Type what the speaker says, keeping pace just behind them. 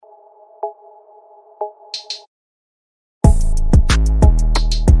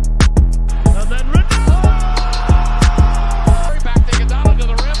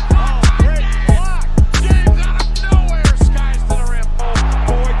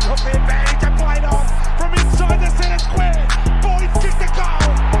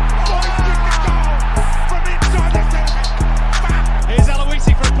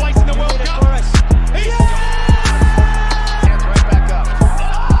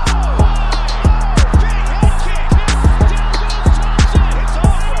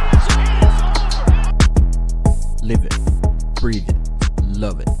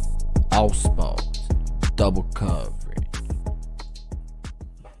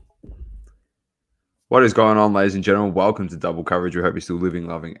What is going on, ladies and gentlemen? Welcome to Double Coverage. We hope you're still living,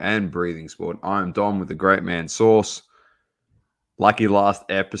 loving, and breathing sport. I'm Dom with the great man Sauce. Lucky last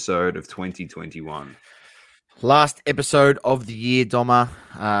episode of 2021. Last episode of the year, Doma.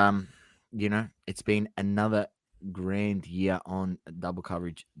 It's been another grand year on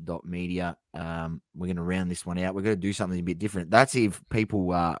doublecoverage.media. We're going to round this one out. We're going to do something a bit different. That's if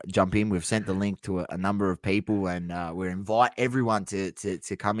people jump in. We've sent the link to a number of people, and we invite everyone to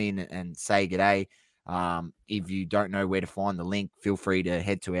come in and say g'day. If you don't know where to find the link, feel free to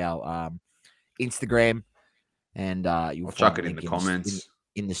head to our Instagram, and you'll chuck it in the comments.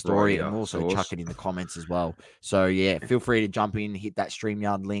 In the story, and also chuck it in the comments as well. So yeah, feel free to jump in, hit that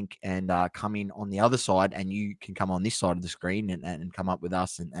StreamYard link, and come in on the other side, and you can come on this side of the screen and come up with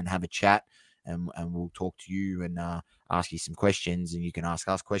us and have a chat, and we'll talk to you and ask you some questions, and you can ask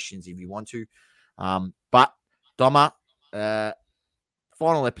us questions if you want to. But Doma,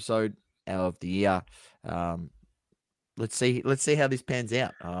 final episode of the year. Let's see how this pans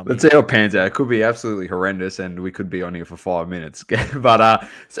out. Let's see how it pans out. It could be absolutely horrendous, and we could be on here for 5 minutes. But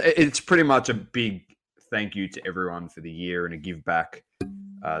so it's pretty much a big thank you to everyone for the year and a give back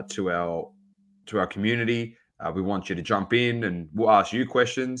to our community. We want you to jump in, and we'll ask you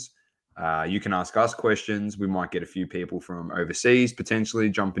questions. You can ask us questions. We might get a few people from overseas potentially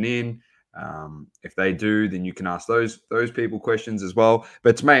jumping in. If they do, then you can ask those people questions as well. But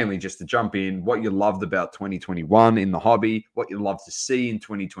it's mainly just to jump in, what you loved about 2021 in the hobby, what you love to see in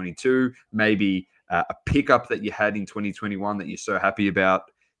 2022, maybe a pickup that you had in 2021 that you're so happy about.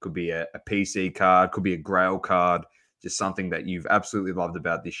 Could be a PC card, could be a Grail card, just something that you've absolutely loved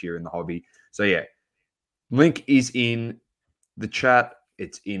about this year in the hobby. So yeah, link is in the chat.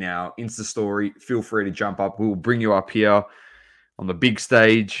 It's in our Insta story. Feel free to jump up. We will bring you up here on the big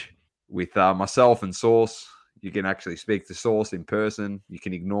stage with myself and Sauce. You can actually speak to Sauce in person. You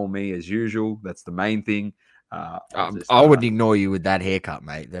can ignore me as usual. That's the main thing. I would ignore you with that haircut,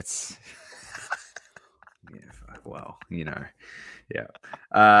 mate. That's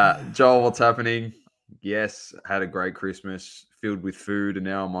Joel, what's happening? Yes, had a great Christmas filled with food, and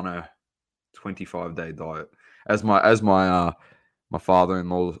now I'm on a 25-day diet. As my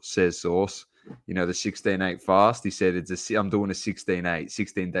father-in-law says, Sauce, you know, the 16-8 fast. He said I'm doing a 16-8,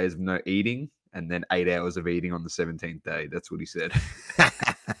 16 days of no eating, and then 8 hours of eating on the 17th day. That's what he said.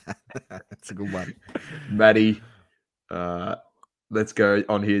 That's a good one. Maddie, let's go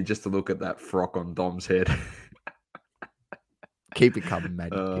on here just to look at that frock on Dom's head. Keep it coming,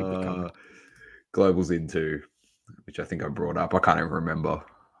 Maddie. Keep it coming. Global's in too, which I think I brought up. I can't even remember.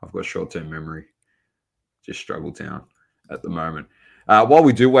 I've got short-term memory. Just struggle town at the moment. While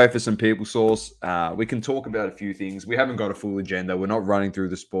we do wait for some people, Sauce, we can talk about a few things. We haven't got a full agenda. We're not running through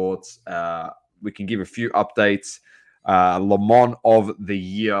the sports. We can give a few updates. Le Mans of the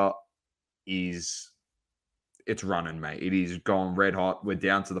year it's running, mate. It is going red hot. We're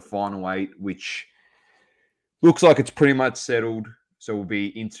down to the final 8, which looks like it's pretty much settled. So we'll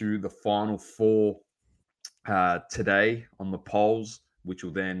be into the final 4 today on the polls, which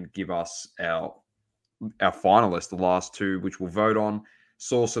will then give us our finalists, the last 2, which we'll vote on.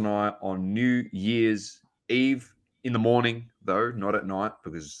 Sauce and I on New Year's Eve in the morning, though, not at night,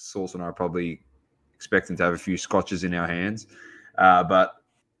 because Sauce and I are probably expecting to have a few scotches in our hands. But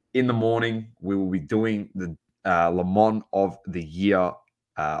in the morning, we will be doing the Le Mans of the Year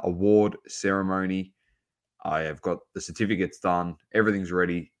award ceremony. I have got the certificates done. Everything's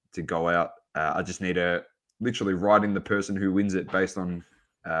ready to go out. I just need to literally write in the person who wins it based on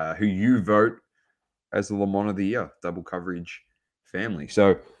who you vote as the Le Mans of the Year, Double Coverage family.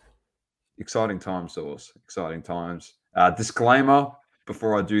 So, exciting times, Sauce. Exciting times. Disclaimer,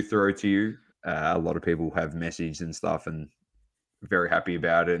 before I do throw to you, a lot of people have messaged and stuff and very happy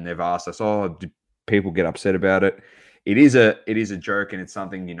about it, and they've asked us, do people get upset about it? It is a joke, and it's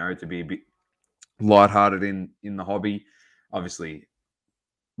something, to be a bit lighthearted in the hobby. Obviously,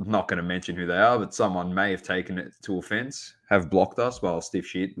 I'm not going to mention who they are, but someone may have taken it to offense, have blocked us. Well, stiff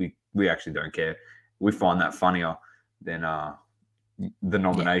shit. We actually don't care. We find that funnier than the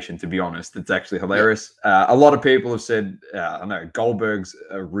nomination, to be honest. It's actually hilarious. A lot of people have said, I know, Goldberg's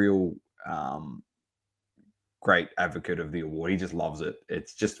a real great advocate of the award. He just loves it.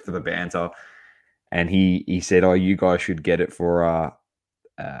 It's just for the banter. And he said, you guys should get it for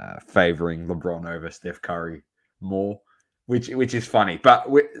favoring LeBron over Steph Curry more, which is funny. But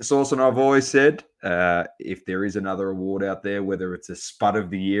Sauce and I have always said, if there is another award out there, whether it's a Spud of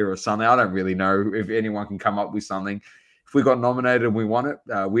the Year or something, I don't really know if anyone can come up with something. If we got nominated and we won it,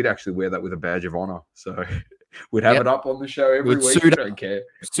 we'd actually wear that with a badge of honor. So we'd have it up on the show every week. We don't care.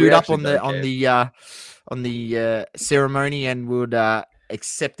 Suit up on the ceremony, and would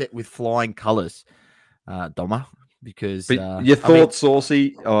accept it with flying colors. Doma, because But your thoughts,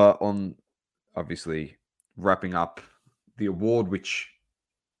 Saucy, on obviously wrapping up the award, which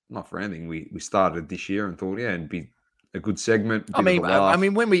not for anything we started this year and thought, yeah, it'd be a good segment. I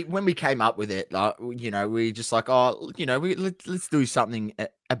mean, when we came up with it, like, we just like, let's do something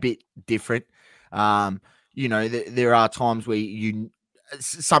a bit different. There are times where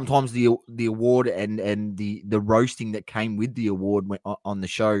sometimes the award and the roasting that came with the award on the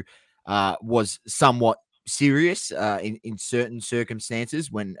show was somewhat serious in certain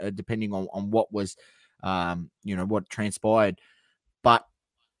circumstances when depending on what was what transpired. But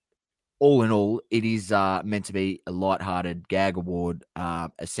all in all, it is meant to be a lighthearted gag award,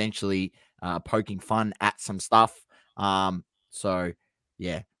 essentially poking fun at some stuff. So,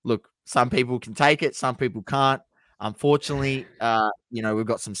 yeah, look, some people can take it, some people can't. Unfortunately, we've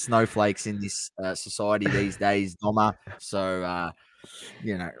got some snowflakes in this society these days, Doma. So,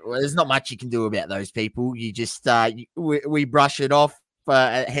 there's not much you can do about those people. You just we brush it off.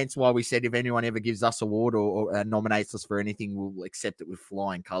 Hence why we said if anyone ever gives us award or nominates us for anything, we'll accept it with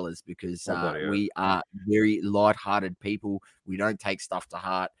flying colors, because we are very light-hearted people. We don't take stuff to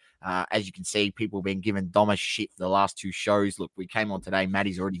heart. As you can see, people have been giving Doma shit for the last 2 shows. Look, we came on today.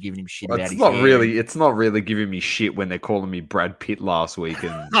 Maddie's already given him shit about his hair. It's not really giving me shit when they're calling me Brad Pitt last week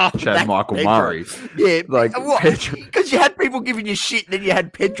and Chad Michael Murray. Yeah, because you had people giving you shit, then you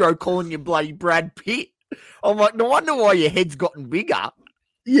had Pedro calling you bloody Brad Pitt. I'm like, no wonder why your head's gotten bigger.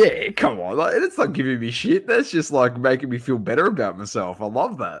 Yeah, come on. Like, it's not giving me shit. That's just like making me feel better about myself. I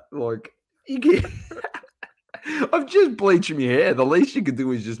love that. Like, I'm just bleaching my hair. The least you could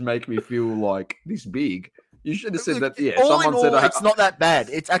do is just make me feel like this big. You should have said that. Yeah, someone said it's not that bad.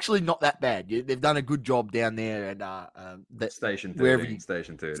 It's actually not that bad. They've done a good job down there. And Station 13.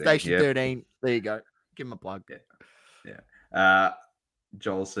 Station 13. Station 13. There you go. Give him a plug. Yeah.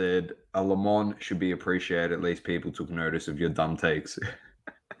 Joel said, a Le Mans should be appreciated. At least people took notice of your dumb takes.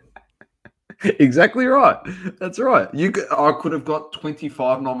 Exactly right. That's right. I could have got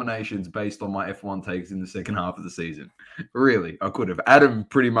 25 nominations based on my F1 takes in the second half of the season. Really, I could have. Adam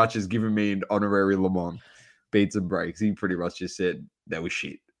pretty much has given me an honorary Le Mans beats and breaks. He pretty much just said that was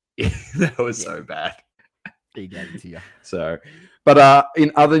shit. That was so bad. He gave it to you. So, but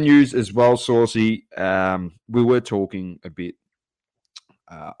in other news as well, Saucy, we were talking a bit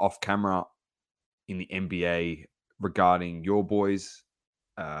off camera in the NBA regarding your boys.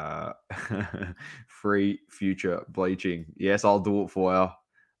 Free future bleaching. Yes, I'll do it for you.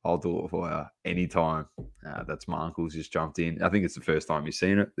 I'll do it for you anytime. That's my uncle's just jumped in. I think it's the first time you've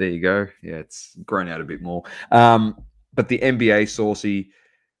seen it. There you go. Yeah, it's grown out a bit more. But the NBA, Saucy,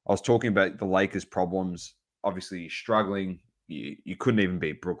 I was talking about the Lakers' problems. Obviously, struggling. You couldn't even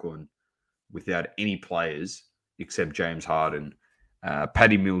beat Brooklyn without any players except James Harden.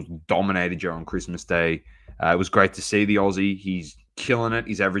 Patty Mills dominated you on Christmas Day. It was great to see the Aussie. He's killing it.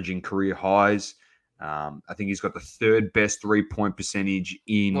 He's averaging career highs. I think he's got the 3rd best 3-point percentage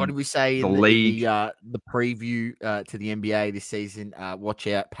in what did we say the in league. The preview to the NBA this season. Watch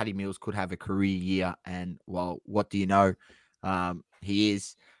out. Patty Mills could have a career year. And, well, what do you know? He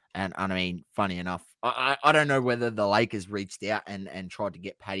is. And I mean, funny enough, I don't know whether the Lakers reached out and tried to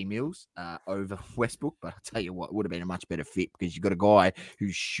get Patty Mills over Westbrook, but I'll tell you what, it would have been a much better fit, because you've got a guy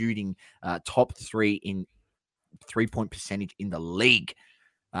who's shooting top 3 in 3-point percentage in the league.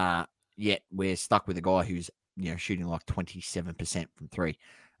 Yet we're stuck with a guy who's shooting like 27% from 3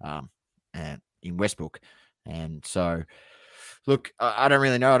 and in Westbrook. And so, look, I don't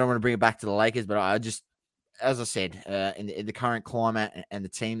really know. I don't want to bring it back to the Lakers, but I just, as I said, in the current climate and the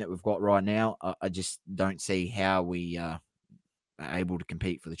team that we've got right now, I just don't see how we are able to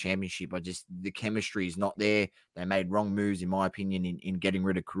compete for the championship. The chemistry is not there. They made wrong moves, in my opinion, in getting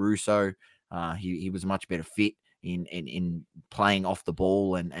rid of Caruso. He was a much better fit in playing off the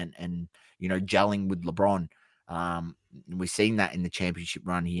ball and gelling with LeBron. We've seen that in the championship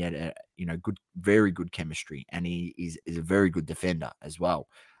run. He had a very good chemistry, and he is a very good defender as well.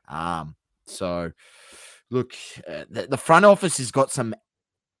 So, look, the front office has got some,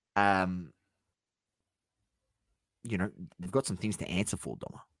 they've got some things to answer for,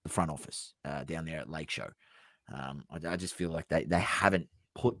 Doma, the front office down there at Lake Show. I just feel like they haven't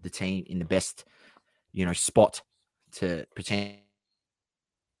put the team in the best, spot to pretend.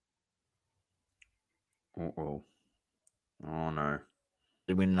 Oh no.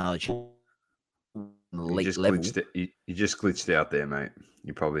 To win another you just glitched out there, mate.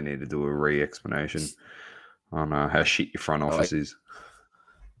 You probably need to do a re-explanation on how shit your front office is.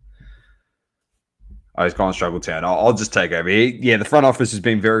 Oh, he's gone struggle town. I'll just take over here. Yeah, the front office has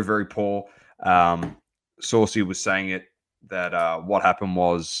been very, very poor. Saucy was saying it that what happened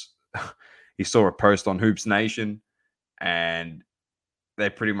was he saw a post on Hoops Nation, and they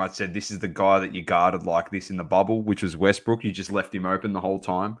pretty much said, this is the guy that you guarded like this in the bubble, which was Westbrook. You just left him open the whole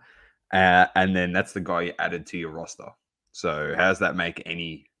time. And then that's the guy you added to your roster. So how does that make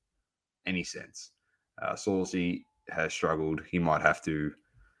any sense? Saucy has struggled. He might have to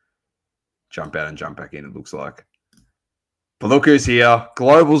jump out and jump back in, it looks like. But look who's here.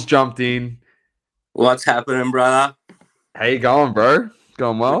 Global's jumped in. What's happening, brother? How you going, bro?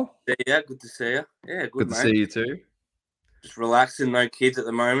 Going well? Yeah, good to see you. Yeah, good to mate. see you too. Just relaxing, no kids at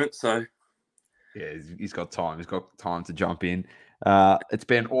the moment, so yeah, he's got time. He's got time to jump in. It's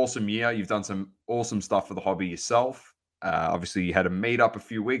been an awesome year. You've done some awesome stuff for the hobby yourself. Obviously, you had a meetup a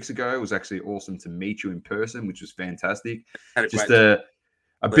few weeks ago. It was actually awesome to meet you in person, which was fantastic. Just a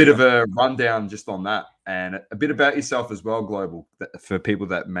bit of a rundown just on that, and a bit about yourself as well, Global, for people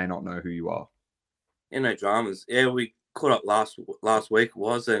that may not know who you are. Yeah, no dramas. Yeah, we caught up last week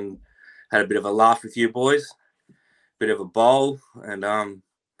and had a bit of a laugh with you boys, bit of a bowl, and yeah,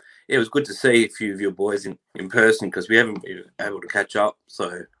 it was good to see a few of your boys in person because we haven't been able to catch up. So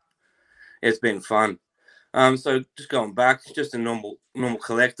yeah, it's been fun. So just going back, just a normal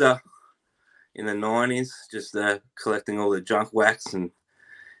collector in the 90s, just collecting all the junk wax and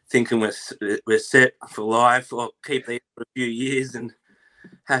thinking we're set for life. I'll keep these for a few years and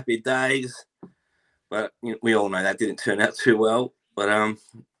happy days. But we all know that didn't turn out too well. But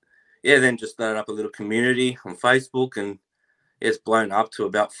yeah, then just started up a little community on Facebook, and it's blown up to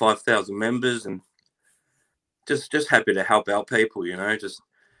about 5,000 members, and just happy to help out people. Just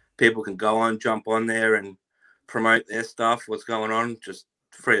people can go on, jump on there, and promote their stuff. What's going on? Just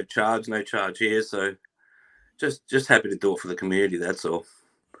free of charge, no charge here. So just happy to do it for the community. That's all.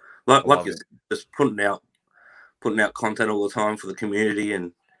 Like you said, just putting out content all the time for the community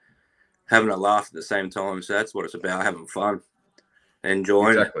and having a laugh at the same time. So that's what it's about, having fun,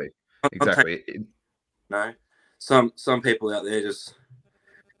 enjoying it. Exactly. Some people out there just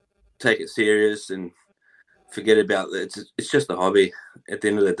take it serious and forget about it. It's just a hobby at the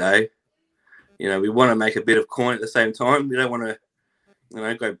end of the day. We want to make a bit of coin at the same time. We don't want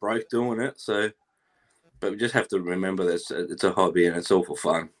to, go broke doing it. So, but we just have to remember that it's a hobby and it's all for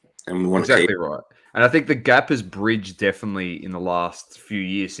fun. And we want exactly right. And I think the gap has bridged definitely in the last few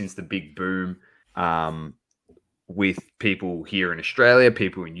years since the big boom, with people here in Australia,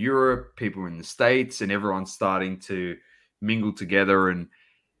 people in Europe, people in the States, and everyone's starting to mingle together. And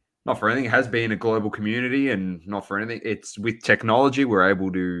not for anything, it has been a global community, and not for anything, it's with technology, we're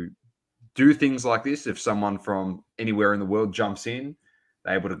able to do things like this. If someone from anywhere in the world jumps in,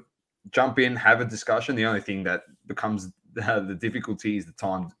 they're able to jump in, have a discussion. The only thing that becomes the difficulty is the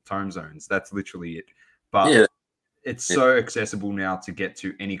time zones. That's literally it. But yeah, it's so accessible now to get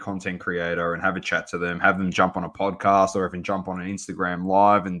to any content creator and have a chat to them, have them jump on a podcast or even jump on an Instagram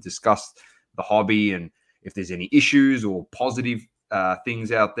live and discuss the hobby, and if there's any issues or positive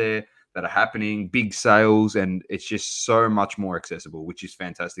things out there that are happening, big sales, and it's just so much more accessible, which is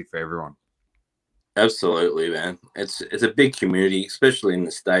fantastic for everyone. Absolutely, man. It's a big community, especially in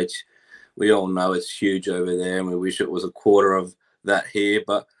the States. We all know it's huge over there, and we wish it was a quarter of that here.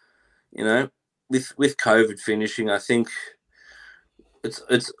 But with COVID finishing, I think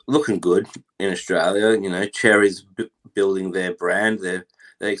it's looking good in Australia. Cherry's building their brand, they're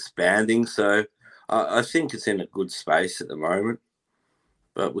expanding, so I think it's in a good space at the moment.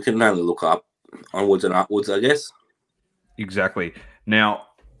 But we can only look onwards and upwards, I guess. Exactly. Now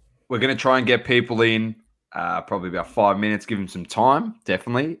we're going to try and get people in. Probably about 5 minutes, give them some time,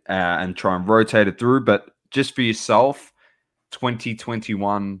 definitely, and try and rotate it through. But just for yourself,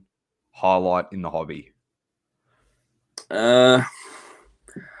 2021 highlight in the hobby. I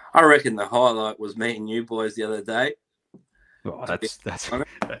reckon the highlight was meeting you boys the other day. Oh, that's good.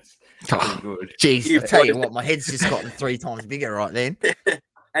 Jeez, I tell you what, my head's just gotten 3 times bigger right then.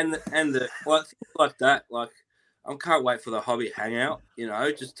 and the like that, like I can't wait for the hobby hangout,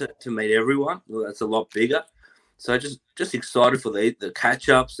 just to meet everyone. Well, that's a lot bigger. So just excited for the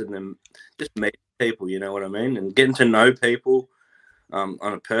catch-ups and then just meet people, you know what I mean? And getting to know people on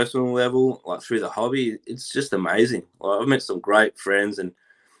a personal level, like through the hobby, it's just amazing. Like, I've met some great friends, and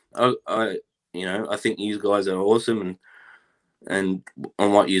I think you guys are awesome and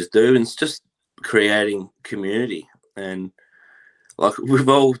on what you do. And it's just creating community. And like, we've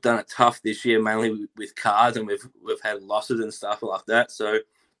all done it tough this year, mainly with cards, and we've had losses and stuff like that. So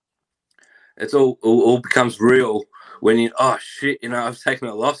it's all becomes real when oh shit, I've taken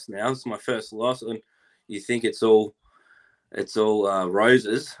a loss now. It's my first loss, and you think it's all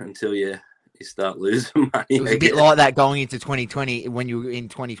roses until you start losing money. It was a bit like that going into 2020. When you were in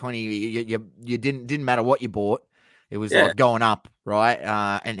 2020, you didn't matter what you bought. It was Yeah. like going up, right?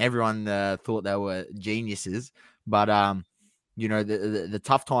 And everyone thought they were geniuses. But you know, the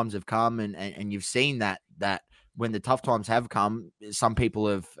tough times have come, and you've seen that when the tough times have come, some people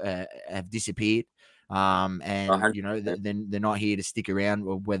have disappeared. And you know, then they're not here to stick around,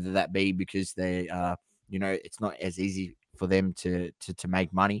 or whether that be because they you know, it's not as easy for them to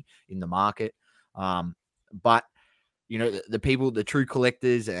make money in the market. But you know, the people, the true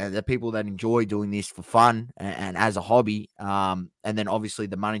collectors, and the people that enjoy doing this for fun and as a hobby, and then obviously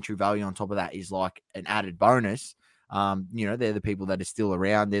the monetary value on top of that is like an added bonus. You know, they're the people that are still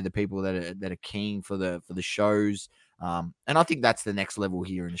around. They're the people that are keen for the shows. And I think that's the next level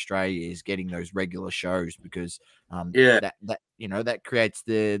here in Australia, is getting those regular shows, because that you know, that creates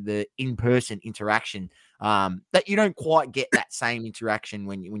the in-person interaction that you don't quite get that same interaction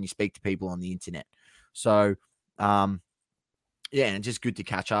when you speak to people on the internet. So yeah, and it's just good to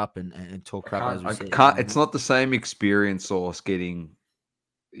catch up and talk crap, as we said. It's not the same experience, Source, getting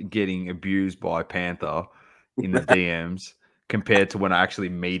abused by Panther in the DMs compared to when I actually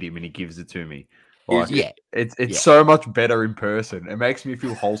meet him and he gives it to me. Like, it's so much better in person. It makes me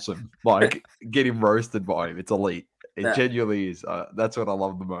feel wholesome. Like getting roasted by him, it's elite. It genuinely is. That's what I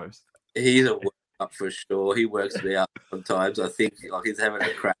love the most. He's a work up for sure. He works me up sometimes. I think like he's having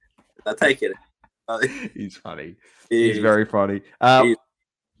a crack. I take it. He's funny. He's very funny.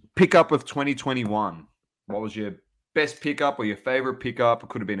 Pickup of 2021. What was your best pickup or your favorite pickup? It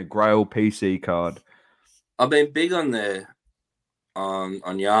could have been a Grail PC card. I've been big on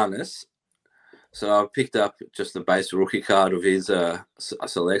Giannis. So I picked up just the base rookie card of his a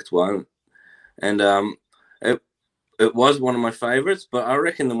select one. And it was one of my favorites, but I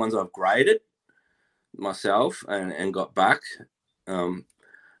reckon the ones I've graded myself and got back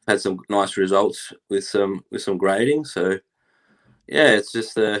had some nice results with some grading. So yeah, it's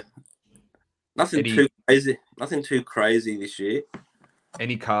just nothing too crazy this year.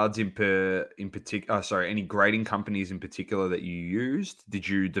 Any cards in particular? Sorry, any grading companies in particular that you used? Did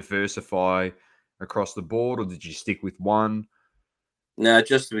you diversify across the board, or did you stick with one? No,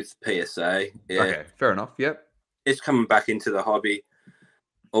 just with PSA. Yeah. Okay, fair enough. Yep. It's coming back into the hobby.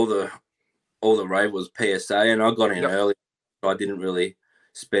 All the rave was PSA, and I got in early. So I didn't really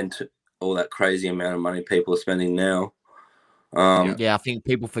spend all that crazy amount of money people are spending now. Yeah, I think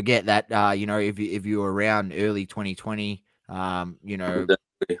people forget that. You know, if you were around early 2020, you know,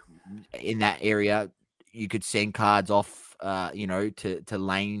 in that area, you could send cards off, you know, to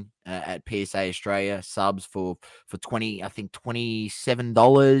Lane at PSA Australia subs for $27,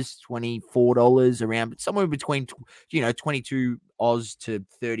 $24 around, somewhere between, you know, 22 Oz to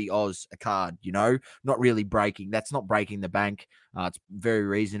 30 Oz a card, you know, not really breaking. That's not breaking the bank. It's very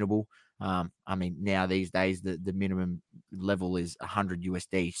reasonable. I mean, now these days, the minimum level is 100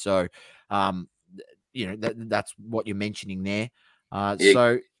 USD. So, you know, that's what you're mentioning there.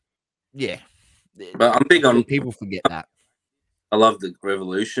 So, yeah. But I'm big on... People forget that. I love the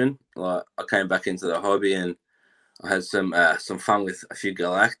Revolution. Like, I came back into the hobby and I had some fun with a few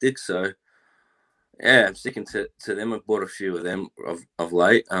Galactics. So, yeah, I'm sticking to them. I've bought a few of them of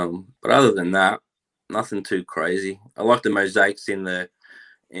late. But other than that, nothing too crazy. I like the mosaics in the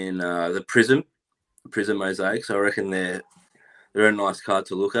Prism mosaics. I reckon they're a nice card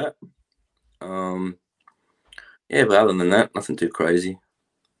to look at. Yeah, but other than that, nothing too crazy.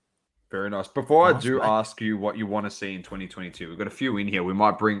 Very nice. Before I do ask you what you want to see in 2022, we've got a few in here. We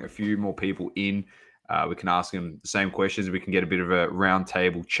might bring a few more people in. We can ask them the same questions. We can get a bit of a round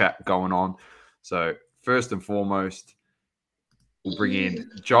table chat going on. So first and foremost, we'll bring in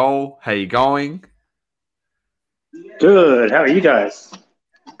Joel. How you going? Good. How are you guys?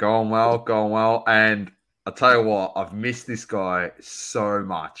 Going well. And I'll tell you what, I've missed this guy so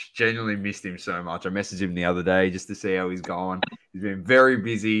much. Genuinely missed him so much. I messaged him the other day just to see how he's going. He's been very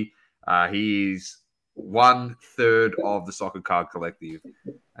busy. He is 1/3 of the Soccer Card Collective,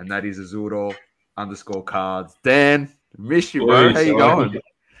 and that is Azuro_cards. Dan, miss you, bro. How you going?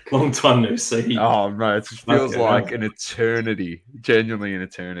 Long time no see. Oh, no, it feels like an eternity. Genuinely an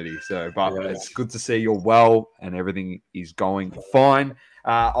eternity. So, but it's good to see you're well and everything is going fine.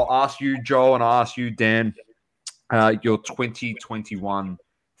 I'll ask you, Joel, and I'll ask you, Dan, your 2021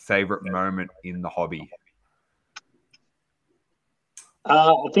 favorite moment in the hobby.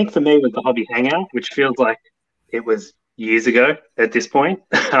 I think for me, with the hobby hangout, which feels like it was years ago at this point.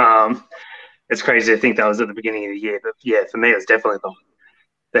 It's crazy to think that was at the beginning of the year, but yeah, for me, it was definitely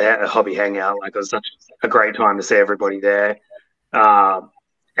the hobby hangout. Like, it was such a great time to see everybody there,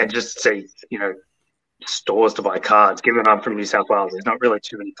 and just see, you know, stores to buy cards. Given I'm from New South Wales, there's not really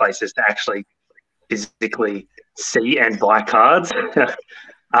too many places to actually physically see and buy cards. So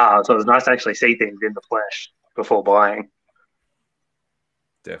it was nice to actually see things in the flesh. before buying.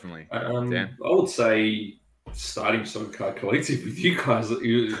 Definitely. I would say starting Soccer Card Collective with you guys,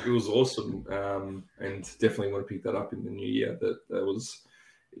 it was awesome, and definitely want to pick that up in the new year.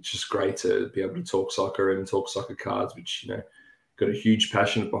 It's just great to be able to talk soccer and talk soccer cards, which got a huge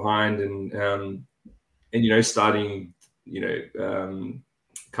passion behind, and starting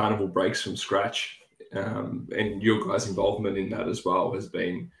carnival breaks from scratch, and your guys' involvement in that as well has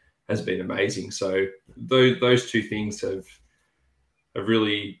been amazing. So those two things have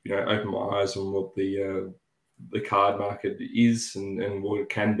really opened my eyes on what the card market is and what it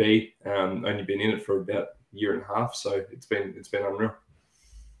can be. Only been in it for about a year and a half, so it's been unreal.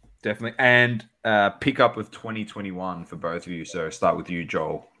 Definitely. And pickup of 2021 for both of you. So start with you,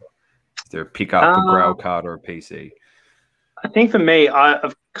 Joel. Is there a pickup, a Grail card, or a PC? I think for me,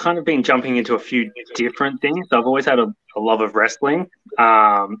 I've kind of been jumping into a few different things. I've always had a love of wrestling.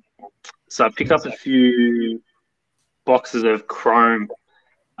 So I picked up a few boxes of Chrome,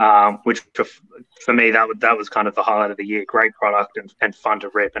 which for me, that was kind of the highlight of the year. Great product and fun to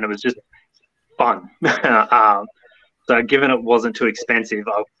rip. And it was just fun. So given it wasn't too expensive,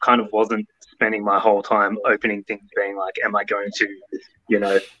 I kind of wasn't spending my whole time opening things being like, am I going to,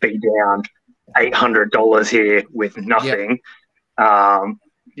 be down $800 here with nothing?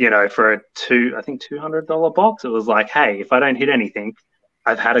 Yep. For a $200 box, it was like, hey, if I don't hit anything,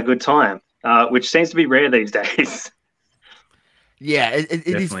 I've had a good time, which seems to be rare these days. Yeah, it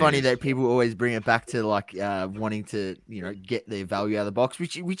is funny that people always bring it back to like wanting to get their value out of the box,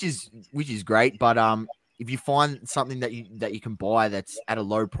 which is great. But if you find something that you can buy that's at a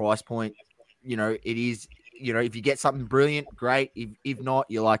low price point, it is. If you get something brilliant, great. If not,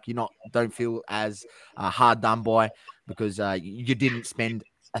 don't feel as hard done by because you didn't spend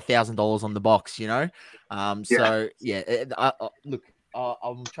 $1,000 on the box. So yeah. Look,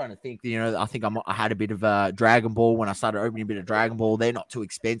 I'm trying to think. I think I had a bit of Dragon Ball when I started opening a bit of Dragon Ball. They're not too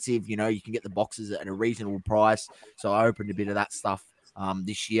expensive. You can get the boxes at a reasonable price. So I opened a bit of that stuff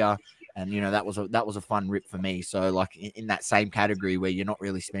this year. And that was a fun rip for me. So like in that same category where you're not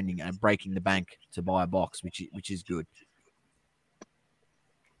really spending and breaking the bank to buy a box, which is good.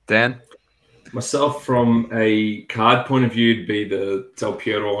 Dan, myself from a card point of view, would be the Del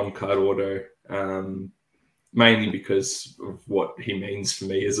Piero on card auto, mainly because of what he means for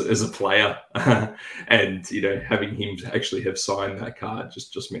me as a player, and having him actually have signed that card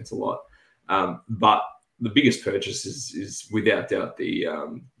just meant a lot. But the biggest purchase is without doubt the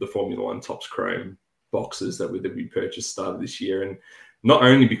Formula One Topps Chrome boxes that we purchased started this year, and not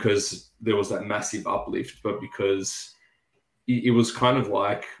only because there was that massive uplift, but because it was kind of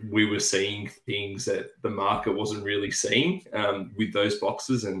like we were seeing things that the market wasn't really seeing with those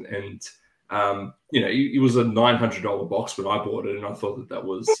boxes, and it was a $900 box when I bought it, and I thought that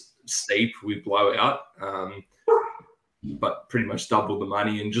was steep with blowout. But pretty much double the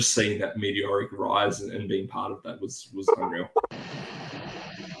money, and just seeing that meteoric rise and being part of that was unreal.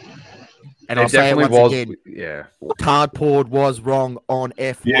 And I'll say it once again, yeah. Cardboard was wrong on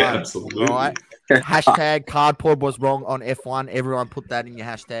F1. Yeah, absolutely. Right? Hashtag Cardboard was wrong on F1. Everyone put that in your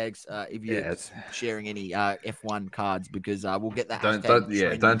hashtags if you're sharing any F1 cards, because we'll get that.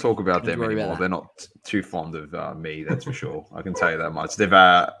 Don't talk about them anymore. They're not too fond of me, that's for sure. I can tell you that much. They've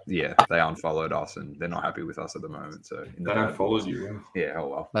they unfollowed us and they're not happy with us at the moment. So they unfollowed you. Yeah, oh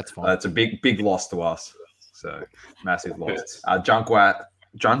well. That's fine. That's a big loss to us. So massive loss.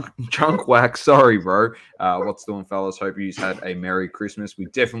 Junk Wax, sorry, bro. What's doing, fellas? Hope you had a Merry Christmas. We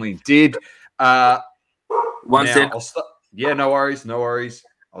definitely did. One sec. Yeah, no worries.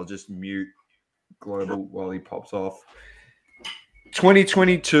 I'll just mute Global while he pops off.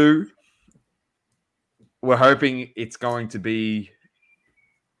 2022. We're hoping it's going to be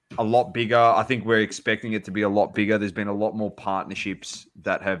a lot bigger. I think we're expecting it to be a lot bigger. There's been a lot more partnerships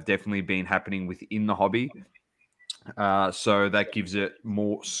that have definitely been happening within the hobby. So that gives it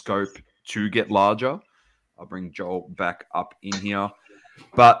more scope to get larger. I'll bring Joel back up in here.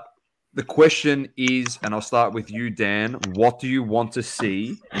 But the question is, and I'll start with you, Dan, what do you want to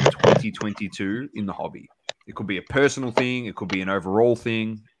see in 2022 in the hobby? It could be a personal thing. It could be an overall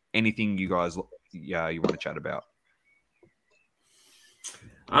thing. Anything you guys you want to chat about?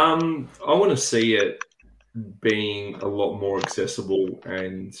 I want to see it being a lot more accessible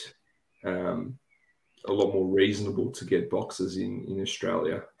and a lot more reasonable to get boxes in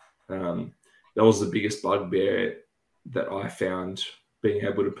Australia. That was the biggest bugbear that I found, being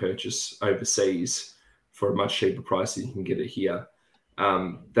able to purchase overseas for a much cheaper price than you can get it here.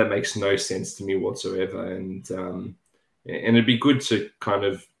 That makes no sense to me whatsoever. And it'd be good to kind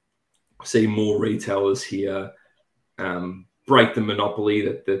of see more retailers here break the monopoly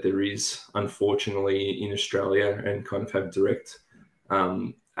that there is, unfortunately, in Australia, and kind of have direct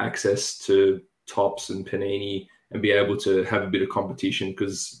access to Tops and Panini and be able to have a bit of competition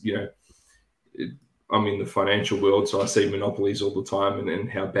because, you know, I'm in the financial world, so I see monopolies all the time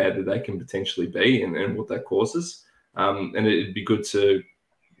and how bad that they can potentially be and what that causes. And it'd be good to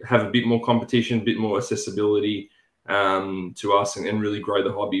have a bit more competition, a bit more accessibility to us and really grow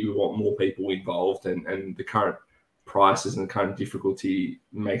the hobby. We want more people involved, and the current prices and the current difficulty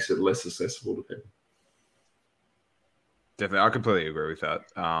makes it less accessible to people. Definitely. I completely agree with that.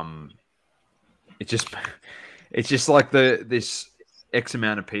 It's just like this X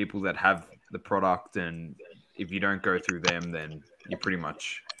amount of people that have the product, and if you don't go through them, then you're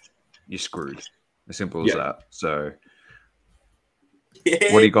screwed. As simple as that. So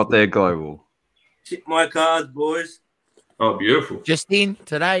what do you got there, Global? Ship my cards, boys. Oh, beautiful. Just in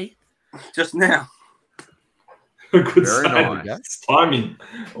today. Just now. Good Very save. nice. It's timing.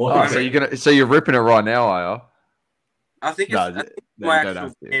 So you're ripping it right now, are you? I think it's my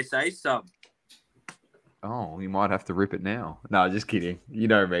actual PSA sub. Oh, you might have to rip it now. No, just kidding. You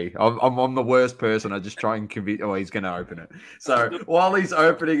know me. I'm the worst person. I just try and convince. Oh, he's going to open it. So while he's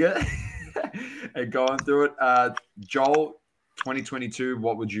opening it and going through it, Joel, 2022,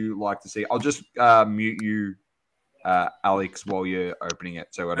 what would you like to see? I'll just mute you, Alex, while you're opening it,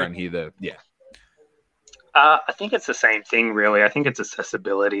 so I don't hear the I think it's the same thing, really. I think it's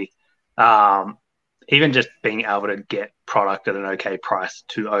accessibility. Even just being able to get product at an okay price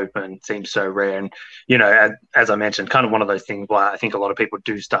to open seems so rare. And, you know, as I mentioned, kind of one of those things where I think a lot of people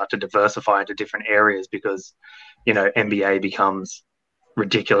do start to diversify into different areas because, you know, NBA becomes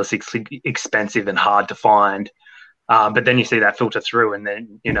ridiculously expensive and hard to find. But then you see that filter through, and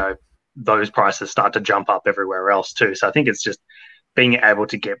then, you know, those prices start to jump up everywhere else too. So I think it's just being able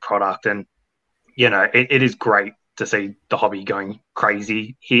to get product. And, you know, it is great to see the hobby going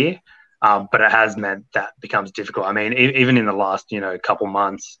crazy here. But it has meant that becomes difficult. I mean, even in the last, you know, couple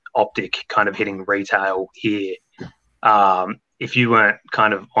months, Optic kind of hitting retail here. If you weren't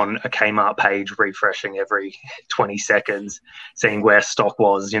kind of on a Kmart page refreshing every 20 seconds, seeing where stock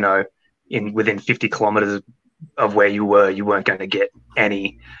was, you know, within 50 kilometers of where you weren't going to get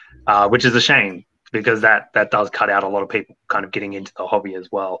any, which is a shame because that does cut out a lot of people kind of getting into the hobby as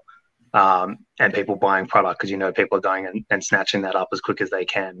well. And people buying product because, you know, people are going and snatching that up as quick as they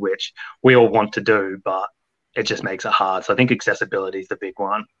can, which we all want to do, but it just makes it hard. So I think accessibility is the big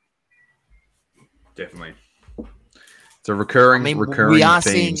one. Definitely. It's a recurring we are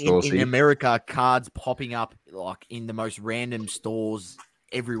theme, seeing in America cards popping up like in the most random stores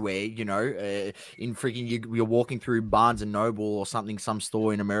everywhere, you know, in freaking you're walking through Barnes and Noble or something, some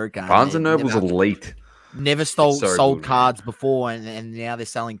store in America. Barnes and Noble's elite. Never sold cards before, and now they're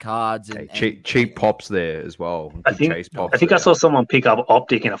selling cards. And cheap pops there as well. I think I saw someone pick up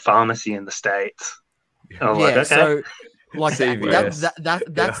Optic in a pharmacy in the States. Yeah, like, okay. So like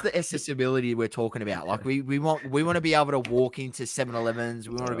that's the accessibility we're talking about. Like we want to be able to walk into 7-Elevens.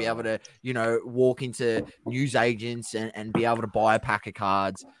 We want to be able to, you know, walk into news agents and be able to buy a pack of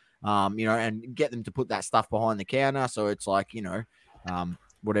cards, you know, and get them to put that stuff behind the counter. So it's like, you know,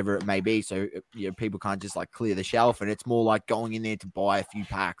 whatever it may be. So, you know, people can't just like clear the shelf, and it's more like going in there to buy a few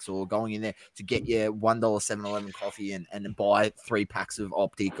packs or going in there to get your $1 7-Eleven coffee and buy 3 packs of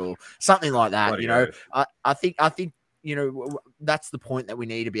Optic or something like that. You know, I think, you know, that's the point that we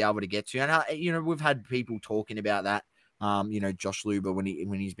need to be able to get to. And, you know, we've had people talking about that. You know, Josh Luber, when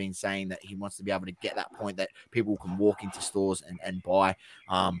he's been saying that he wants to be able to get that point that people can walk into stores and buy.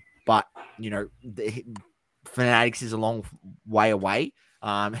 But, you know, Fanatics is a long way away.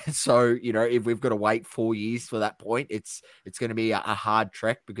 So, you know, if we've got to wait 4 years for that point, it's going to be a hard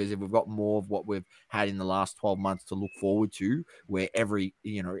trek, because if we've got more of what we've had in the last 12 months to look forward to, where every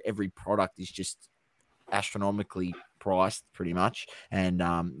product is just astronomically priced pretty much, and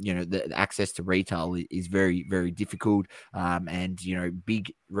you know, the access to retail is very, very difficult, and you know,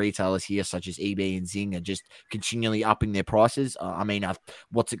 big retailers here such as eBay and Zing are just continually upping their prices. I mean,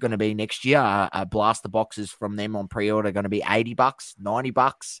 what's it going to be next year? Blaster boxes from them on pre-order going to be $80,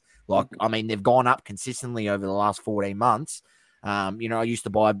 $90. Like, I mean, they've gone up consistently over the last 14 months. You know, I used to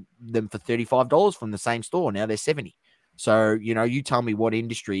buy them for $35 from the same store. Now they're $70. So, you know, you tell me what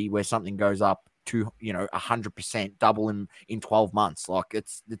industry where something goes up to, you know, 100%, double in 12 months. Like,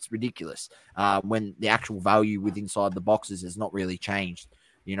 it's ridiculous, when the actual value within inside the boxes has not really changed,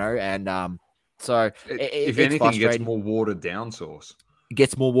 you know. And so if anything, it gets more watered down. Source, it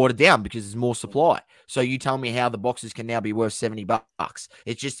gets more watered down because there's more supply. So you tell me how the boxes can now be worth $70.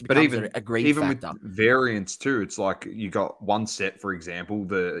 It just becomes a greed factor. With variants too, it's like you got one set, for example,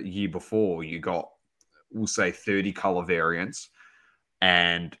 the year before you got we'll say 30 color variants,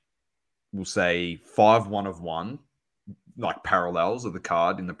 and we'll say 5 1-of-1, like parallels of the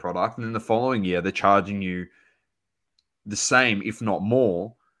card in the product. And then the following year, they're charging you the same, if not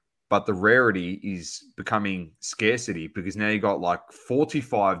more, but the rarity is becoming scarcity because now you got like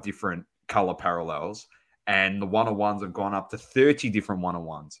 45 different color parallels, and the 1-of-1s have gone up to 30 different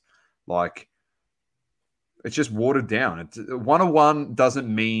 1-of-1s. Like, it's just watered down. It's 1-of-1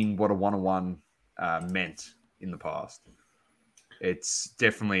 doesn't mean what a 1-of-1 meant in the past. It's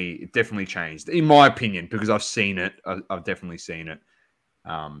definitely changed, in my opinion, because I've seen it. I've definitely seen it.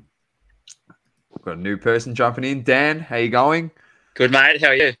 We've got a new person jumping in. Dan, how you going? Good, mate. How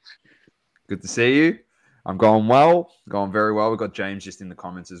are you? Good to see you. I'm going well. Going very well. We've got James just in the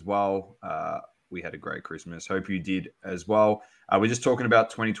comments as well. We had a great Christmas. Hope you did as well. We're just talking about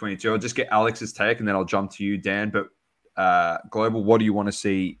 2022. I'll just get Alex's take and then I'll jump to you, Dan. But Global, what do you want to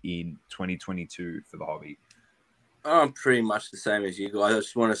see in 2022 for the hobby? I'm pretty much the same as you guys. I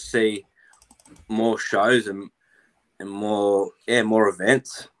just want to see more shows and more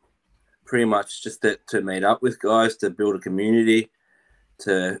events. Pretty much just to meet up with guys, to build a community,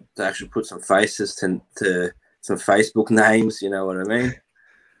 to actually put some faces to some Facebook names. You know what I mean?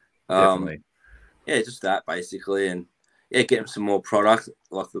 Definitely. Yeah, just that basically, and yeah, getting some more product,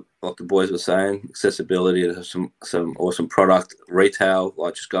 like the boys were saying, accessibility to some awesome product, retail,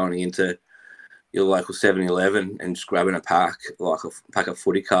 like just going into your local 7-Eleven and just grabbing a pack, like a pack of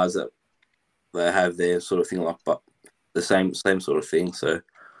footy cards that they have there, sort of thing, like, but the same sort of thing. So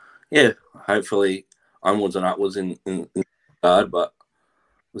yeah, hopefully onwards and upwards in the card, but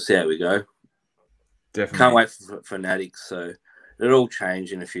we'll see how we go. Definitely. Can't wait for Fanatics, so it'll all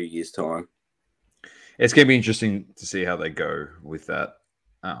change in a few years' time. It's going to be interesting to see how they go with that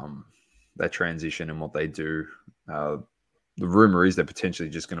transition and what they do. The rumor is they're potentially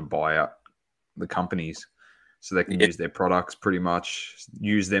just going to buy out the companies so they can use their products, pretty much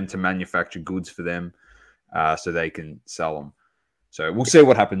use them to manufacture goods for them so they can sell them. So we'll see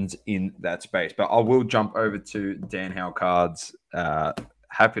what happens in that space. But I will jump over to Dan Howe Cards.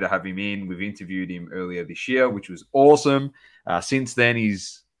 Happy to have him in. We've interviewed him earlier this year, which was awesome. Since then,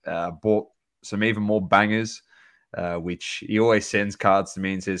 he's bought some even more bangers, which he always sends cards to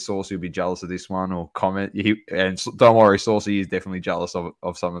me and says, Saucy will be jealous of this one, or comment. And don't worry, Saucy is definitely jealous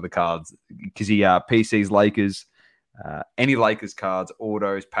of some of the cards because he PCs Lakers, any Lakers cards,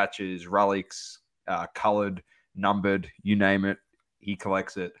 autos, patches, relics, colored, numbered, you name it, he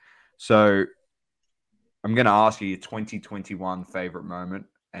collects it. So I'm going to ask you your 2021 favorite moment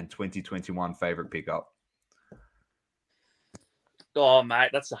and 2021 favorite pickup. Oh,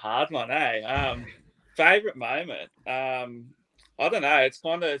 mate, that's a hard one, eh? Favorite moment. I don't know. It's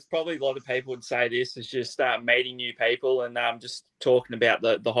probably a lot of people would say this is just meeting new people and just talking about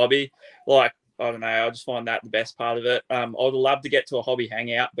the hobby. Like, I don't know. I just find that the best part of it. I would love to get to a hobby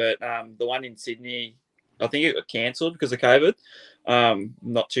hangout, but the one in Sydney, I think it got cancelled because of COVID.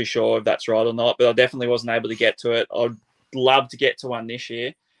 Not too sure if that's right or not, but I definitely wasn't able to get to it. I'd love to get to one this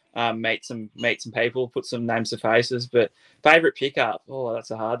year. Meet some people, put some names to faces. But favorite pickup, oh,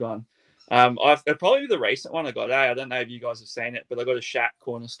 that's a hard one. It'd probably be the recent one I got. I don't know if you guys have seen it, but I got a Shaq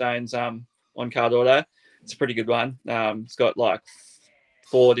Cornerstones on card auto. It's a pretty good one. It's got like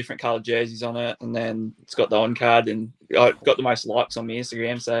 4 different coloured jerseys on it, and then it's got the on card, and I got the most likes on my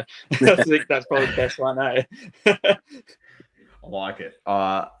Instagram. So I think that's probably the best one, eh? I like it.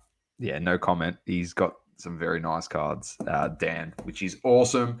 Yeah, no comment. He's got some very nice cards, Dan, which is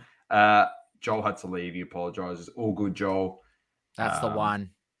awesome. Joel had to leave. He apologizes. All good, Joel. That's the one.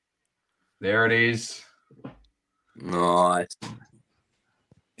 There it is. Nice.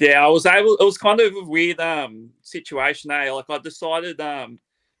 Yeah, it was kind of a weird situation, eh? Like I decided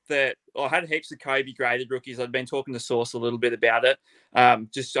that I had heaps of Kobe graded rookies. I'd been talking to Source a little bit about it. I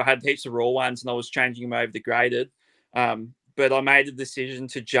had heaps of raw ones and I was changing them over to graded. But I made a decision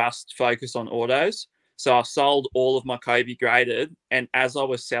to just focus on autos. So I sold all of my Kobe graded, and as I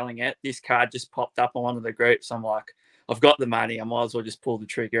was selling it, this card just popped up on one of the groups. I'm like, I've got the money. I might as well just pull the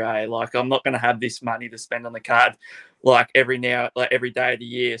trigger, eh? Like, I'm not going to have this money to spend on the card like every day of the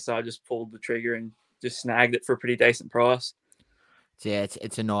year. So I just pulled the trigger and just snagged it for a pretty decent price. Yeah,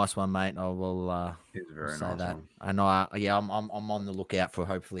 it's a nice one, mate. I will It's a very say nice that. one. I know. I'm on the lookout for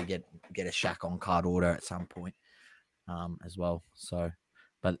hopefully get a Shaq on card order at some point, as well. So,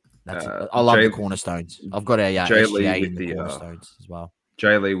 but that's I love the Cornerstones. I've got a SGA in the Cornerstones as well.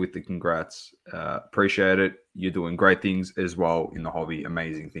 Jay Lee with the congrats. Appreciate it. You're doing great things as well in the hobby.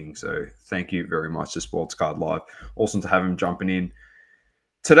 Amazing things. So thank you very much to Sports Card Live. Awesome to have him jumping in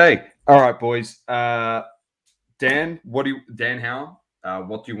today. All right, boys. Dan Howe,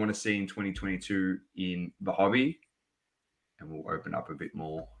 what do you want to see in 2022 in the hobby? And we'll open up a bit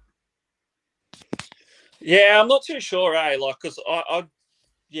more. Yeah, I'm not too sure, like, because I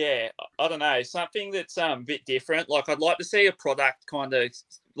don't know, something that's a bit different. Like, I'd like to see a product kind of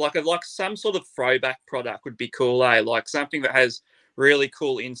like some sort of throwback product would be cool, like something that has really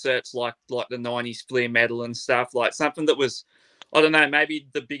cool inserts, like the 90s Fleer metal and stuff, like something that was, I don't know, maybe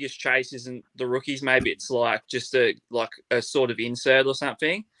the biggest chase isn't the rookies, maybe it's like just a sort of insert or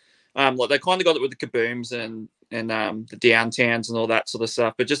something. Like they kind of got it with the Kabooms and the Downtowns and all that sort of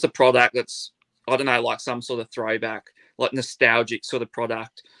stuff, but just a product that's, I don't know, like some sort of throwback, like nostalgic sort of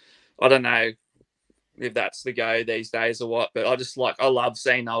product. I don't know if that's the go these days or what, but I love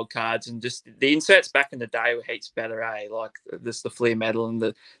seeing old cards, and just the inserts back in the day were heaps better, like this, the Fleer metal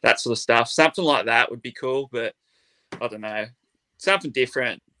and that sort of stuff. Something like that would be cool, but I don't know, something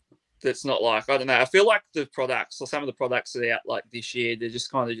different that's not like, I don't know. I feel like the products, or some of the products that are out like this year, they're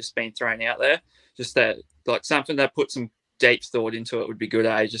just kind of just been thrown out there. Just that, like something that put some deep thought into it would be good,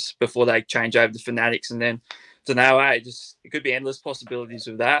 just before they change over to Fanatics. And then, I don't know, just it could be endless possibilities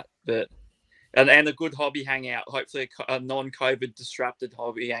with that. But and a good hobby hangout, hopefully a non-COVID disrupted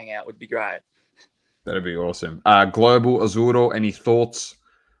hobby hangout would be great. That'd be awesome. Global Azuro, any thoughts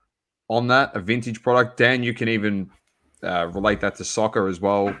on that? A vintage product? Dan, you can even relate that to soccer as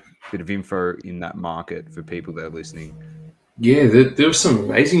well. Bit of info in that market for people that are listening. Yeah, there were some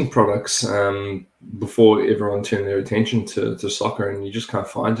amazing products before everyone turned their attention to soccer, and you just can't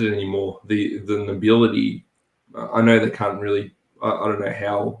find it anymore. The nobility, I know they can't really, I don't know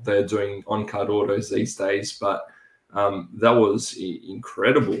how they're doing on-card autos these days, but that was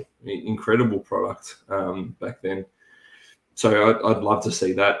incredible product back then. So I'd love to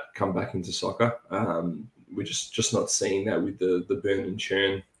see that come back into soccer. We're just not seeing that with the burn and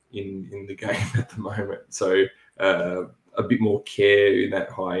churn in the game at the moment. So a bit more care in that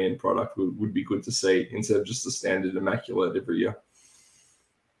high-end product would be good to see, instead of just the standard immaculate every year.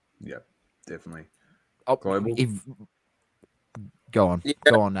 Yeah, definitely. Global. Go on,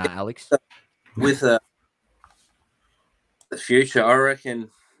 Alex. With the future, I reckon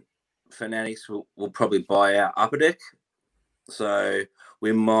Fanatics will probably buy out Upper Deck, so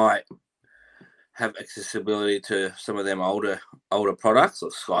we might have accessibility to some of them older products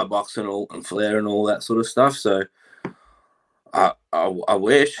like Skybox and Flair and all that sort of stuff. So I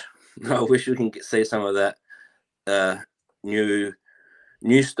wish we can see some of that new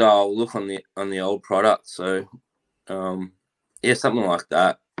style look on the old product. So yeah, something like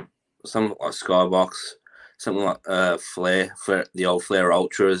that, something like Skybox, something like Flair, for the old Flair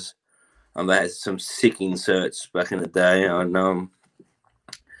Ultras. They had some sick inserts back in the day, and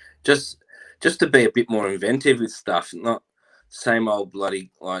just to be a bit more inventive with stuff, not same old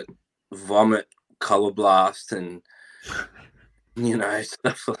bloody like Vomit, Color Blast, and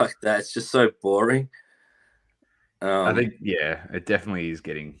stuff like that. It's just so boring. I think, yeah, it definitely is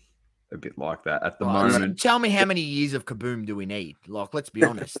getting a bit like that at the moment. Tell me, how many years of Kaboom do we need? Like, let's be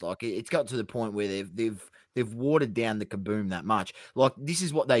honest. Like, it's got to the point where they've watered down the Kaboom that much. Like, this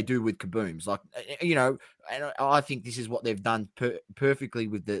is what they do with Kabooms. Like, and I think this is what they've done perfectly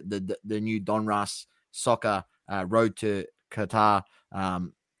with the new Donruss Soccer Road to Qatar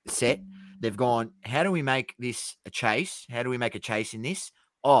set. They've gone, how do we make this a chase? How do we make a chase in this?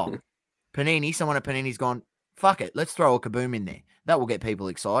 Oh, Panini, someone at Panini's gone, fuck it, let's throw a Kaboom in there. That will get people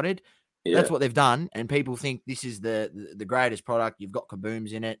excited. Yeah. That's what they've done, and people think this is the greatest product. You've got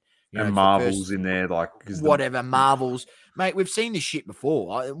Kabooms in it. And Marvels in there, like whatever, Marvels. Mate, we've seen this shit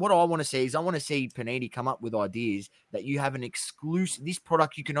before. What I want to see is, I want to see Panini come up with ideas that you have an exclusive, this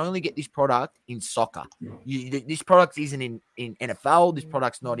product, you can only get this product in soccer. This product isn't in NFL. This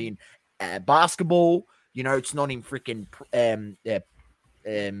product's not in basketball. It's not in freaking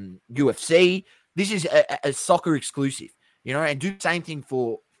UFC. This is a soccer exclusive, and do the same thing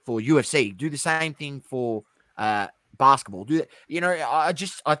for UFC. Do the same thing for basketball.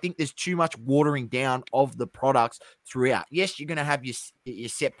 I think there's too much watering down of the products throughout. Yes, you're going to have your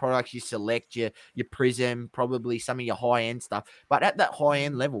set products, your Select, your Prism, probably some of your high-end stuff. But at that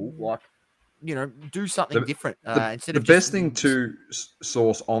high-end level, like, do something different. Instead of the best thing to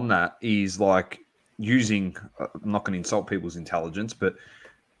source on that is like using, I'm not going to insult people's intelligence, but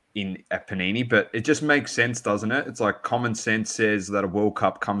at Panini, but it just makes sense, doesn't it? It's like common sense says that a World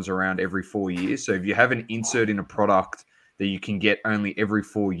Cup comes around every 4 years. So if you have an insert in a product that you can get only every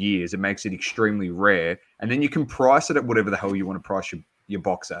 4 years, it makes it extremely rare. And then you can price it at whatever the hell you want to price your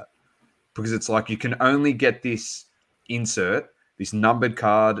box at. Because it's like you can only get this insert, this numbered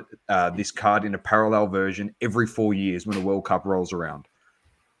card, this card in a parallel version every 4 years when the World Cup rolls around.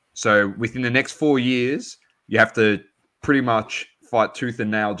 So within the next 4 years, you have to pretty much fight tooth and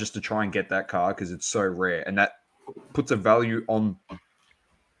nail just to try and get that card because it's so rare, and that puts a value on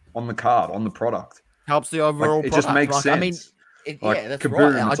the card, on the product. Helps the overall Like, it product. just makes Like, sense. I mean, Like, yeah, that's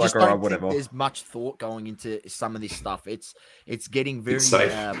Kaboom, right. I it's just like, all right, don't think whatever. there's much thought going into some of this stuff. It's getting very It's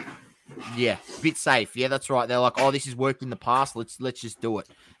safe. yeah, bit safe. Yeah, that's right. They're like, oh, this has worked in the past. Let's just do it.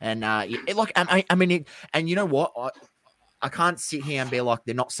 And I mean, and you know what? I can't sit here and be like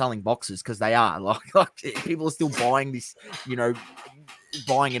they're not selling boxes because they are. Like people are still buying this,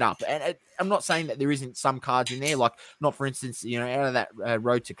 buying it up. And I'm not saying that there isn't some cards in there. Like, not for instance, out of that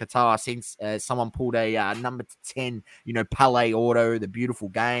road to Qatar, since someone pulled a number 10, Palais auto, the beautiful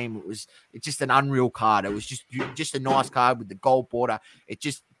game. It's just an unreal card. It was just a nice card with the gold border. It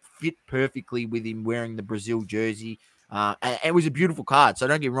just fit perfectly with him wearing the Brazil jersey. And it was a beautiful card. So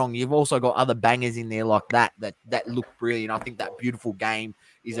don't get me wrong. You've also got other bangers in there like that look brilliant. I think that beautiful game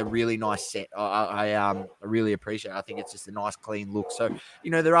is a really nice set. I really appreciate it. I think it's just a nice, clean look. So,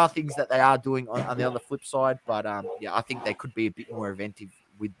 there are things that they are doing on the other flip side, but I think they could be a bit more inventive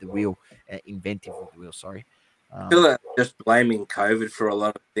with the wheel. Sorry. I feel like just blaming COVID for a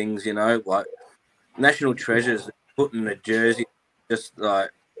lot of things, like National Treasures putting a jersey, just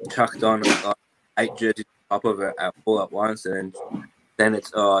like chucked on like 8 jerseys top of it all at once, and then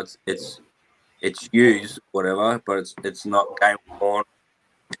it's used, whatever, but it's not game worn.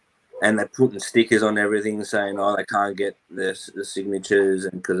 And they're putting stickers on everything saying, oh, they can't get the signatures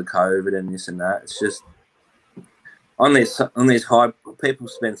and because of COVID and this and that. It's just on these high, people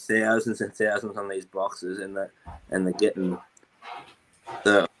spend thousands and thousands on these boxes, and they're getting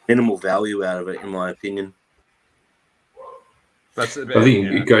the minimal value out of it, in my opinion. I think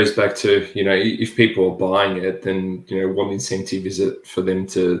it goes back to, if people are buying it, then, what incentive is it for them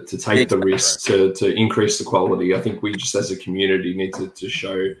to take the risk to increase the quality? I think we just as a community need to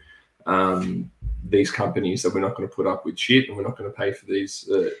show these companies that we're not going to put up with shit, and we're not going to pay for these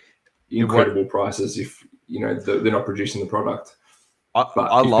incredible prices if, they're not producing the product.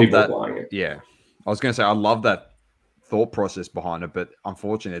 I love that. Buying it. Yeah. I was going to say, I love that thought process behind it, but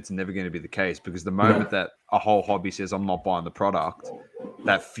unfortunately it's never going to be the case, because the moment that a whole hobby says I'm not buying the product,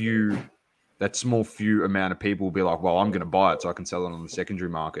 that small few amount of people will be like, well, I'm going to buy it so I can sell it on the secondary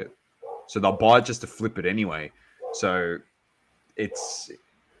market. So they'll buy it just to flip it anyway. So it's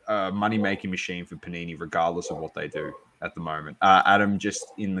a money-making machine for Panini regardless of what they do at the moment. Adam, just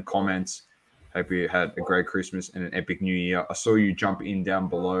in the comments, hope you had a great Christmas and an epic New Year. I saw you jump in down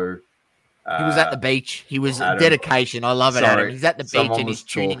below. He was at the beach. He was Adam. Dedication. I love it, Sorry, Adam. He's at the beach and he's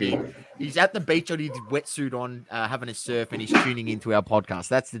tuning talking. in. He's at the beach on his wetsuit on, having a surf, and he's tuning into our podcast.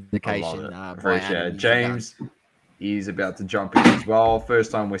 That's the dedication. Appreciate it. James is about to jump in as well.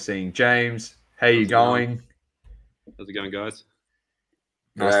 First time we're seeing James. How you going? How's it going, guys?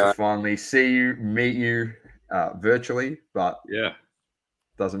 Nice to finally see you, meet you virtually, but yeah,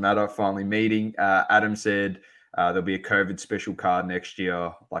 doesn't matter. Finally meeting. Adam said there'll be a COVID special card next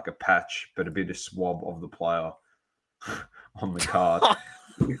year, like a patch, but a bit of swab of the player on the card.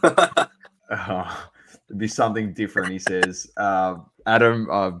 It'd be something different, he says.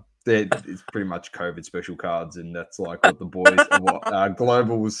 Adam, it's pretty much COVID special cards, and that's like what the boys, what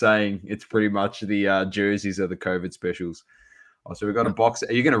Global was saying. It's pretty much the jerseys are the COVID specials. Oh, so we've got a box.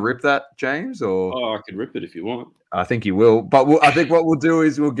 Are you going to rip that, James? Or I can rip it if you want. I think you will. But I think what we'll do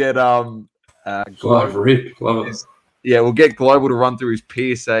is we'll get Global. Love it. Yeah, we'll get Global to run through his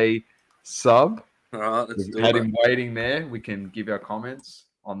PSA sub. All right, let's do had it. him waiting there. We can give our comments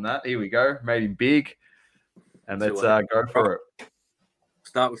on that. Here we go. Made him big. And let's go for it.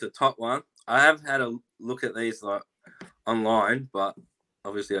 Start with the top one. I have had a look at these like online, but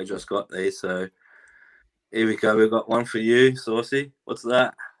obviously I just got these, so here we go. We've got one for you, Saucy. What's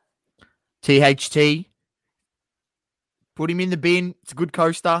that? THT. Put him in the bin. It's a good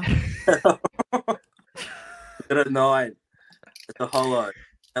coaster. Got a 9. It's a hollow.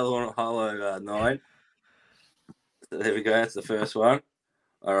 Hollow 9. So there we go. That's the first one.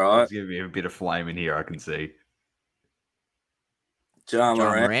 All right. There's going to be a bit of flame in here, I can see. John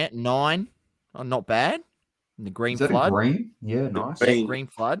Morant, 9. Oh, not bad. And the green Is that flood. green? Yeah, nice. Green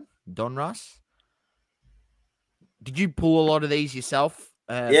flood. Donruss. Did you pull a lot of these yourself,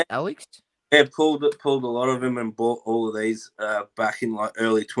 Alex? Yeah, pulled a lot of them and bought all of these back in like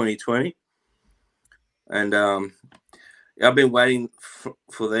early 2020. And I've been waiting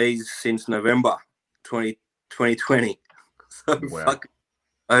for these since November 2020. So fuck,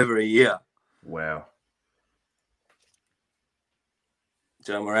 over a year. Wow.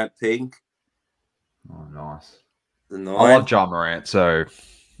 John Morant pink. Oh, nice. The 9. I love John Morant, so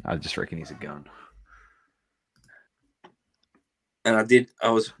I just reckon he's a gun. And I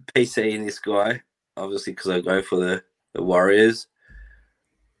was PCing this guy, obviously, because I go for the Warriors.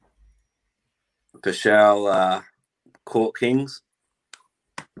 Pashal Court Kings.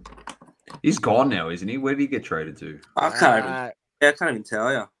 He's gone now, isn't he? Where did he get traded to? I can't even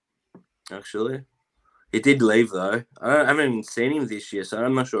tell you. Actually, he did leave though. I haven't even seen him this year, so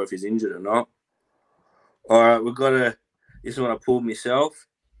I'm not sure if he's injured or not. All right, we've got this one I pulled myself.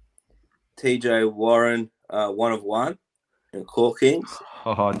 TJ Warren, 1 of 1 in Court Kings.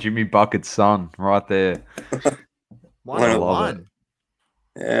 Oh, Jimmy Bucket's son, right there. 1 of love 1.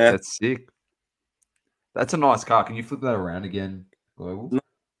 Yeah, That's sick. That's a nice car. Can you flip that around again, Global?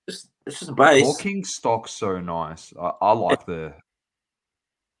 it's just a base. Core King stock's so nice. I like the.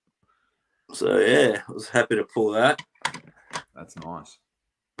 So yeah, I was happy to pull that. That's nice.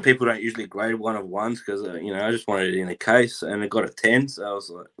 People don't usually grade 1 of 1s because I just wanted it in a case, and it got a 10. So I was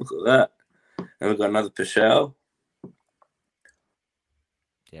like, look at that. And we got another Pashal.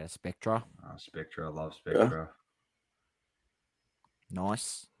 Yeah, Spectra. Oh, Spectra, I love Spectra.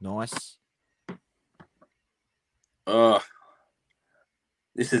 Nice. Oh,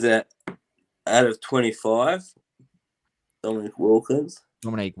 this is out of 25. Dominic Wilkins.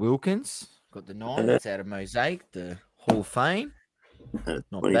 Dominique Wilkins. Got the 9. That's out of Mosaic, the Hall of Fame. Not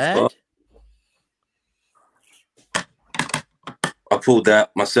 25. bad. I pulled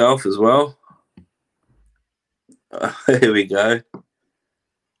that myself as well. Here we go.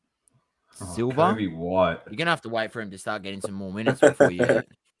 Silver. Kobe White. You're going to have to wait for him to start getting some more minutes before you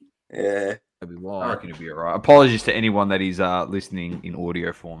Yeah. Kobe I White. reckon it'll be all right. Apologies to anyone that is listening in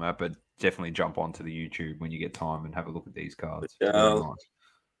audio format, but definitely jump onto the YouTube when you get time and have a look at these cards. Very Pashal. nice.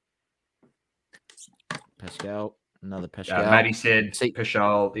 Pascal. Another Pascal. Maddie said See-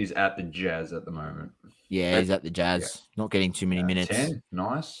 Pashal is at the Jazz at the moment. Yeah, he's at the Jazz. Not getting too many minutes. 10,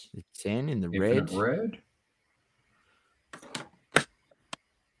 nice. 10 in the Infinite red. red.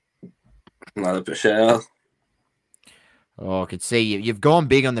 Another Pashal. Oh, I could see you. You've gone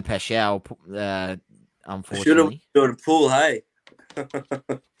big on the Pascal, Should have unfortunately. got a pull, hey.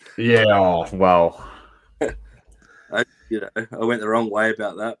 Yeah, oh, well. I went the wrong way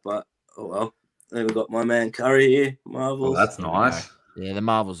about that, but oh well. Then we got my man Curry here, Marvels. Well, that's nice. Yeah, the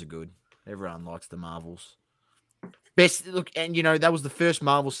Marvels are good. Everyone likes the Marvels. Best look, and that was the first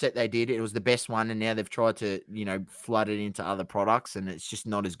Marvel set they did. It was the best one, and now they've tried to, flood it into other products, and it's just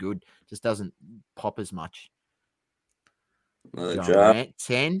not as good. Just doesn't pop as much. Another John draft. Morant,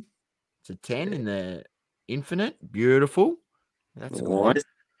 10. It's a 10 in the Infinite. Beautiful. That's a good one.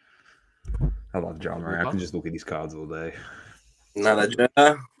 Nice. I love John Moran. I can just look at his cards all day. Another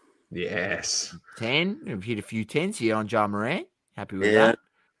draft. Yes. 10. We've hit a few 10s here on John Morant. Happy with Yeah. that.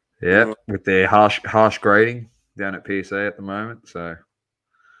 Yeah, with their harsh grading down at PSA at the moment. So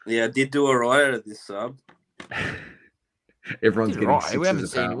Yeah, I did do all right out of this sub. everyone's Did getting right. sixes, We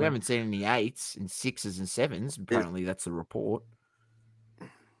haven't apparently. seen any 8s and 6s and 7s. Apparently, that's the report.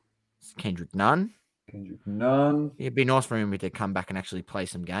 It's Kendrick Nunn. Kendrick Nunn. It'd be nice for him to come back and actually play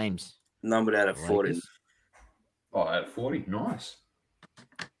some games. Numbered out of 40. Lakers. Oh, at 40. Nice.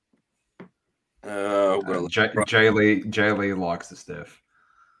 I've got a Jay Lee likes the Steph.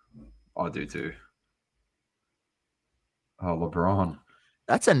 I do too. Oh, LeBron.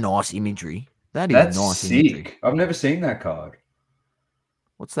 That's a nice imagery. That is That's nice sick. imagery. I've never seen that card.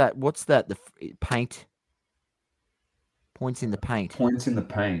 What's that? The paint? Points in the paint. Points in the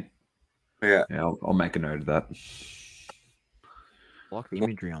paint. Yeah. Yeah, I'll make a note of that. I like the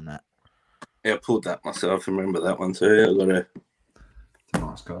imagery on that. Yeah, I pulled that myself. Remember that one too. I got It's a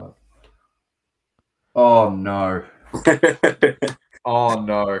nice card. Oh, no. a. Oh,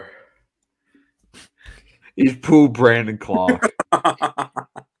 no. He's pulled Brandon Clark.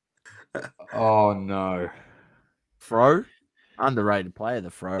 Oh, no. Fro, underrated player. The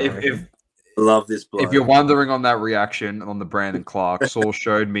Fro. I reckon. If Love this bloke. If you're wondering on that reaction on the Brandon Clark, Saul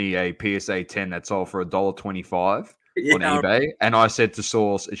showed me a PSA 10 that sold for $1.25 yeah, on eBay, and I said to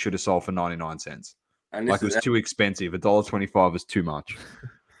Source it should have sold for 99 cents. and Like this it was is too expensive. $1.25 is too much.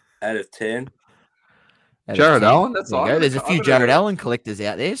 out of 10. Out of Jared 10. Allen, that's There you all go. right. There's a I few don't Jared know. Allen collectors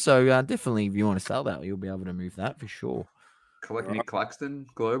out there, so definitely if you want to sell that, you'll be able to move that for sure. Collect Nick Claxton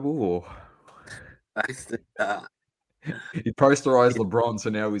Global, or he posterized LeBron, so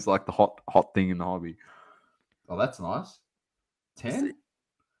now he's like the hot thing in the hobby. Oh, that's nice. 10?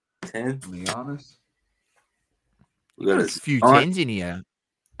 10. Giannis. We got A a few Zion. 10s in here,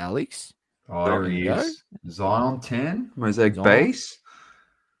 Alex. Oh, there he There you is. Zion 10. Mosaic Zion. base.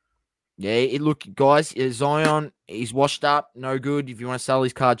 Yeah, look, guys, Zion, he's washed up, no good. If you want to sell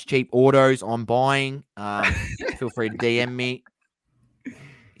his cards cheap, autos, I'm buying. Feel free to DM me.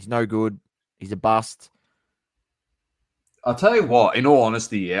 He's no good. He's a bust. I'll tell you what, in all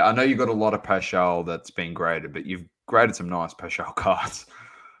honesty, yeah, I know you got a lot of Pashal that's been graded, but you've graded some nice Pashal cards.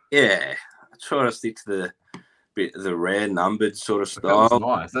 Yeah. I try to stick to the rare numbered sort of That was style.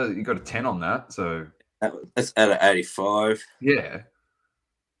 nice. You got a 10 on that, so That's out of 85. yeah.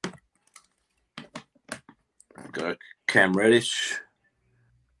 Got Cam Reddish.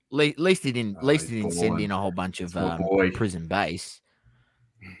 Least he didn't. Oh, Least he he's didn't send balling. in a whole bunch of That's my boy. prison base.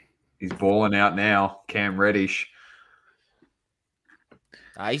 He's balling out now. Cam Reddish.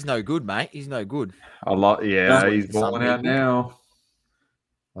 He's no good, mate. He's no good. Yeah, he's for some balling out people. now.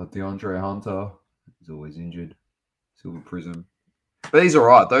 DeAndre Hunter. He's always injured. Silver Prism. But he's all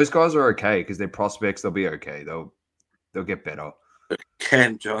right. Those guys are okay because they're prospects. They'll be okay. They'll get better.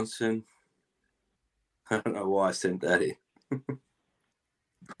 Cam Johnson. I don't know why I sent that in.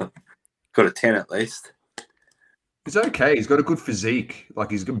 Got a 10 at least. He's okay. He's got a good physique. Like,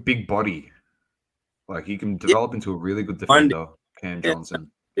 he's got a big body. Like, he can develop into a really good defender, Cam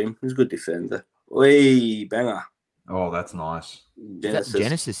Johnson. He's a good defender. Wee, banger. Oh, that's nice. That's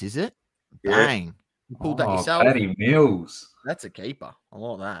Genesis, is it? Yeah. Bang. You pulled that yourself. Paddy Mills. That's a keeper. I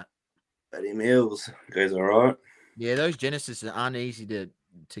like that. Paddy Mills goes all right. Yeah, those Genesis aren't easy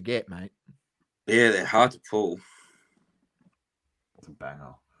to get, mate. Yeah, they're hard to pull. That's a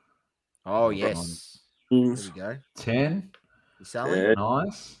banger. Oh, Well yes. There we go. 10. You selling? Yeah.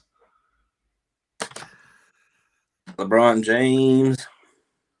 Nice. LeBron James.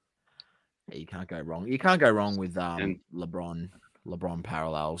 Yeah, you can't go wrong. You can't go wrong with And- LeBron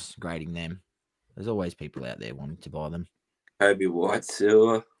parallels, grading them. There's always people out there wanting to buy them. Kobe White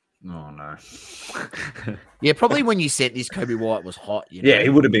Silver. Oh, no. Yeah, probably when you said this, Kobe White was hot. You know? Yeah, he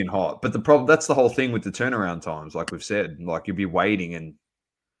would have been hot. But that's the whole thing with the turnaround times, like we've said. Like, you'd be waiting and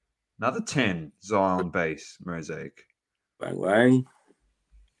another 10 Zion base mosaic. Bang, bang.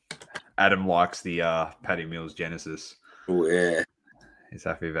 Adam likes the Paddy Mills Genesis. Oh, yeah. He's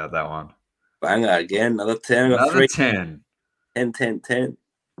happy about that one. Banger again. Another 10. I got Another three. 10. 10.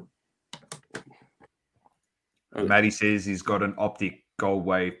 Oh. Matty says he's got an Optic Gold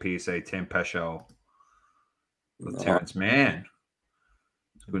Wave PSA 10 Paschal. With Nice. Terrence Mann.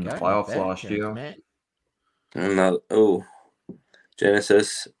 Good in the Okay, playoffs not bad, last Terrence year. Mann. Another,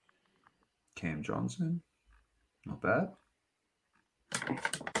 Genesis. Cam Johnson. Not bad.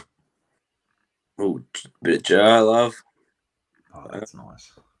 Oh, bit of Jar Love. Oh, that's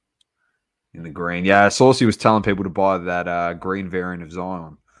nice. In the green. Yeah, Saucy was telling people to buy that green variant of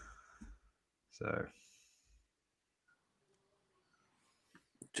Zion. So,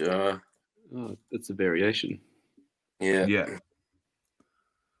 Jar. Oh, that's a variation. Yeah. yeah.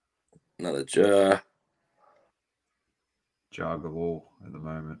 Another Jar. Jargalore at the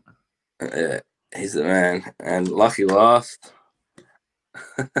moment. Yeah. He's the man. And Lucky Last.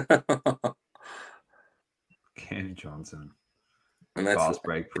 Cam Johnson. And that's Fast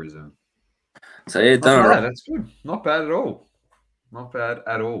break prism. so yeah, Not done bad. right. That's good. Not bad at all. Not bad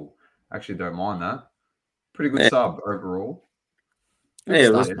at all. Actually, don't mind that. Pretty good Yeah. sub overall. Yeah,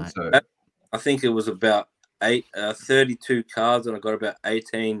 it was, stuff, mate. So, I think it was about 32 cards, and I got about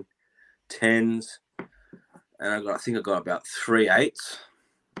 18 10s, and I think I got about 3 8s.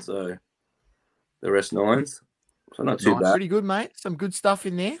 So the rest 9s. So not too Nice. bad. Pretty good, mate. Some good stuff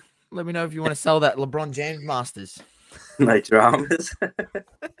in there. Let me know if you want to sell that LeBron James Masters. No dramas.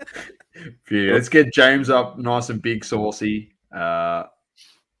 yeah, let's get James up nice and big, saucy. Live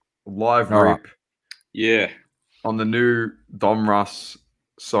All right. rip Yeah. on the new Dom Russ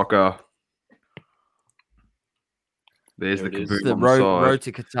soccer. There's There the it is. caboose The on the road, side. road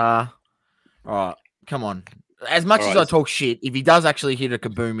to Qatar. All right, come on. As much All as right. I talk shit, if he does actually hit a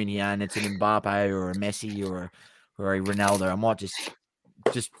kaboom in here and it's an Mbappe or a Messi or a Ronaldo, I might just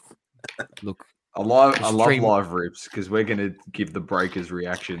look. I love Stream- live rips because we're gonna give the breakers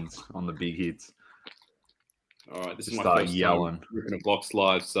reactions on the big hits. All right. This is Just my start first yelling. time ripping a box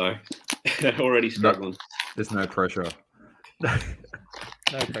live, so already struggling. There's no pressure.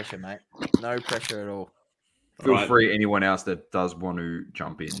 No pressure, mate. No pressure at all. Feel Alright. free, anyone else that does want to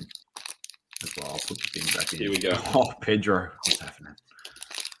jump in as well. I'll put the thing back in. Here we go. Oh, Pedro. What's happening?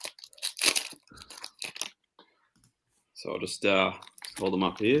 So I'll just hold them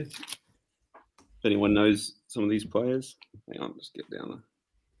up here. If anyone knows some of these players, hang on, just get down there.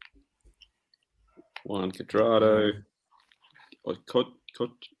 Juan Quadrado,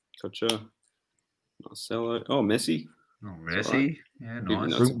 Kocha, Marcelo. Oh, Messi. Oh, Messi. Yeah, Even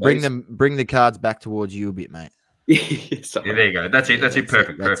nice. though- Bring the cards back towards you a bit, mate. Sorry. Yeah, there you go. That's it. That's it.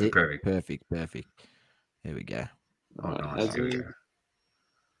 Perfect. That's Perfect. it. Perfect. There we go. Oh, All right, nice. Here we Hazard,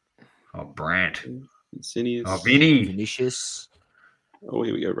 go. Oh, Brandt. Insidious. Oh, Vinny. Vinicius. Oh,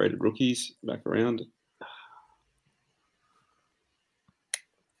 here we go. Rated rookies. Back around.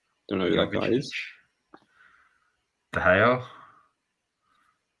 Don't know who that guy is. De Gea.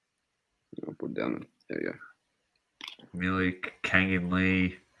 I'll put it down there. There we go. Milik, Kangin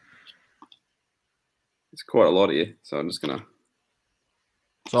Lee. It's quite a lot here, so I'm just gonna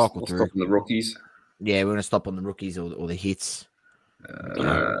Cycle I'll through. stop on the rookies. Yeah, we're gonna stop on the rookies or the hits. Don't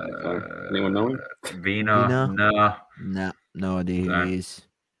know. Anyone know him? Vina. Vina? Nah. Nah, no idea who Don't. he is.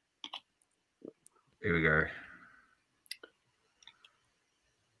 Here we go.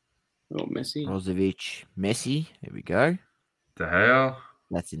 Oh, Messi. Brozovic, Messi. There we go. The hell?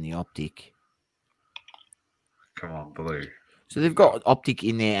 That's in the optic. Come on, blue. So they've got optic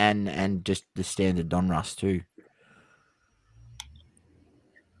in there and just the standard Donruss too.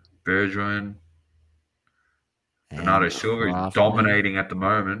 Bergeron. And Bernardo Silva is Kraftman, dominating at the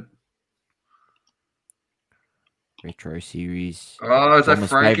moment. Retro series. Oh, is that Thomas'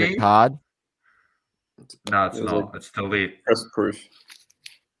 favorite Frankie? card. No, it's It was not. It's delete. Press proof.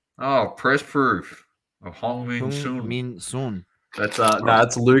 Oh, press proof of Hong Min Hung Sun. Min Sun. That's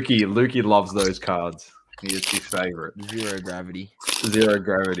that's Lukey. Lukey loves those cards. He is his favorite. Zero gravity. Zero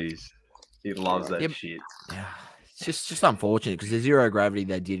gravities. He loves that Yep. shit. Yeah, it's just unfortunate because the zero gravity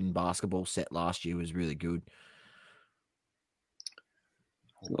they did in basketball set last year was really good.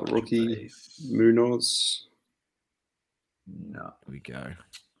 Another rookie. Munoz. No. Here we go.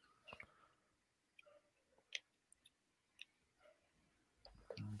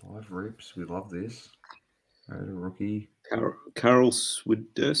 Live rips. We love this. Right, a rookie. Karol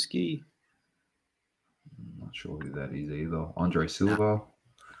Swiderski. I'm not sure who that is either. Andre Silva.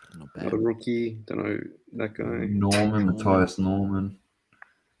 Not bad. Another rookie. Don't know that guy. Norman. Matthias Norman.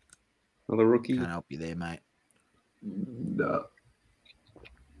 Another rookie. Can't help you there, mate. No.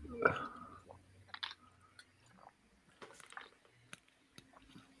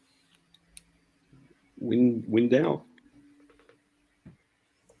 Window.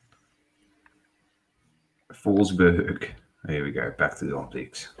 Forsberg. Here we go. Back to the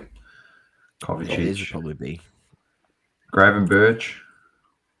optics. Yeah, this would Kovacic. probably be. Graven Birch. I'm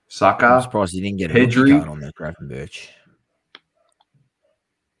Saka. surprised he didn't get a rookie Pedri. card on the Gravenberch.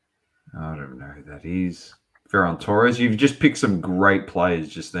 I don't know who that is. Ferran Torres. You've just picked some great players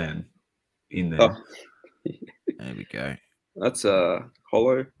just then in there. Oh. There we go. That's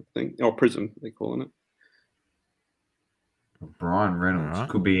Hollow, I think. Oh, Prism, they're calling it. Brian Reynolds. Alright.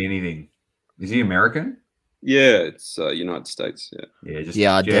 Could be anything. Is he American? Yeah, it's United States. Yeah. Yeah, just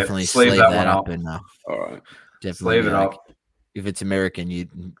Yeah, I'd definitely sleeve that that one up and All right. definitely Sleeve it like, up. if it's American, you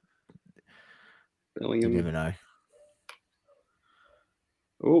Bellingham. never know.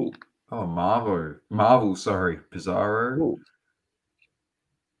 Oh, Oh, Marvel, sorry. Pizarro.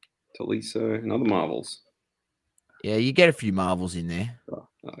 Taliso and other Marvels. Yeah, you get a few marvels in there. Oh,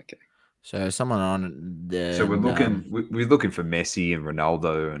 okay. So someone on the. So we're looking for Messi and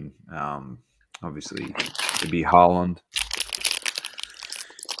Ronaldo and obviously it'd be Haaland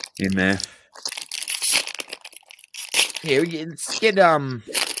in there. Yeah, let's get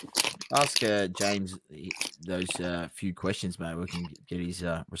ask James those few questions, mate. We can get his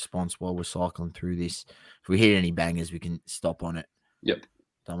response while we're cycling through this. If we hit any bangers, we can stop on it. Yep.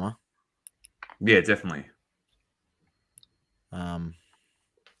 Dama. Yeah, definitely.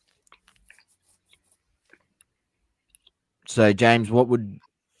 So James, what would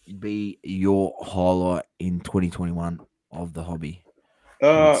be your highlight in 2021 of the hobby?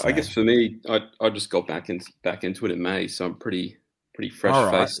 I guess for me, I just got back into it in May, so I'm pretty fresh All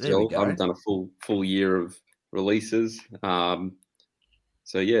right, faced there we still. go. I haven't done a full year of releases.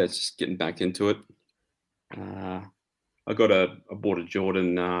 So yeah, it's just getting back into it. I bought a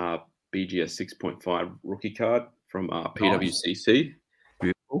Jordan BGS 6.5 rookie card from PWCC.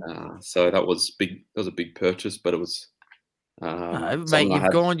 Beautiful. So that was big. That was a big purchase, but it was. No, something mate,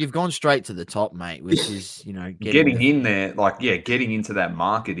 I you've gone straight to the top, mate. Which is Getting in there, getting into that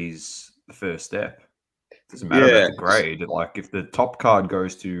market is the first step. Doesn't matter Yeah. about the grade. Like if the top card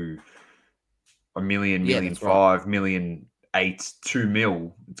goes to $1 million, Yeah, million that's right. $5 million, $8 $2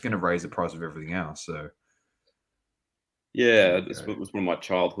 million, it's going to raise the price of everything else. So Yeah, this was one of my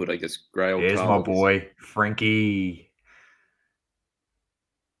childhood, I guess, Grail there's my cards. boy Frankie.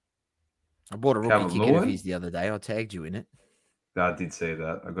 I bought a rookie Calvin ticket of Lewin? his the other day. I tagged you in it. I did say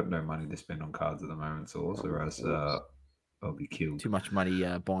that. I got no money to spend on cards at the moment, so also or else I'll be killed. Too much money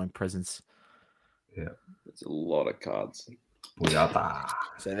buying presents. It's a lot of cards. Boyata.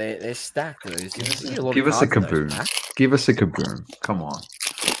 So they're stacked. Those. You see a lot Give of us a cards in those kaboom. packs. Give us a kaboom. Come on.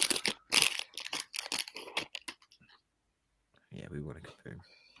 Yeah, we want a kaboom.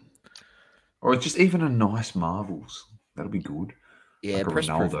 Or just even a nice Marvels. That'll be good. Yeah, Like a press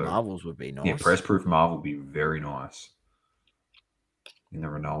proof Ronaldo. Marvels would be nice. Yeah, press proof Marvel would be very nice. In the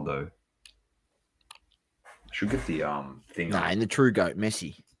Ronaldo. I should get the thing. Nah, up. in the true goat,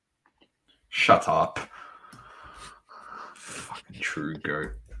 Messi. Shut up. Fucking true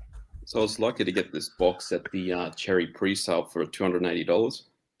goat. So I was lucky to get this box at the Cherry pre-sale for $280.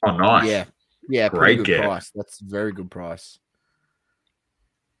 Oh, nice. Yeah. Yeah, Great pretty good get. price. That's a very good price.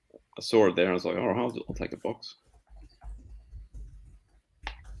 I saw it there and I was like, all right, I'll take a box.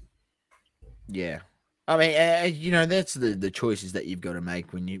 Yeah. I mean, that's the choices that you've got to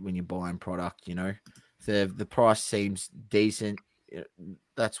make when you're buying product. If the price seems decent,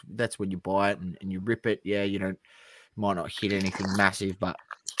 that's when you buy it and you rip it. Yeah, might not hit anything massive, but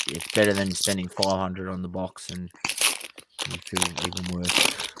it's better than spending $500 on the box and you feel even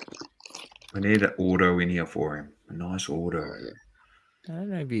worse. We need an auto in here for him. A nice auto. I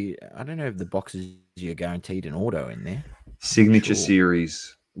don't know if the boxes you're guaranteed an auto in there. Signature Sure.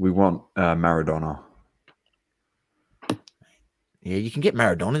 series. We want Maradona. Yeah, you can get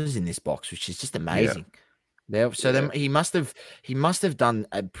Maradonas in this box, which is just amazing. He must have done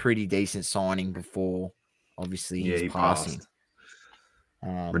a pretty decent signing before, obviously Yeah, his he passing.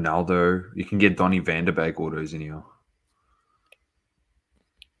 passed. Ronaldo. You can get Donny van de Beek autos in here.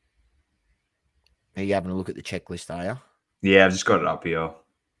 Are you having a look at the checklist, are you? Yeah, I've just got it up here.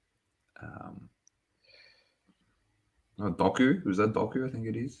 Doku? Was that Doku? I think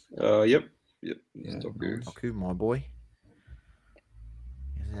it is. Yep. Yeah, Doku. nice. Doku, my boy.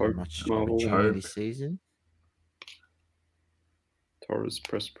 Hasn't Pope, had much Marvel. opportunity Pope. this season. Torres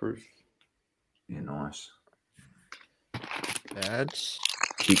press proof. Yeah, nice. Bad.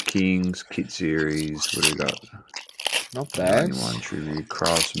 Kit Kings, Kit Series. What do we got? Not bad. 91 Tribute,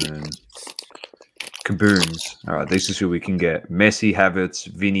 Craftsman. Kabooms. All right, this is who we can get. Messi, Havertz,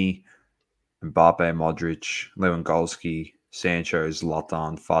 Vinny, Mbappe, Modric, Lewandowski, Sancho,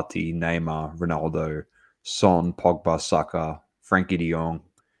 Zlatan, Fati, Neymar, Ronaldo, Son, Pogba, Saka, Frankie de Jong,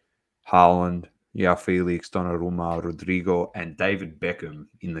 Haaland, Felix, Donnarumma, Rodrigo, and David Beckham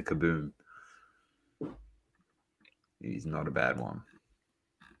in the Kaboom. He's not a bad one.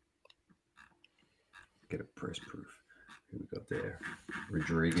 Get a press proof. Who we got there?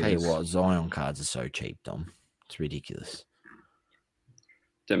 Rodriguez. Tell you what, Zion cards are so cheap, Dom. It's ridiculous.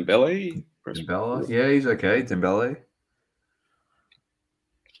 Dembele. Press Dembele. proof. Yeah, he's okay. Dembele.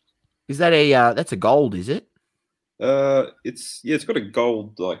 Is that that's a gold, is it? It's got a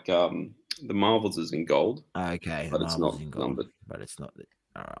gold the Marvels is in gold, Okay. but it's Marvel's not in gold, numbered. but it's not.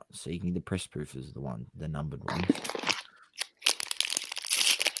 All right. So you can get the press proof is the numbered one.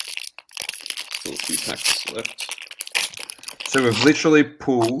 Still a few packs left. So we've literally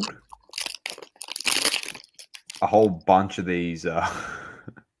pulled a whole bunch of these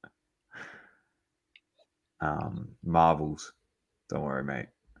Marvels. Don't worry, mate.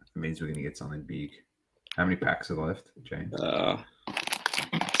 It means we're going to get something big. How many packs are left, James?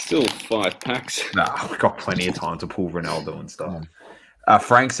 Still 5 packs. Nah, we've got plenty of time to pull Ronaldo and stuff. Come on.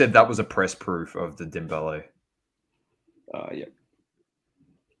 Frank said that was a press proof of the Dembele. Yeah.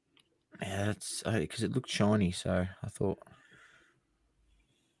 Yeah, that's because it looked shiny, so I thought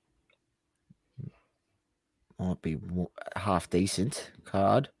might be half decent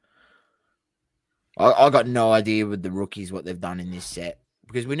card. I got no idea with the rookies what they've done in this set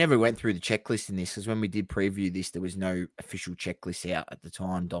because we never went through the checklist in this. Because when we did preview this, there was no official checklist out at the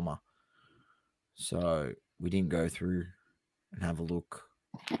time, Doma. So we didn't go through and have a look.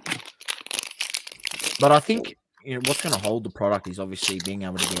 But I think what's going to hold the product is obviously being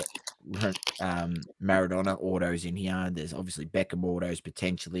able to get Maradona autos in here. There's obviously Beckham autos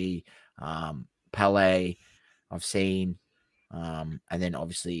potentially, Pele I've seen, and then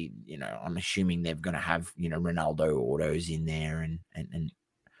obviously I'm assuming they're going to have Ronaldo autos in there, and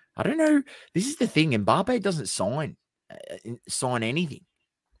I don't know. This is the thing, Mbappe doesn't sign anything.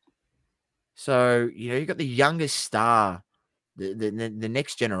 So you got the youngest star, the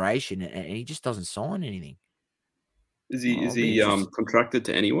next generation, and he just doesn't sign anything. Is he contracted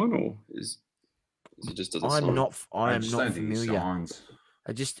to anyone, or is it just doesn't sign? I am not familiar.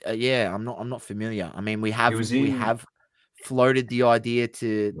 I'm not familiar. I mean, we have floated the idea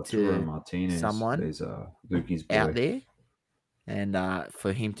to Martinez. someone There's Lukey's boy out there, and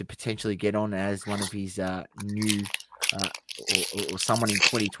for him to potentially get on as one of his new or someone in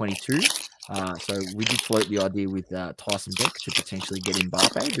 2022. So we did float the idea with Tyson Beck to potentially get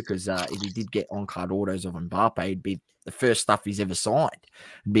Mbappe because if he did get on-card autos of Mbappe, it'd be the first stuff he's ever signed.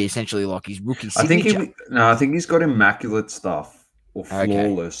 It'd be essentially like his rookie signature. I think he's got immaculate stuff or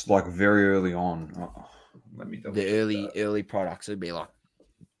flawless, like very early on. Let me double the early products would be like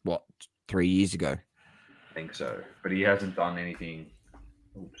 3 years ago. I think so, but he hasn't done anything.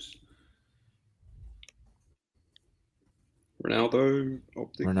 Oops. Ronaldo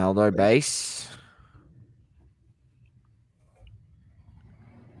optic. Ronaldo base.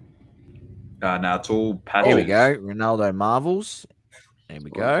 No, it's all patches. Here we go. Ronaldo Marvels. There we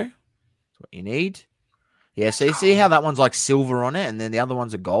go. That's what you need. Yeah, so you see how that one's like silver on it, and then the other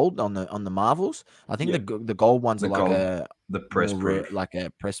ones are gold on the Marvels. I think the gold ones are like the press proof, like a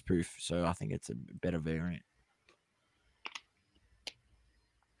press proof. So I think it's a better variant.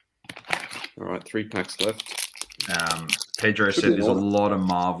 All right, 3 packs left. Pedro Should said be there's a order. lot of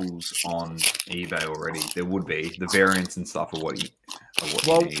Marvels on eBay already. There would be. The variants and stuff are what you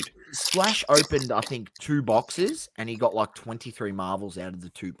need. Splash opened, I think, 2 boxes, and he got like 23 Marvels out of the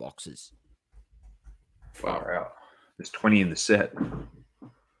 2 boxes. Far out. There's 20 in the set.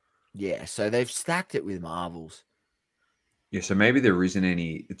 Yeah, so they've stacked it with Marvels. Yeah, so maybe there isn't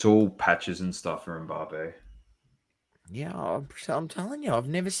any. It's all patches and stuff for Mbappe. Yeah, I'm telling you, I've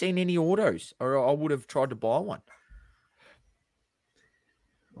never seen any autos, or I would have tried to buy one.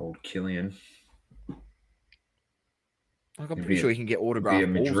 Old Killian. Like, I'm pretty sure you can get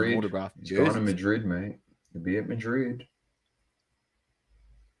autographed balls and autographed He's going to jerseys. Madrid, mate. He'll be at Madrid.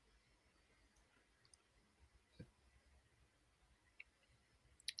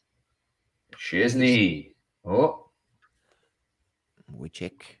 Chesney. Oh, We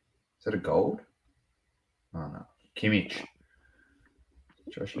check. is that a gold? Oh, no. Kimmich.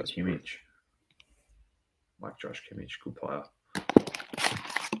 Joshua Kimmich. Like Josh Kimmich, good player.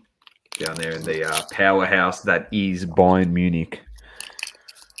 Down there in the powerhouse that is Bayern Munich.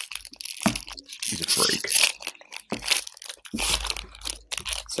 He's a freak.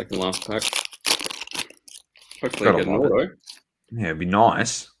 Second last pack. Hopefully I Gotta get an love it. auto. Yeah, it'd be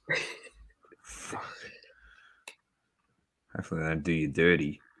nice. Fuck. Hopefully they don't do you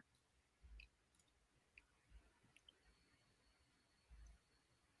dirty.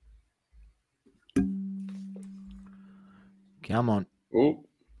 Come on. Oh,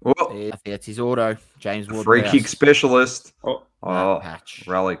 Oh, That's his auto. James Ward. free kick specialist. oh, Oh, Patch.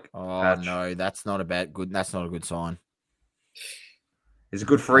 relic. Oh Patch. no, that's not a bad good. That's not a good sign. He's a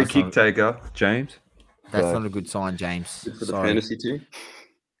good free That's kick not- taker, James. That's So- not a good sign, James. good for the Sorry. fantasy team.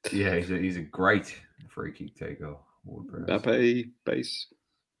 Yeah, he's a great free kick taker. Ward-Prowse. Mbappe base.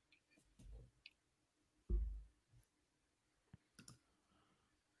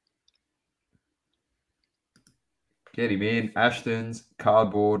 Get him in. Ashton's,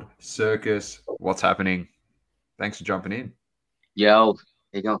 cardboard, circus. What's happening? Thanks for jumping in. Yo, how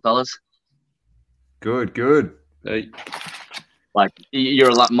you going, fellas? Good, good. Hey, Like,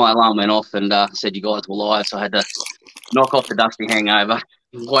 my alarm went off and said you guys were live, so I had to knock off the dusty hangover,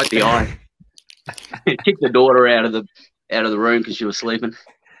 wipe the eye, kick the daughter out of the room because she was sleeping.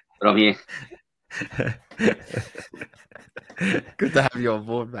 But I'm here. Good to have you on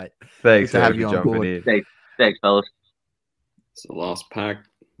board, mate. Thanks Good to have for you on jumping board. in. Thanks, fellas. it's the last pack.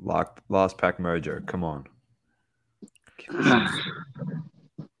 Last pack mojo. Come on.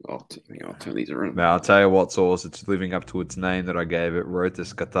 I'll turn these around. Now, I'll tell you what, Sauce. It's living up to its name that I gave it.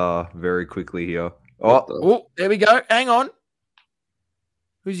 Rotas Qatar very quickly here. Oh, Oh, there we go. Hang on.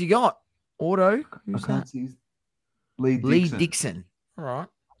 Who's he got? Auto. Who's that? Lee Dixon. All right.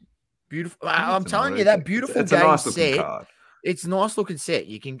 Beautiful. I'm telling you, that beautiful it's a game nice looking set. card. It's a nice looking set.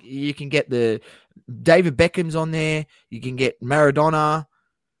 You can get the David Beckham's on there. You can get Maradona.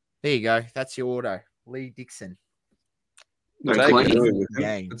 There you go. That's your auto. Lee Dixon. No, Take clean. it.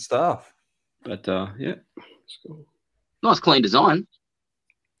 Game. Good stuff. But yeah, let's go. Nice, clean design.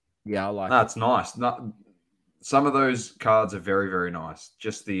 Yeah, I like No, it. it's nice. Some of those cards are very, very nice.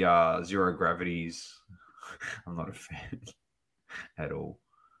 Just the zero gravities, I'm not a fan at all.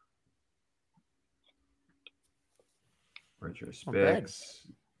 Retro Not bad. specs.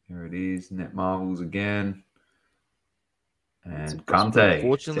 Here it is. Net Marvels again. That's And impressive. Kante to end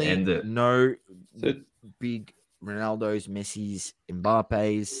Unfortunately, it. no That's it. big Ronaldo's, Messi's,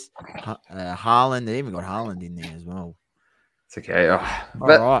 Mbappe's, Haaland. They even got Haaland in there as well. It's okay. All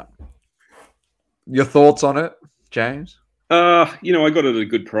But right. your thoughts on it, James? I got it at a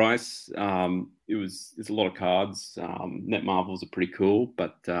good price. It's a lot of cards. Net Marvels are pretty cool,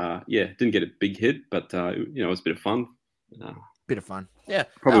 but didn't get a big hit, but it was a bit of fun. Bit of fun. Yeah.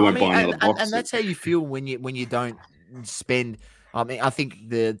 Probably No, won't buy another box. And that's how you feel when you don't spend. I mean, I think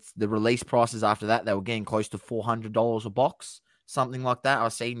the release prices after that, they were getting close to $400 a box, something like that.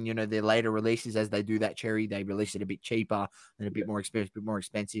 I've seen, their later releases as they do that cherry, they release it a bit cheaper and a bit more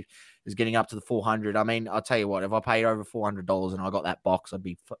expensive. It's getting up to the 400. I mean, I'll tell you what, if I paid over $400 and I got that box, I'd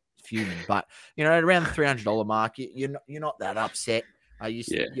be fuming. But around the $300 mark, you're not that upset. You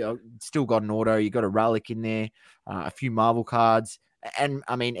still got an auto, you got a relic in there, a few Marvel cards. And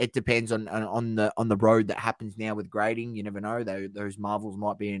I mean, it depends on the road that happens now with grading. You never know; those Marvels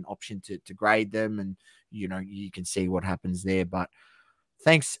might be an option to grade them, and you can see what happens there. But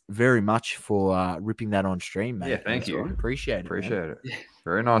thanks very much for ripping that on stream, mate. Yeah, thank That's you. all right. Appreciate it. Appreciate it.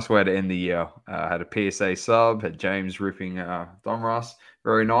 Very nice way to end the year. Had a PSA sub, had James ripping Donruss.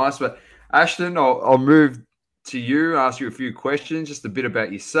 Very nice. But Ashton, I'll move to you, ask you a few questions, just a bit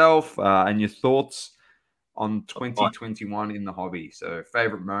about yourself and your thoughts on 2021 in the hobby. So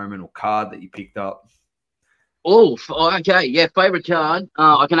favorite moment or card that you picked up. Oh, okay. Yeah, favorite card.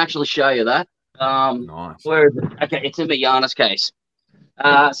 I can actually show you that. Nice. Where is it? Okay, it's in the Giannis case.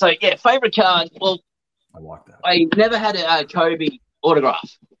 So yeah, favorite card. Well, I like that. I never had a Kobe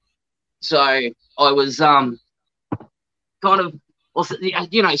autograph, so I was kind of, also,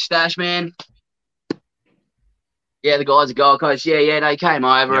 you know, Stash Man. Yeah, the guys at Gold Coast. Yeah, they came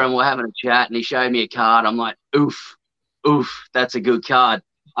over and we're having a chat, and he showed me a card. I'm like, oof, that's a good card.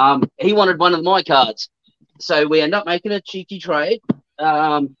 He wanted one of my cards, so we end up making a cheeky trade.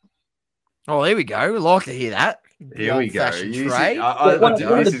 Oh, there we go. We like to hear that. Here we go. Trade. One of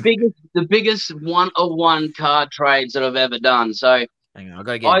the biggest one-of-one card trades that I've ever done. So hang on,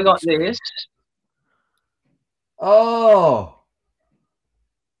 I got this. Oh,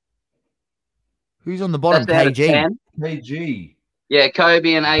 who's on the bottom? That's out of KG. 10. KG. Yeah,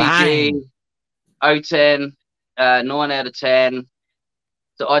 Kobe and AG. Bang. 010, 9 out of 10.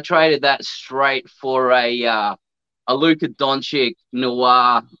 So I traded that straight for a Luka Doncic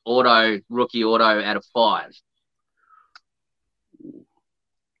Noir rookie auto out of 5.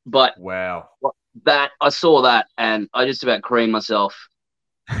 But Wow. that I saw that and I just about creamed myself.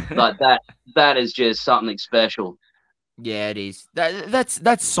 But that is just something special. Yeah, it is.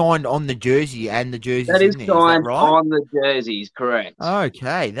 That's signed on the jersey and the jersey. That is in there. signed Is that right? on the jerseys, correct.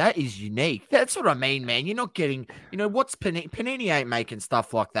 Okay, that is unique. That's what I mean, man. You're not getting, what's Panini ain't making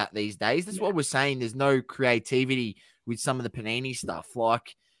stuff like that these days. That's what we're saying. There's no creativity with some of the Panini stuff.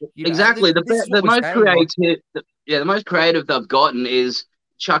 Like, exactly. The most creative they've gotten is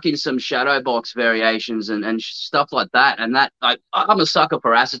chucking some shadow box variations and stuff like that. And that I'm a sucker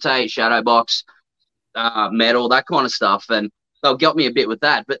for acetate, shadow box, metal, that kind of stuff, and they'll get me a bit with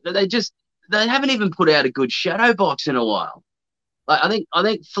that. But they haven't even put out a good shadow box in a while. Like I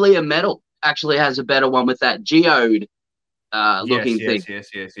think Fleer Metal actually has a better one with that geode looking thing. Yes,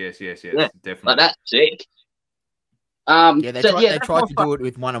 yeah, definitely. like that's sick. They tried to do it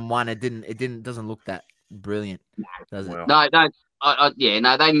with 1-on-1. It doesn't look that brilliant, does it? Well, No,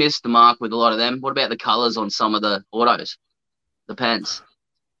 they missed the mark with a lot of them. What about the colors on some of the autos, the pens,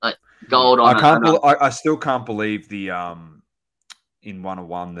 like gold on? I still can't believe the in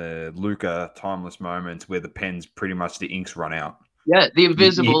 1-on-1 the Luka timeless moments where the pens pretty much the inks run out. Yeah, the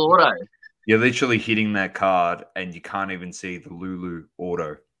invisible auto. You're literally hitting that card and you can't even see the Lulu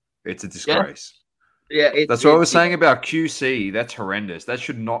auto. It's a disgrace. Yeah, that's what I was saying about QC. That's horrendous. That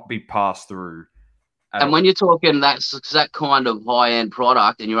should not be passed through. And when you're talking that kind of high-end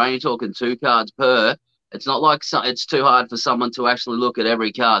product and you're only talking 2 cards per, it's not like it's too hard for someone to actually look at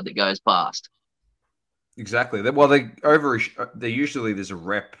every card that goes past. Exactly. Well, they usually there's a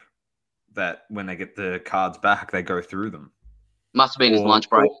rep that when they get the cards back, they go through them. Must have been his lunch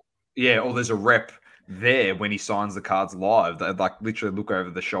break. Or there's a rep there when he signs the cards live. They literally look over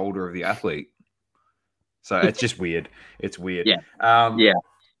the shoulder of the athlete. So it's just weird. It's weird. Yeah.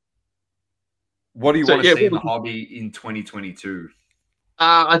 What do you want to see in the hobby in 2022?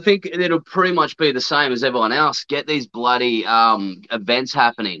 I think it'll pretty much be the same as everyone else. Get these bloody events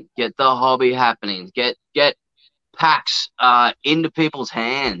happening. Get the hobby happening. Get packs into people's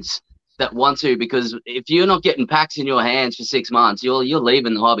hands that want to. Because if you're not getting packs in your hands for 6 months, you're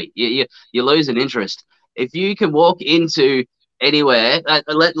leaving the hobby. You lose an interest. If you can walk into anywhere,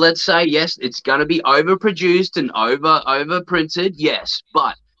 let's say yes, it's going to be overproduced and over printed. Yes,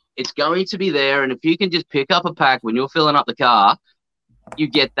 but it's going to be there, and if you can just pick up a pack when you're filling up the car, you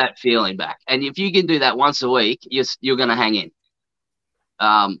get that feeling back. And if you can do that once a week, you're going to hang in.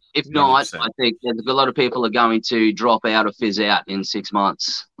 If not, 100%. I think a lot of people are going to drop out or fizz out in 6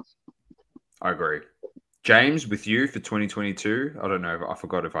 months. I agree. James, with you for 2022, I don't know. I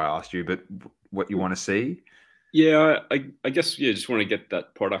forgot if I asked you, but what you want to see? Yeah, I guess just want to get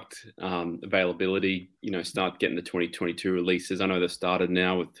that product availability. Start getting the 2022 releases. I know they've started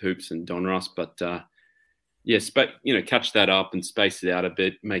now with Hoops and Donruss, but catch that up and space it out a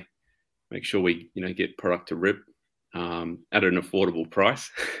bit. Make sure we get product to rip at an affordable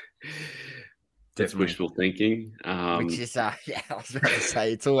price. That's wishful thinking. Which is I was about to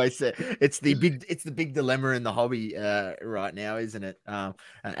say it's the big dilemma in the hobby right now, isn't it?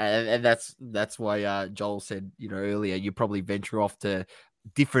 And that's why Joel said earlier you probably venture off to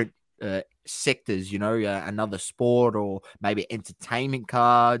different sectors, another sport or maybe entertainment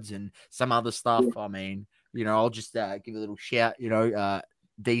cards and some other stuff. I mean, I'll just give a little shout.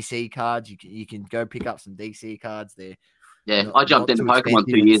 DC cards. You can go pick up some DC cards there. Yeah, Not- I jumped not into too Pokemon expensive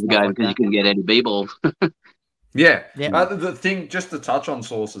 2 and years stuff ago like because you that. couldn't get any B-balls. Yeah. Yeah. The thing, just to touch on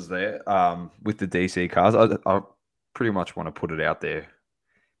sources there, with the DC cards, I pretty much want to put it out there.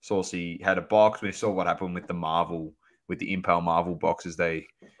 Saucy had a box. We saw what happened with the Impel Marvel boxes. They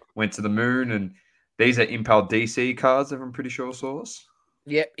went to the moon, and these are Impel DC cards, if I'm pretty sure, Source.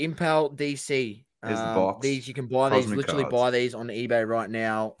 Yep, Impel DC. There's the box. These you can buy Cosmic these. Literally cards. buy these on eBay right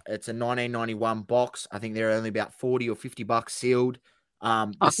now. It's a 1991 box. I think they're only about $40 or $50 sealed.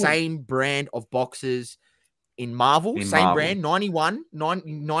 The same brand of boxes in Marvel, In same Marvel. brand,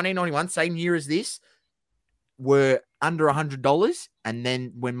 1991, same year as this, were under $100. And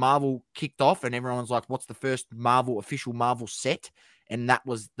then when Marvel kicked off, and everyone's like, "What's the first official Marvel set?" And that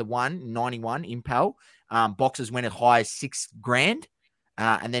was the 91 Impel. Boxes went as high as $6,000.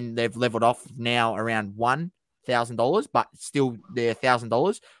 And then they've leveled off now around $1,000, but still they're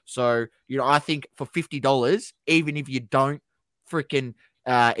 $1,000. So, I think for $50, even if you don't freaking,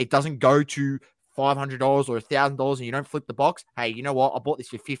 it doesn't go to $500 or $1,000 and you don't flip the box. Hey, you know what? I bought this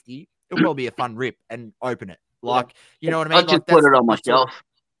for $50. It'll probably be a fun rip and open it. Like, you know what I mean? I'll just Like, put it on my that's sort of- shelf.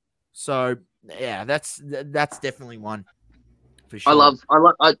 So, yeah, that's definitely one for I sure.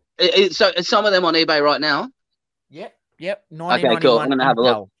 like. So some of them on eBay right now. Yep. Okay, cool. I'm gonna have a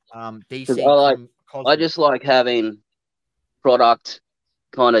look. DC. 'Cause I like- I Cosmic. just like having product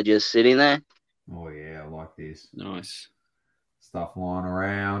kind of just sitting there. Oh yeah, I like this Nice. stuff lying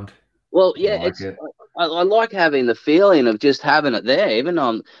around. Well, yeah, like it's. it. I like having the feeling of just having it there. Even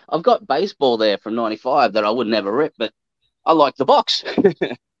on, I've got baseball there from '95 that I would never rip, but I like the box.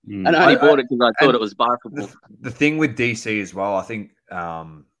 Mm. And I only I- bought it because I thought and it was basketball. The thing with DC as well, I think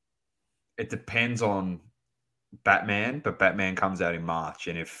it depends on Batman, but Batman comes out in March,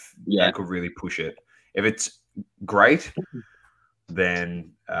 and if Yeah. they could really push it, if it's great,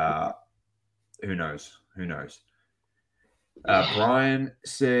 then who knows? Who knows? Brian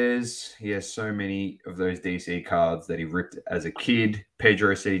says he has so many of those DC cards that he ripped as a kid.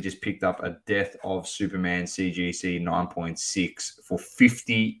 Pedro said he just picked up a Death of Superman CGC 9.6 for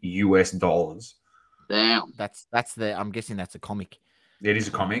 $50 US. Damn. That's I'm guessing that's a comic. It is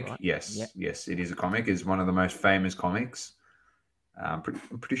a comic. Right. Yes. Yep. Yes, it is a comic. It's one of the most famous comics. I'm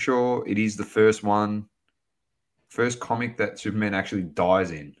pretty sure it is the first comic that Superman actually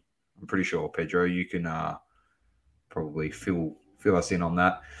dies in. I'm pretty sure. Pedro, you can probably fill us in on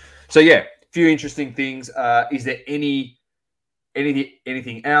that. So yeah, a few interesting things. Is there anything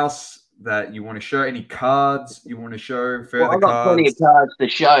else that you want to show? Any cards you want to show? Further Well, I've got plenty of cards? cards to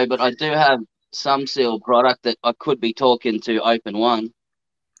show, but I do have some sealed product that I could be talking to open one.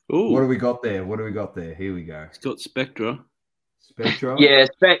 Ooh, What do we got there? Here we go. it's got Spectra. Spectra. Yeah,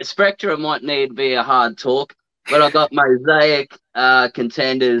 Spectra might need to be a hard talk, but I got Mosaic,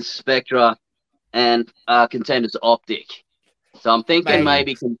 Contenders, Spectra, and Contenders Optic. So I'm thinking Mate.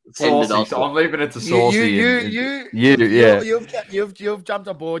 maybe Contenders Saucy. Optic. So I'm leaving it to Saucy. Yeah. You've jumped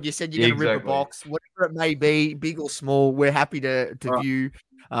on board. You said you're going to rip a Exactly. box, whatever it may be, big or small. We're happy to Right. view.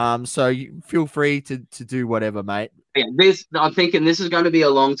 So you feel free to do whatever, mate. Yeah, I'm thinking this is going to be a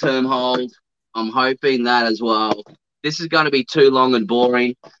long-term hold. I'm hoping that as well. This is going to be too long and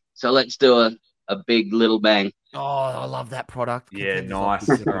boring. So let's do a big little bang. Oh, I love that product. Yeah, Contenders nice. Optic is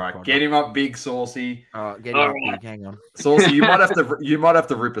a All good right, product. get him up big, Saucy. All right, get him All up right. big. Hang on. Saucy, you might have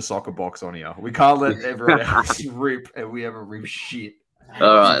to rip a soccer box on here. We can't let everyone else rip, and we haven't ripped shit.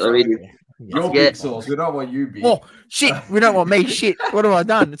 All right, let me. You're Yeah. big, Sauce. We don't want you big. Oh shit! We don't want me. Shit! What have I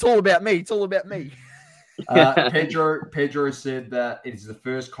done? It's all about me. Pedro said that it is the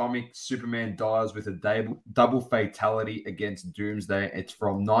first comic Superman dies with a double fatality against Doomsday. It's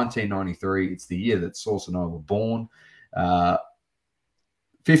from 1993. It's the year that Sauce and I were born.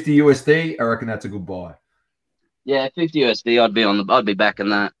 50 USD. I reckon that's a good buy. Yeah, 50 USD. I'd be backing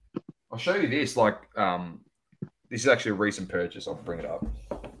that. I'll show you this. This is actually a recent purchase. I'll bring it up.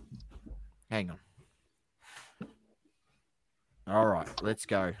 Hang on. All right, let's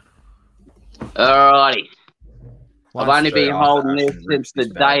go. Alrighty. I've only so been after holding this Ashton rips since the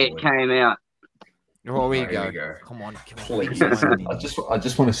this bad day it boy. came out. Oh, here Right, you here we go. go. Come on. Please. I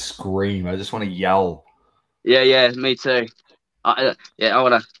just want to scream. I just want to yell. Yeah, me too. I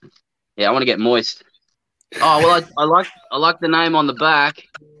want to get moist. Oh well, I like the name on the back.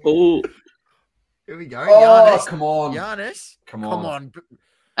 Oh, Here we go. Oh, Giannis. come on. Giannis. Come Come on. on.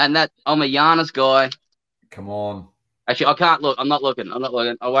 And that I'm a Giannis guy. Come on. Actually, I can't look. I'm not looking. I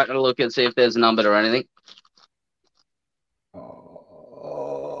won't look and see if there's a number or anything.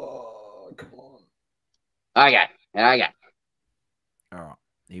 Oh, come on. Okay. All right.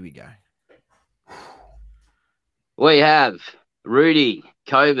 Here we go. We have Rudy,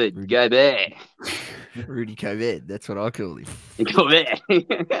 COVID, go bear. Rudy Covid. That's what I called him. Go bear.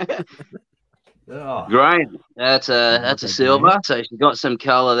 Oh, Graham, that's a silver. So she's got some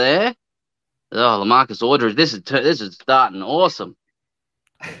colour there. Oh, LaMarcus Aldridge. This is starting awesome.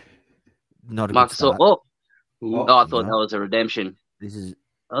 Not a good Marcus, start. oh, I thought no. that was a redemption. This is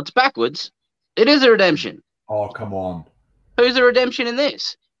Oh, it's backwards. It is a redemption. oh, come on. Who's the redemption in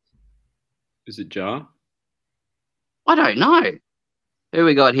this? Is it Jar? I don't know. Who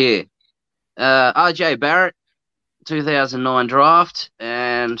we got here? RJ Barrett, 2009 draft.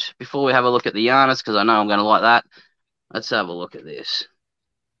 And before we have a look at the Giannis, because I know I'm going to like that, let's have a look at this.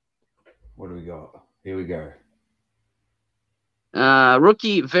 What do we got? Here we go.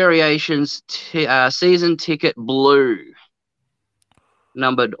 Rookie variations season ticket blue,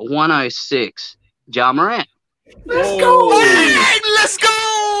 numbered 106. Ja Morant. Let's go! Let's go!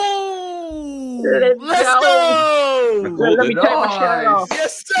 Let's go! Let me take my shirt off.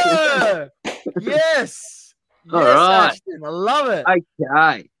 Yes, sir. Yes. All Yes, right. Ashton, I love it.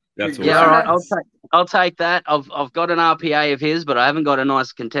 Okay. That's Yeah, all right. awesome. I'll take that. I've got an RPA of his, but I haven't got a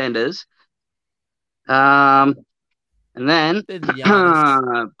nice contenders. And then They're the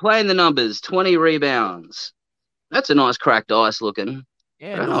youngest. playing the numbers, 20 rebounds. That's a nice cracked ice looking.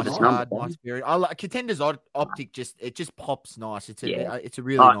 Yeah, I don't know if nice it's card, numbered. nice variant. I like Contenders optic. It just pops nice. It's a Yeah. it's a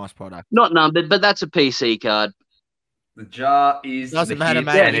really nice product. Not numbered, but that's a PC card. The jar is Doesn't the matter, hit,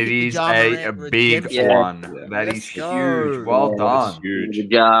 mate. and You it get the is jar a Morant big redemption. one. Yeah. That Let's is go. huge. Well Yeah, done. that's huge. The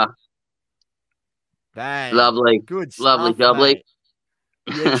jar. Bang. Lovely. Good Lovely, stuff, jubbly.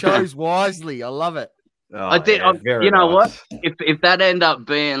 mate. You chose wisely. I love it. Oh, I did. yeah, very You know nice. If that end up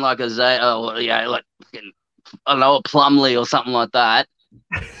being like a like fucking, I don't know, a Plumlee or something like that,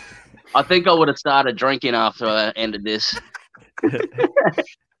 I think I would have started drinking after I ended this.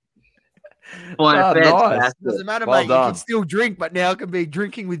 Point Oh, of offense, nice. bastard. Doesn't matter, Well mate. You done. can still drink, but now it can be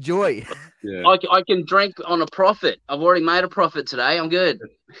drinking with joy. Yeah. I can drink on a profit. I've already made a profit today. I'm good.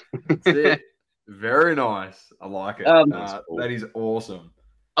 That's it. Very nice. I like it. That's cool. That is awesome.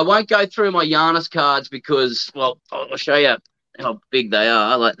 I won't go through my Giannis cards because, well, I'll show you how big they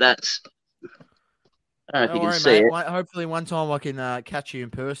are. Like that's. I don't know if you can see it. Hopefully, one time I can catch you in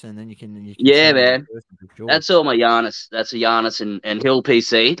person, and then you can. Yeah, see me man. in person for sure. That's all my Giannis. That's a Giannis and Hill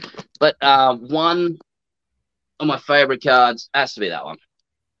PC. But one of my favorite cards has to be that one.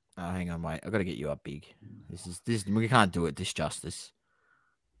 Oh, hang on, mate. I've got to get you up big. This. We can't do it this justice.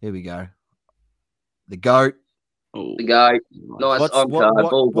 Here we go. The GOAT. Oh, The go. Nice on card.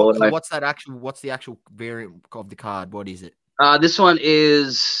 Ball border. What's the actual variant of the card? What is it? This one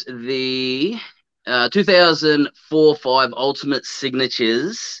is the 2004-5 Ultimate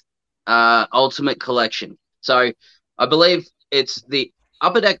Signatures Ultimate Collection. So I believe it's the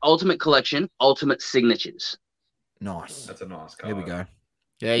Upper Deck Ultimate Collection Ultimate Signatures. Nice. That's a nice card. Here we go.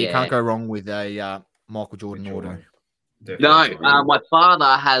 Yeah, you Yeah. can't go wrong with a Michael Jordan auto. No, Definitely. my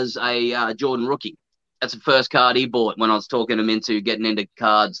father has a Jordan rookie. That's the first card he bought when I was talking him into getting into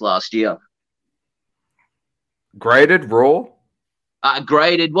cards last year. Graded raw.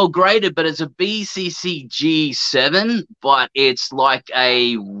 Graded, but it's a BCCG 7, but it's like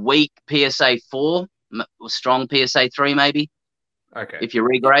a weak PSA 4, strong PSA 3 maybe, Okay. if you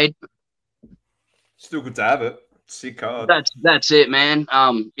regrade. Still good to have it. Sick card. That's it, man.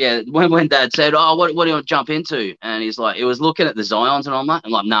 Yeah, when Dad said, "Oh, what do you want to jump into?" and he's like, he was looking at the Zions and I'm like,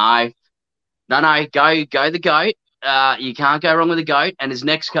 no, go the GOAT. You can't go wrong with the GOAT. And his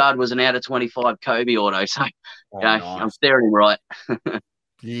next card was an out of 25 Kobe auto. So, Oh, you know, nice. I'm staring him right.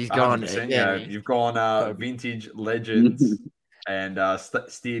 He's gone. 100%, Yeah, You've gone vintage legends and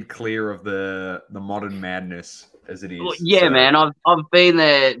steered clear of the modern madness as it is. Well, yeah, So, man. I've been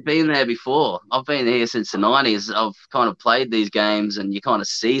there before. I've been here since the 90s. I've kind of played these games, and you kind of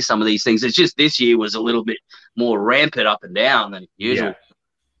see some of these things. It's just this year was a little bit more rampant up and down than usual.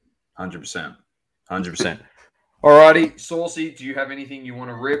 100%. 100%. Alrighty, Saucy, do you have anything you want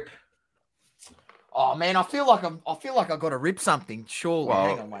to rip? Oh man, I feel like I've got to rip something. Surely,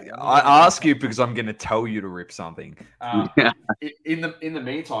 hang on, mate. I ask you because I'm going to tell you to rip something. In the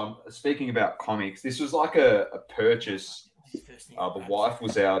meantime, speaking about comics, this was like a purchase. The wife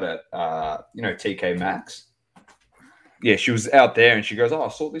was out at TK Maxx. Yeah, she was out there and she goes, "Oh, I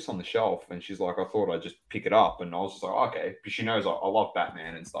saw this on the shelf," and she's like, "I thought I'd just pick it up," and I was just like, "Okay," because she knows I love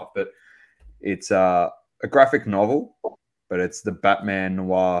Batman and stuff. But it's a graphic novel, but it's the Batman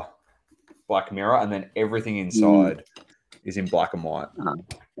Noir Black Mirror, and then everything inside is in black and white.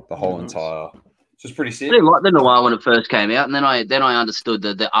 The whole entire. It's just pretty I sick. didn't like the noir when it first came out, and then I understood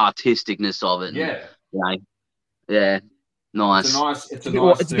the artisticness of it. Yeah. And, yeah. Nice. It's a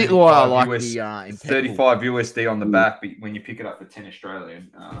nice. It's a bit why I 35 like US, the impeccable. 35 USD on the back, but when you pick it up for 10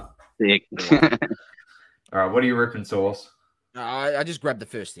 Australian. Sick. All right, what are you ripping, Sauce? I just grabbed the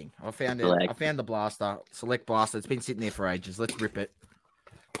first thing. I found it. Select. I found the blaster. Select blaster. It's been sitting there for ages. Let's rip it.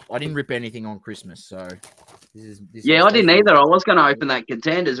 I didn't rip anything on Christmas, so this Yeah, is I didn't either. I was going to open that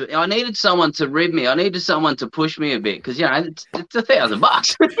contenders. I needed someone to rib me. I needed someone to push me a bit because it's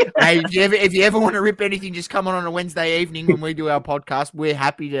 $1,000. Hey, if you ever want to rip anything, just come on a Wednesday evening when we do our podcast. We're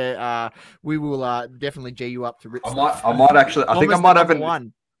happy to. We will definitely G you up to rip. I might actually. I think I might have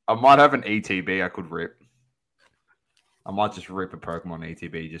one. I might have an ETB I could rip. I might just rip a Pokemon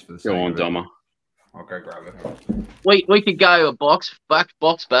ETB just for the sake Go on, of it. Doma. I'll go grab it. We could go a box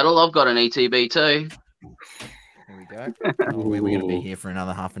battle. I've got an ETB too. There we go. Oh, we're going to be here for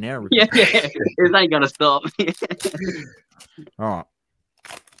another half an hour. Yeah. It ain't going to stop. All right.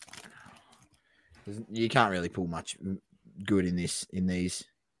 You can't really pull much good in these.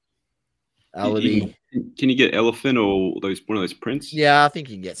 Alibi. Can you get elephant or one of those prints? Yeah, I think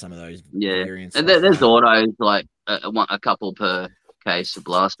you can get some of those. Yeah. variants And off there's that. autos, like a couple per case of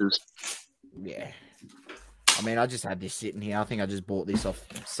blasters. Yeah. I mean, I just had this sitting here. I think I just bought this off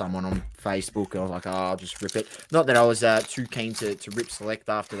someone on Facebook. I was like, I'll just rip it. Not that I was too keen to rip Select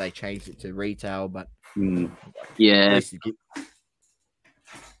after they changed it to retail, but Yeah. at least you get-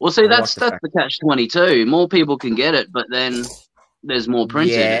 Well, see, I that's like the the catch-22. More people can get it, but then there's more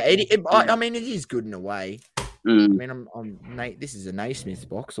printed. yeah. I mean, it is good in a way. I mean, this is a Naismith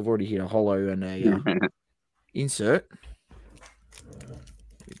box. I've already hit a hollow and a insert. There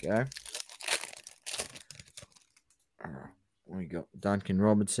we go. All right. We got Duncan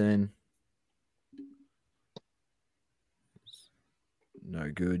Robertson.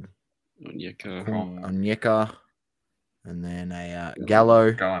 No good. Onyeka. And then a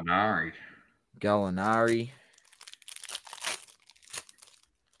Gallo. Gallinari.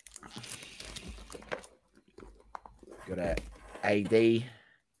 Got a AD.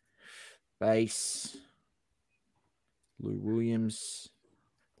 Base. Lou Williams.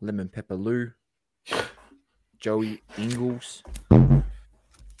 Lemon Pepper Lou. Joey Ingles. And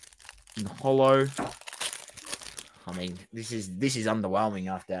Hollow. I mean, this is underwhelming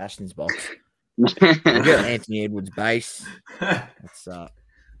after Ashton's box. We got Anthony Edwards base. That's no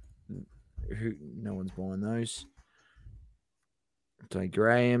one's buying those. Tony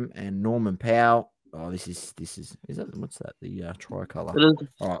Graham and Norman Powell. Oh, this is that what's that? The tricolor.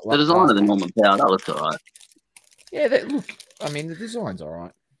 The design of the Norman Powell, that looks alright. Yeah, look. I mean, the design's all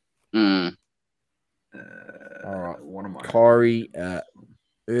right. All right. What am I? Kyrie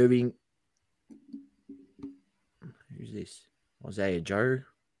Irving. Who's this? Isaiah Joe.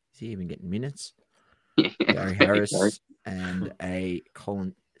 Is he even getting minutes? Gary Harris and a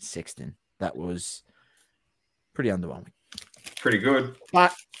Colin Sexton. That was pretty underwhelming. Pretty good.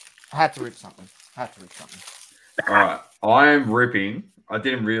 But I had to rip something. All right. I am ripping. I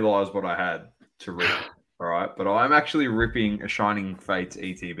didn't realize what I had to rip. All right. But I'm actually ripping a Shining Fates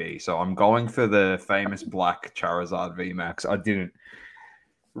ETB. So I'm going for the famous black Charizard VMAX. I didn't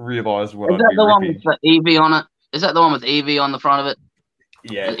realize what I'd be ripping. Is that the one with the Eevee on it? Is that the one with Eevee on the front of it?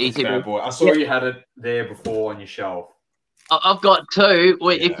 Yeah, it's bad boy. I saw you had it there before on your shelf. I've got two.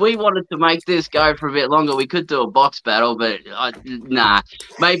 If we wanted to make this go for a bit longer, we could do a box battle, but nah.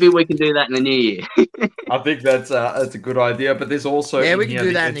 Maybe we can do that in the new year. I think that's a good idea. But there's also we can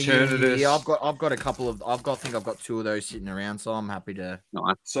do that in the Eternatus. year. I've got a couple of. I think I've got two of those sitting around, so I'm happy to.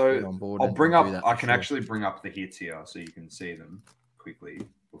 Nice. So get on board I'll bring and up. do that I for can sure. actually bring up the hits here so you can see them quickly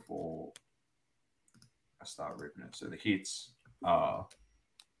before I start ripping it. So the hits are.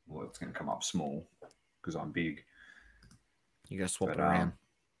 Well, it's going to come up small because I'm big. You got to swap But, it around.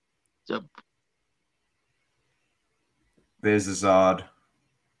 So, There's the Zard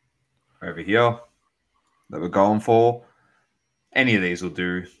over here that we're going for. Any of these will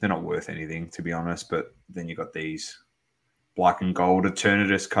do. They're not worth anything, to be honest. But then you got these black and gold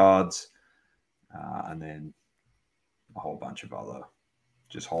Eternatus cards. And then a whole bunch of other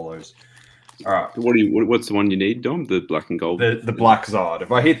just hollows. All right. What's the one you need, Dom? The black and gold? The black Zard.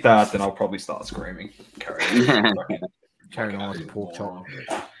 If I hit that, then I'll probably start screaming. Carry on like a pork chop.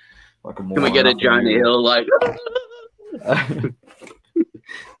 Like a can we get a Jonah Hill like?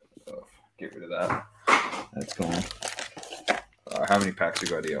 Get rid of that. That's gone. How many packs we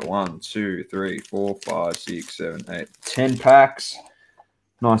got here? 1, 2, 3, 4, 5, 6, 7, 8, 10 packs.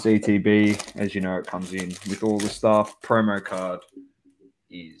 Nice ETB. As you know, it comes in with all the stuff. Promo card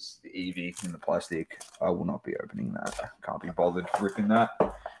is the Eevee in the plastic. I will not be opening that. Can't be bothered ripping that.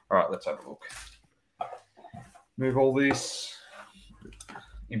 All right, let's have a look. Move all this.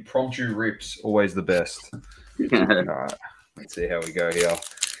 Impromptu rips, always the best. All right. Let's see how we go here.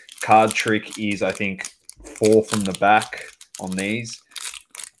 Card trick is, I think, 4 from the back on these.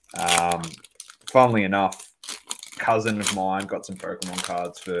 Funnily enough, cousin of mine got some Pokemon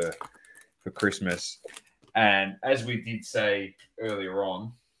cards for Christmas. And as we did say earlier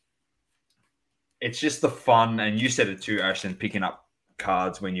on, it's just the fun, and you said it too, Ashton, picking up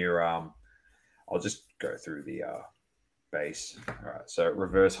cards when you're I'll just go through the base. All right, so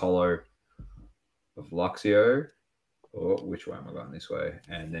reverse holo of Luxio. Oh, which way am I going? This way.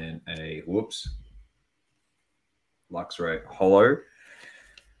 And then a Luxray holo.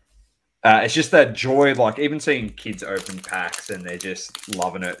 It's just that joy, like even seeing kids open packs and they're just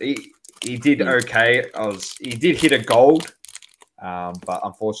loving it. He did okay. He did hit a gold, but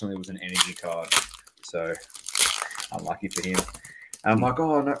unfortunately it was an energy card. So unlucky for him. And I'm like,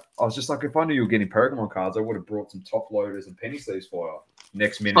 oh no. I was just like, if I knew you were getting Pokemon cards, I would have brought some top loaders and penny sleeves for you.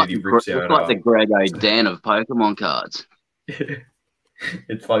 Next minute he rips out. It's like the Greg O'Dan of Pokemon cards.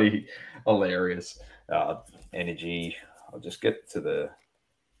 It's funny, hilarious. Energy. I'll just get to the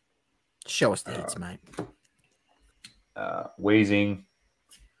Show us the hits, mate. Weezing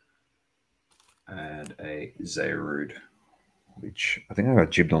and a Zarude, which I think I got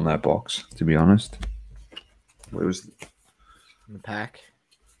jibbed on that box, to be honest. Where was the pack?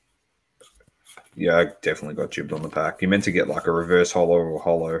 Yeah, I definitely got jibbed on the pack. You meant to get like a reverse holo or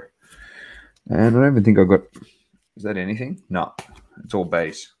holo. And I don't even think I got... Is that anything? No. It's all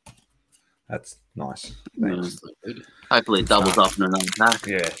base. That's nice. Thanks. Hopefully it doubles up in another pack.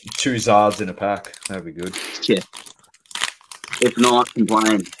 Yeah, 2 Zards in a pack. That'd be good. Yeah. If not,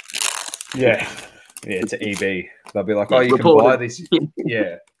 complain. Yeah. Yeah, to EB. They'll be like, oh, you can buy this.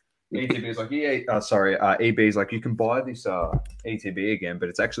 Yeah. ETB is like, EB is like, you can buy this ETB again, but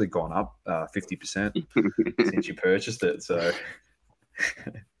it's actually gone up 50% since you purchased it. So,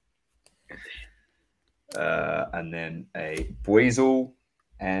 and then a Buizel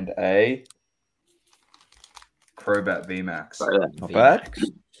and a Crobat VMAX. Not bad.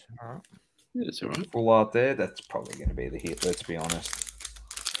 Yeah, it's all right. Full art there. That's probably going to be the hit, let's be honest.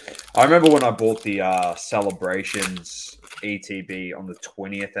 I remember when I bought the Celebrations ETB on the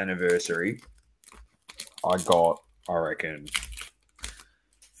 20th anniversary, I got, I reckon,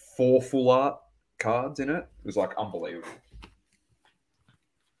 4 full art cards in it. It was like unbelievable.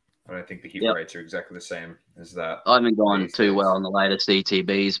 I don't think the hit rates are exactly the same as that. I haven't gone too well on the latest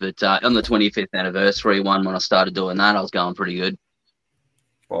ETBs, but on the 25th anniversary one, when I started doing that, I was going pretty good.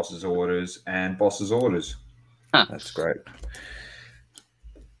 Boss's orders and Boss's orders. Huh. That's great.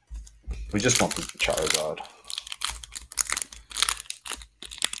 We just want the Charizard.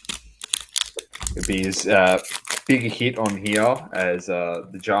 It'd be as big a hit on here as the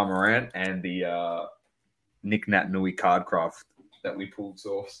Jarmarant and the Nick Nat Nui Cardcraft that we pulled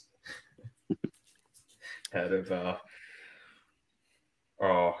source out of.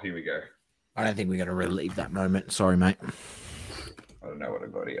 Oh, here we go. I don't think we're going to relieve that moment. Sorry, mate. I don't know what I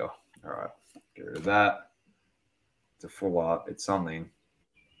got here. All right, get rid of that. It's a full art. It's something.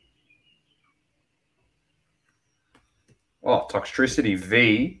 Oh, Toxtricity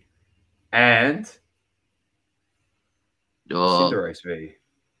V and Cinderace V.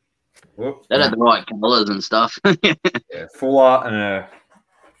 Whoop. That had the right colours and stuff. Yeah, full art and a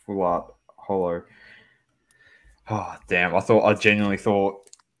full art holo. Oh, damn. I genuinely thought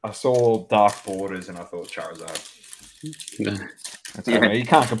I saw Dark Borders and I thought Charizard. That's okay. You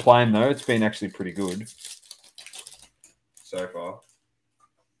can't complain though. It's been actually pretty good so far.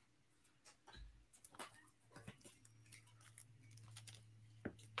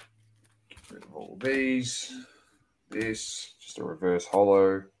 Get rid of all these. This, just a reverse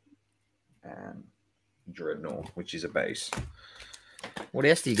holo, and Dreadnought, which is a base. What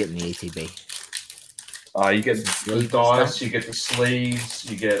else do you get in the ETB? You get the dice, you get the sleeves,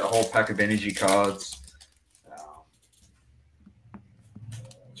 you get a whole pack of energy cards.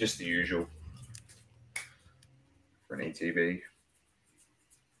 Just the usual for an ETB.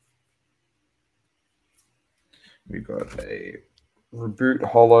 We've got a Reboot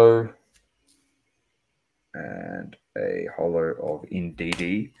holo and a holo of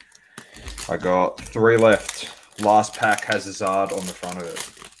Indeedee. I got 3 left. Last pack has a Zard on the front of it.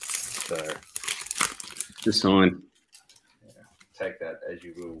 So the sign. Yeah, take that as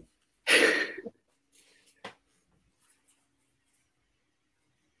you will.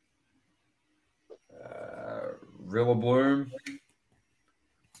 Rillaboom.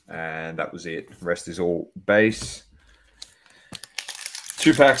 And that was it. The rest is all base.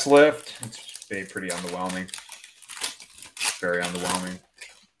 2 packs left. It's been pretty underwhelming. Very underwhelming.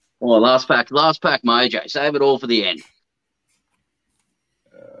 Oh, last pack, Mojo. Save it all for the end.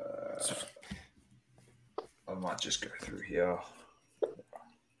 I've might just go through here.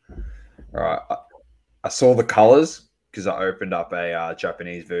 All right. I saw the colors because I opened up a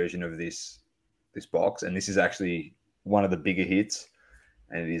Japanese version of this box, and this is actually one of the bigger hits,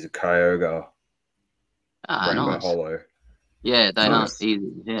 and it is a Kyogre Rainbow Nice. Holo. Yeah, they are Nice.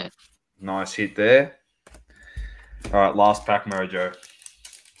 easy. Yeah. Nice hit there. All right, last pack, Mojo.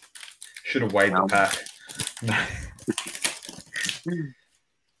 Should have weighed the pack.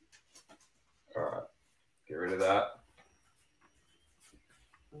 All right, get rid of that.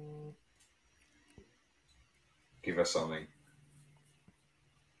 Give us something.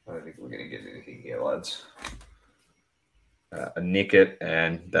 I don't think we're going to get anything here, lads. A Nickit,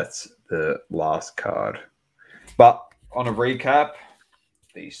 and that's the last card. But on a recap,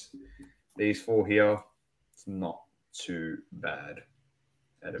 these four here, it's not too bad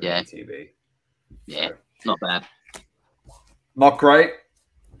at a BTB. Yeah, So, not bad. not great,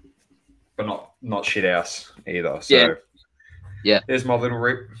 but not shit house either. So Yeah. Here's my little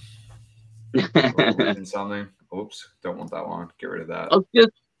rip. Ripping something. Oops, don't want that one. Get rid of that.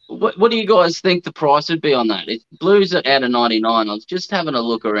 What do you guys think the price would be on that? It Blues are out of 99. I was just having a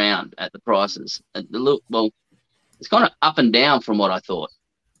look around at the prices. It's kind of up and down from what I thought.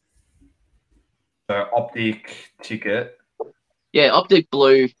 So Optic ticket. Yeah, Optic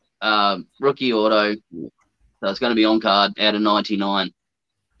Blue, rookie auto. So it's going to be on card out of 99.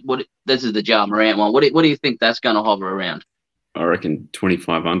 This is the Ja Morant one. What do you think that's going to hover around? I reckon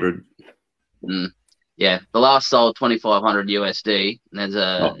 2,500. Yeah, the last sold 2,500 USD. And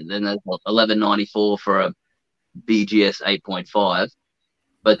then there's 11.94 for a BGS 8.5.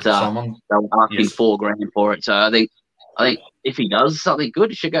 But they were asking $4,000 for it. So I think if he does something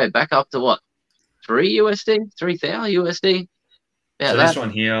good, it should go back up to what? 3 USD, 3,000 USD. So this one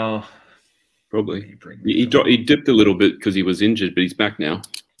here, probably he dipped a little bit because he was injured, but he's back now.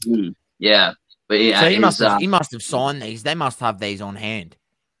 Yeah, but so he must have signed these. They must have these on hand.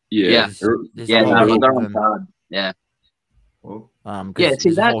 Yeah, they're on card. Yeah.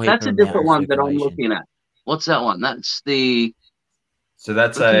 See that's a different one that I'm looking at. What's that one? That's the. So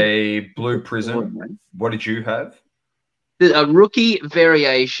that's a Blue Prism. What did you have? A rookie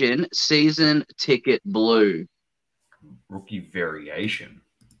variation season ticket blue. Rookie variation.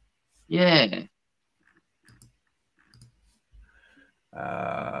 Yeah.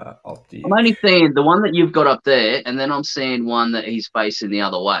 Optic. I'm only seeing the one that you've got up there, and then I'm seeing one that he's facing the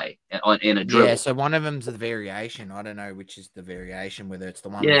other way in a dribble. Yeah, so one of them's the variation. I don't know which is the variation, whether it's the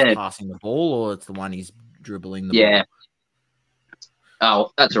one that's passing the ball or it's the one he's dribbling the ball.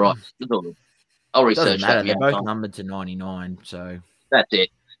 Oh, that's all right. I'll research that. They're both numbered to 99, so that's it.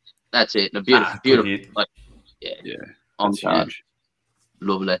 A beautiful. On charge.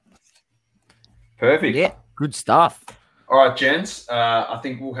 Lovely. Perfect. Yeah, good stuff. All right, gents. I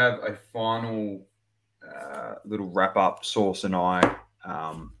think we'll have a final little wrap up, Sauce and I,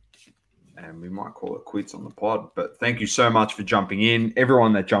 and we might call it quits on the pod. But thank you so much for jumping in.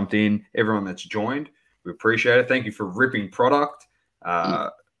 Everyone that jumped in, everyone that's joined, we appreciate it. Thank you for ripping product.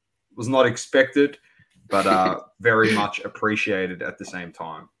 Was not expected, but very much appreciated at the same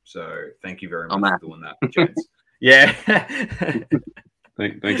time. So thank you very much for doing that, gents. Yeah.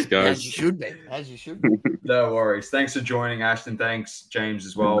 Thanks, guys. As you should be. No worries. Thanks for joining, Ashton. Thanks, James,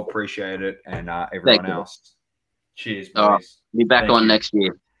 as well. Appreciate it. And everyone else. Cheers, boys. Be back on next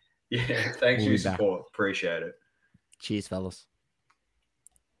year. Yeah, thanks for your support. Appreciate it. Cheers, fellas.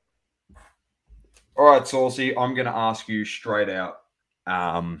 All right, Saucy, I'm going to ask you straight out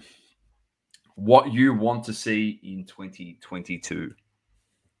what you want to see in 2022.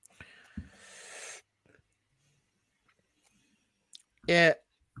 Yeah,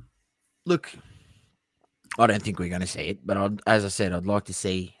 look, I don't think we're going to see it, but as I said, I'd like to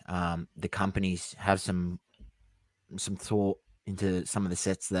see the companies have some thought into some of the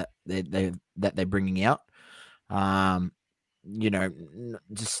sets that they're bringing out.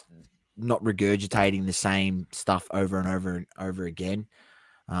 Just not regurgitating the same stuff over and over and over again.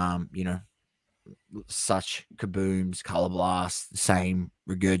 Such kabooms, color blast, the same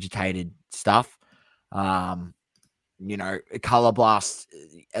regurgitated stuff. Color blast,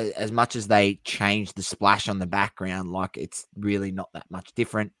 as much as they changed the splash on the background, like it's really not that much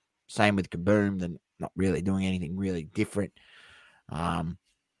different. Same with Kaboom, they're not really doing anything really different.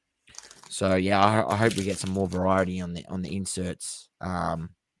 So yeah, I hope we get some more variety on the inserts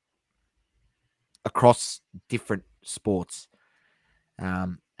across different sports.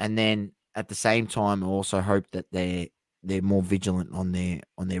 And then at the same time, I also hope that they're more vigilant on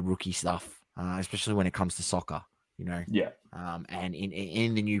their rookie stuff, especially when it comes to soccer. And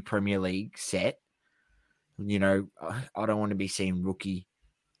in the new Premier League set, I don't want to be seeing rookie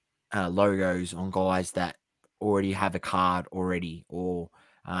logos on guys that already have a card already, or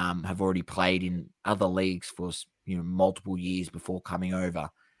have already played in other leagues for multiple years before coming over,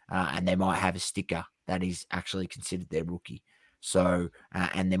 and they might have a sticker that is actually considered their rookie. So,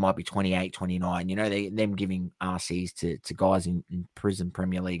 and there might be 28, 29, them giving RCs to guys in Prison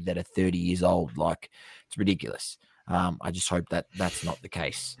Premier League that are 30 years old. Like, it's ridiculous. I just hope that that's not the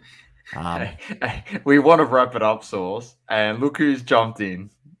case. We want to wrap it up, Sauce. And look who's jumped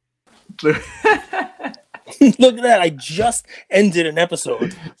in. Look at that. I just ended an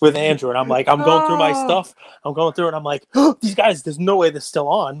episode with Andrew, and I'm like, I'm going through my stuff. I'm going through it. I'm like, oh, these guys, there's no way they're still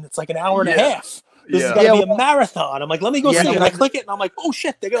on. It's like an hour and a half. This is going to be a marathon. I'm like, let me go see it. And I click it, and I'm like, oh,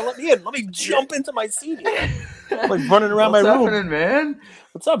 shit, they're going to let me in. Let me jump into my seat here. I'm like running around my room. What's happening, man?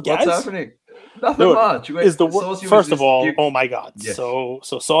 What's up, guys? What's happening? Nothing much. First of all, oh, my God. Yes. So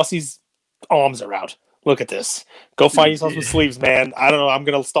Saucy's arms are out. Look at this. Go find yourself some sleeves, man. I don't know. I'm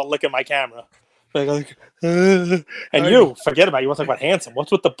going to start licking my camera. And you, forget about it. You want to talk about handsome.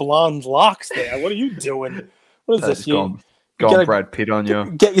 What's with the blonde locks there? What are you doing? What is this? Go Brad Pitt on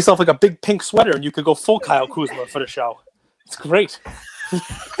you. Get yourself like a big pink sweater, and you could go full Kyle Kuzma for the show. It's great.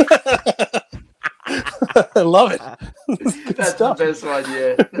 I love it. That's the best one,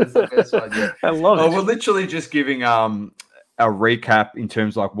 yeah. That's the best one, yeah. I love it. We're literally just giving a recap in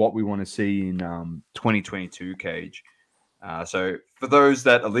terms of like what we want to see in 2022, Cage. So for those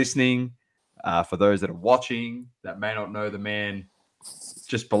that are listening, for those that are watching that may not know the man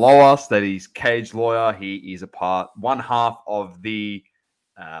just below us, that he's Cage Lawyer. He is one half of the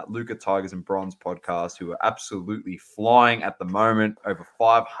Luca Tigers and Bronze podcast, who are absolutely flying at the moment. Over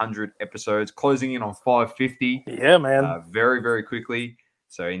 500 episodes, closing in on 550. Yeah, man. Very, very quickly.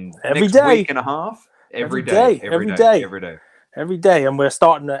 So in every next day. week and a half, every day. And we're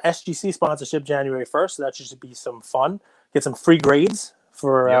starting an SGC sponsorship January 1st, so that should be some fun. Get some free grades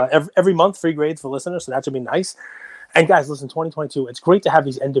for every month, free grades for listeners, so that should be nice. And guys, listen, 2022, it's great to have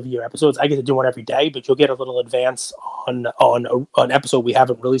these end of year episodes. I get to do one every day, but you'll get a little advance on an episode we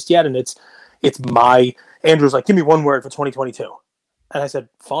haven't released yet. And it's Andrew's like, give me one word for 2022. And I said,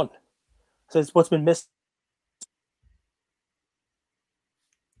 fun. I said, what's been missed?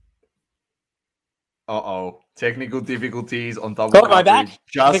 Uh-oh. Technical difficulties on double coverage, am I back?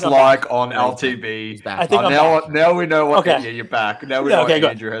 Just like on LTB. Now we know what. Okay. Yeah, you're back. Now we know what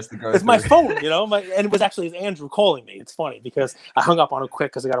Andrew has to go. It's my phone, and it was actually Andrew calling me. It's funny because I hung up on him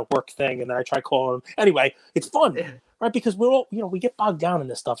quick because I got a work thing, and then I tried calling him. Anyway, it's fun, right? Because we're all, we get bogged down in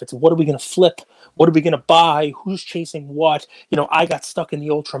this stuff. It's what are we going to flip? What are we going to buy? Who's chasing what? I got stuck in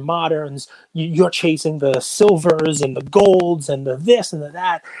the ultra moderns. You're chasing the silvers and the golds and the this and the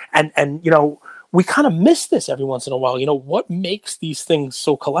that, and we kind of miss this every once in a while. What makes these things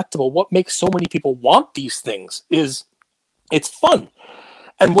so collectible? What makes so many people want these things is it's fun.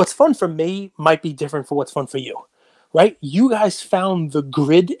 And what's fun for me might be different for what's fun for you, right? You guys found the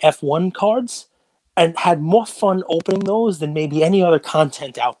grid F1 cards and had more fun opening those than maybe any other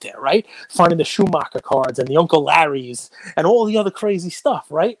content out there, right? Finding the Schumacher cards and the Uncle Larry's and all the other crazy stuff,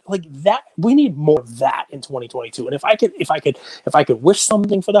 right? Like that, we need more of that in 2022. And if I could wish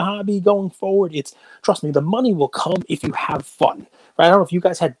something for the hobby going forward, trust me, the money will come if you have fun. Right? I don't know if you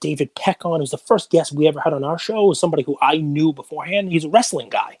guys had David Peck on. He was the first guest we ever had on our show. It was somebody who I knew beforehand. He's a wrestling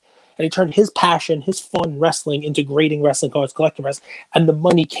guy. And he turned his passion, his fun wrestling into grading wrestling cards, collecting wrestling, and the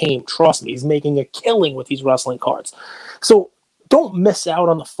money came. Trust me, he's making a killing with these wrestling cards. So don't miss out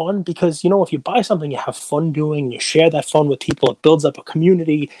on the fun because, if you buy something you have fun doing, you share that fun with people, it builds up a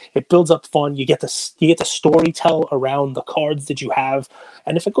community, it builds up fun, you get to story tell around the cards that you have.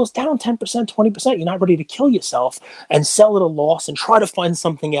 And if it goes down 10%, 20%, you're not ready to kill yourself and sell at a loss and try to find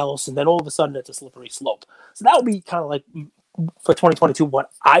something else. And then all of a sudden it's a slippery slope. So that would be kind of like for 2022,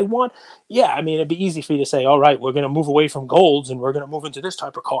 what I want. Yeah, it'd be easy for you to say, all right, we're going to move away from golds and we're going to move into this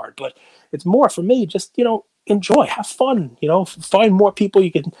type of card. But it's more for me, just, enjoy, have fun, find more people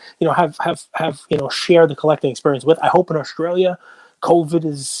you can, have share the collecting experience with. I hope in Australia, COVID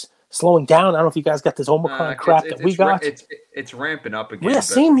is slowing down. I don't know if you guys got this Omicron crap that we got. It's ramping up again. Yeah,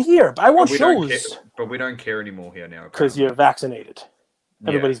 same here. But I want shows. But we don't care anymore here now. Because you're vaccinated.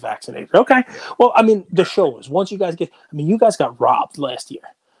 Everybody's vaccinated. Okay. Well, the shows, once you guys you guys got robbed last year.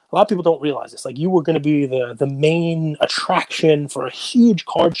 A lot of people don't realize this. Like, you were going to be the main attraction for a huge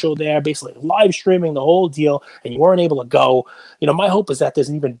card show there, basically live streaming the whole deal, and you weren't able to go. My hope is that there's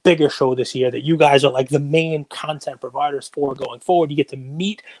an even bigger show this year that you guys are like the main content providers for going forward. You get to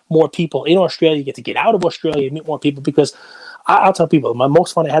meet more people in Australia. You get to get out of Australia, meet more people, because I'll tell people, my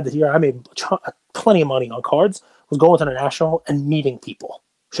most fun I had this year, I made plenty of money on cards, was going to the national and meeting people.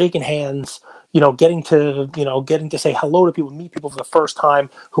 shaking hands, getting to say hello to people, meet people for the first time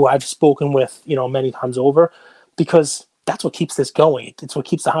who I've spoken with, many times over, because that's what keeps this going. It's what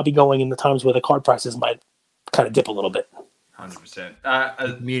keeps the hobby going in the times where the card prices might kind of dip a little bit. 100%.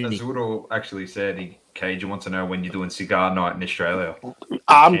 Azuro actually said, Cage, you want to know when you're doing cigar night in Australia?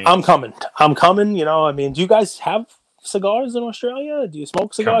 I'm coming. Do you guys have cigars in Australia? Do you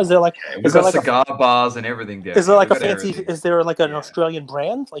smoke cigars? Is there like cigar bars and everything there. Is there like a fancy? Everything. Is there like an Australian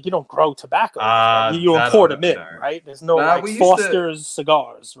brand? Like you don't grow tobacco, right? You import them in, right? There's no Foster's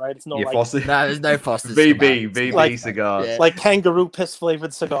cigars, right? It's no Foster. No, there's no Foster's. VB cigars, like kangaroo piss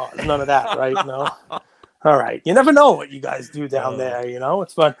flavored cigars. None of that, right? No. All right. You never know what you guys do down there.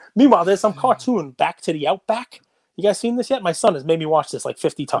 It's fun. Meanwhile, there's some cartoon, Back to the Outback. You guys seen this yet? My son has made me watch this like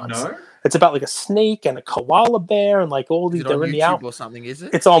 50 times. No. It's about like a snake and a koala bear and like all these. They're in the out or something, is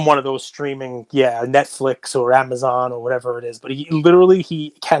it? It's on one of those streaming, Netflix or Amazon or whatever it is. But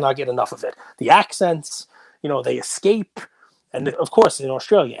he cannot get enough of it. The accents, they escape, and of course in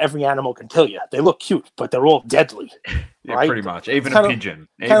Australia, every animal can kill you. They look cute, but they're all deadly. Yeah, right? Pretty much. Even a pigeon.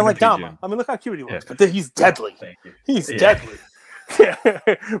 Kind of like Dama. I mean, look how cute he looks, but he's deadly. Thank you. He's deadly.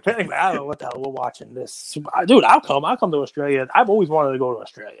 But anyway, I don't know what the hell we're watching this. Dude, I'll come to Australia. I've always wanted to go to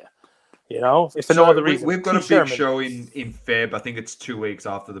Australia. If for no other reason. We've got a big show in Feb. I think it's 2 weeks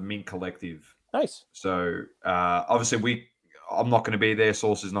after the Mint Collective. Nice. So obviously I'm not going to be there.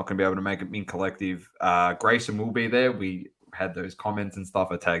 Source is not going to be able to make it Mint Collective. Grayson will be there. We had those comments and stuff.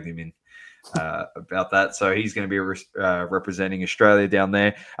 I tagged him in about that. So he's going to be representing Australia down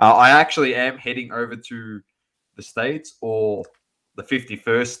there. I actually am heading over to the States, or the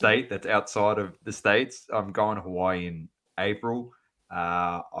 51st state that's outside of the States. I'm going to Hawaii in April.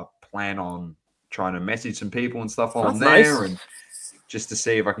 I plan on trying to message some people and stuff while I'm there, and just to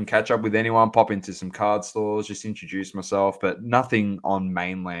see if I can catch up with anyone, pop into some card stores, just introduce myself, but nothing on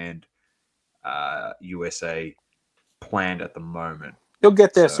mainland USA planned at the moment. You'll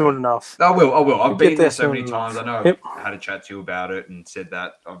get there soon enough. I will. I've been there so many times. I know I had a chat to you about it and said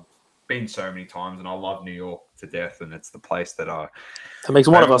that I've been so many times, and I love New York to death, and it's the place that makes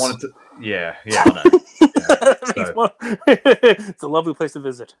one of us. I know. It's a lovely place to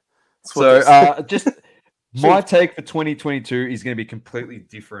visit. Just my take for 2022 is going to be completely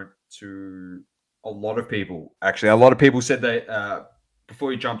different to a lot of people. Actually, a lot of people said that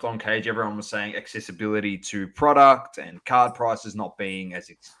before you jumped on, Cage, everyone was saying accessibility to product and card prices not being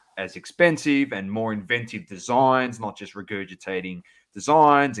as expensive, and more inventive designs, not just regurgitating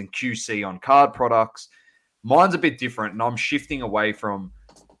designs and QC on card products. Mine's a bit different, and I'm shifting away from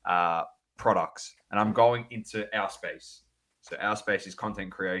products, and I'm going into our space. So our space is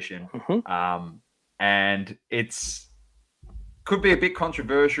content creation, and it's could be a bit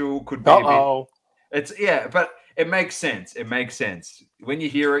controversial, could be a bit. But it makes sense. It makes sense. When you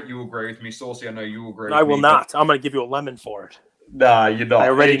hear it, you agree with me. Saucy, I know you agree with me. I will not. I'm going to give you a lemon for it. Nah, you're not. I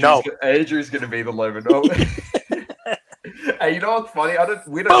already know. Andrew's going to be the lemon. Oh. Hey, you know what's funny?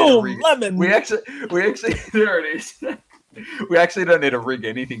 We don't Boom, need a rig. lemon. We actually there it is. We actually don't need to rig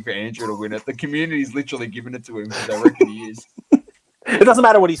anything for Andrew to win it. The community's literally giving it to him because they reckon he is. It doesn't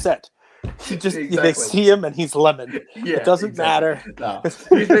matter what he said. They see him and he's lemon. Yeah, it doesn't matter. No.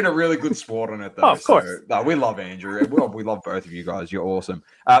 He's been a really good sport on it, though. Oh, of course. So, we love Andrew. We love both of you guys. You're awesome.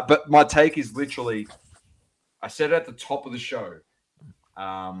 But my take is literally, I said at the top of the show,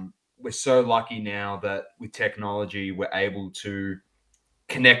 we're so lucky now that with technology, we're able to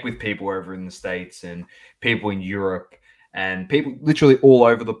connect with people over in the States and people in Europe and people literally all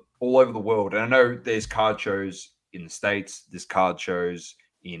over the world. And I know there's card shows in the States, there's card shows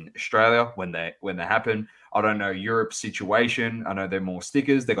in Australia when they happen. I don't know Europe's situation. I know they're more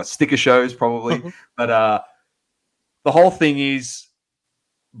stickers. They got sticker shows probably, but the whole thing is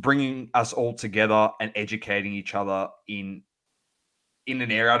bringing us all together and educating each other in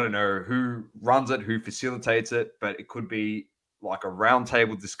an area. I don't know who runs it, who facilitates it, but it could be like a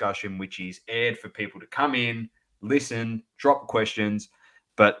roundtable discussion, which is aired for people to come in, listen, drop questions.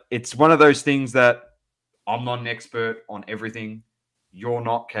 But it's one of those things that I'm not an expert on everything. You're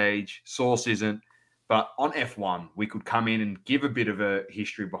not, Cage. Source isn't. But on F1, we could come in and give a bit of a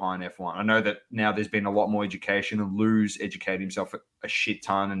history behind F1. I know that now there's been a lot more education, and Lou's educated himself a shit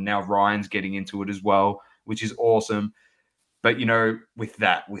ton, and now Ryan's getting into it as well, which is awesome. But,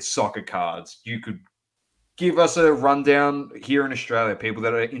 with soccer cards, you could give us a rundown here in Australia, people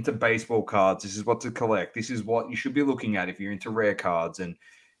that are into baseball cards. This is what to collect. This is what you should be looking at if you're into rare cards. And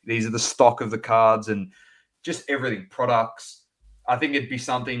these are the stock of the cards and just everything, products. I think it'd be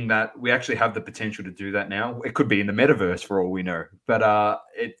something that we actually have the potential to do that now. It could be in the metaverse for all we know. But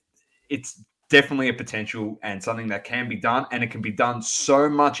it's definitely a potential and something that can be done, and it can be done so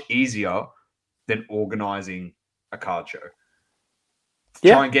much easier than organizing a card show.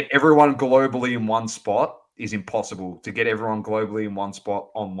 Yeah. Try and get everyone globally in one spot is impossible. To get everyone globally in one spot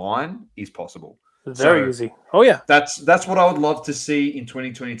online is possible. Very easy. Oh yeah. That's what I would love to see in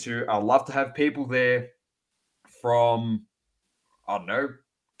 2022. I'd love to have people there from, I don't know,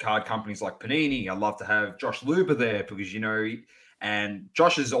 card companies like Panini. I'd love to have Josh Luber there because, and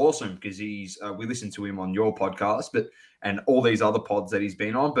Josh is awesome because we listen to him on your podcast, and all these other pods that he's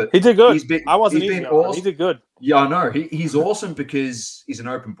been on. But he did good. I wasn't easy on him. He did good. Yeah, I know. He's awesome because he's an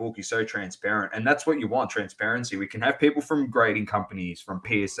open book. He's so transparent. And that's what you want, transparency. We can have people from grading companies, from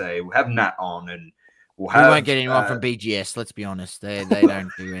PSA. We'll have Nat on, and we won't get anyone from BGS, let's be honest. They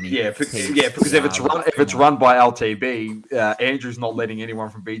don't do any. Because if it's run by LTB, Andrew's not letting anyone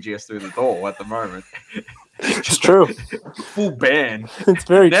from BGS through the door at the moment. It's true. Full ban. It's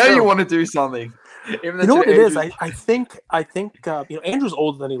very now true. You want to do something. You know what it is? I think Andrew's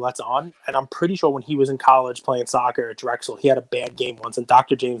older than he lets on, and I'm pretty sure when he was in college playing soccer at Drexel, he had a bad game once, and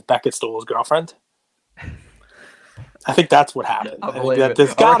Dr. James Beckett stole his girlfriend. I think that's what happened.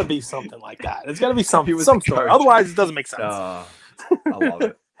 There's got to be something like that. There's got to be some story. Otherwise, it doesn't make sense. I love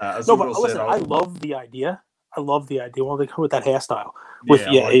it. No, but listen, I love the idea. Well, they come with that hairstyle.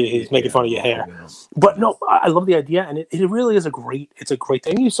 He's making fun of your hair. But no, I love the idea, and it really is a great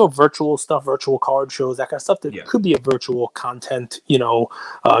thing. You saw virtual stuff, virtual card shows, that kind of stuff. That could be a virtual content. Get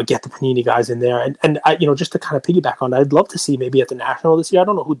the Panini guys in there, and just to kind of piggyback on that, I'd love to see maybe at the National this year. I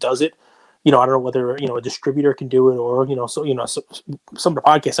don't know who does it. I don't know whether a distributor can do it or some of the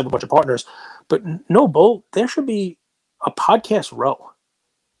podcasts have a bunch of partners, but no, Bull, there should be a podcast row.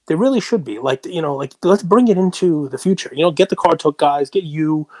 There really should be let's bring it into the future. Get the Card Talk guys, get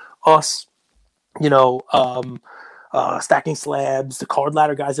you, us, Stacking Slabs, the Card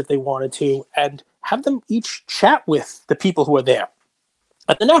Ladder guys if they wanted to, and have them each chat with the people who are there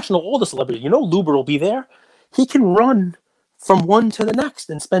at the National. All the celebrities, Luber will be there. He can run from one to the next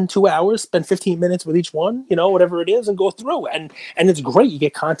and spend 2 hours, spend 15 minutes with each one, whatever it is, and go through. And it's great. You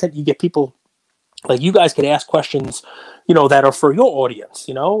get content, you get people. Like you guys could ask questions, that are for your audience,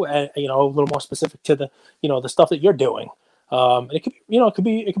 and a little more specific to the, the stuff that you're doing. And it could,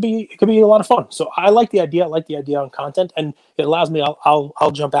 it could be a lot of fun. So I like the idea. I like the idea on content, and it allows me.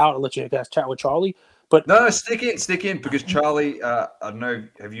 I'll jump out and let you guys chat with Charlie. But no, stick in because Charlie. I don't know.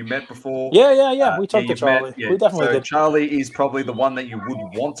 Have you met before? Yeah. We talked to Charlie. We definitely did. Charlie is probably the one that you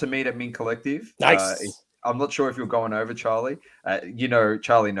would want to meet at Mint Collective. Nice. I'm not sure if you're going over, Charlie.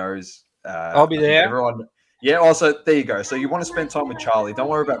 Charlie knows. I'll be there. Everyone. Yeah. Also, there you go. So you want to spend time with Charlie. Don't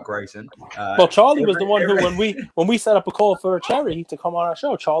worry about Grayson. Well, Charlie was the one who, when we set up a call for Cherry to come on our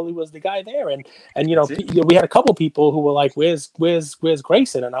show, Charlie was the guy there, and we had a couple people who were like, "Where's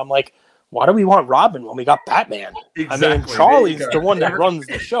Grayson?" And I'm like, "Why do we want Robin when we got Batman?" Exactly. I mean, Charlie's the one that runs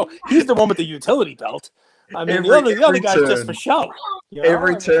the show. He's the one with the utility belt. I mean, the other guy's just for show.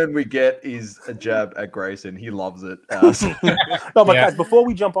 Every turn we get is a jab at Grayson. He loves it. No, but guys, before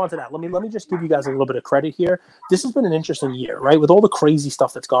we jump onto that, let me just give you guys a little bit of credit here. This has been an interesting year, right? With all the crazy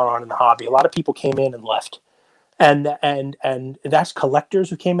stuff that's gone on in the hobby, a lot of people came in and left, and that's collectors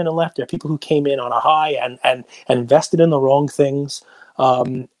who came in and left. There are people who came in on a high and invested in the wrong things,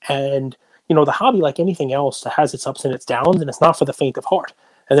 and the hobby, like anything else, has its ups and its downs, and it's not for the faint of heart.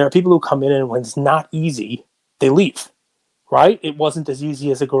 And there are people who come in and when it's not easy, they leave, right? It wasn't as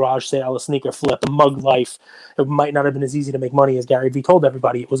easy as a garage sale, a sneaker flip, a mug life. It might not have been as easy to make money as Gary Vee told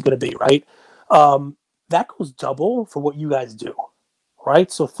everybody it was going to be, right? That goes double for what you guys do,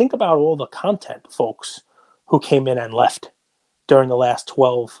 right? So think about all the content folks who came in and left during the last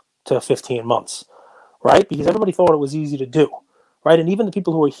 12 to 15 months, right? Because everybody thought it was easy to do. Right, and even the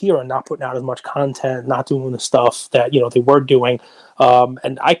people who are here are not putting out as much content, not doing the stuff that they were doing.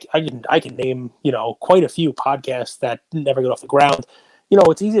 And I can name quite a few podcasts that never get off the ground.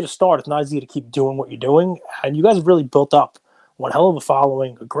 It's easy to start; it's not easy to keep doing what you're doing. And you guys have really built up one hell of a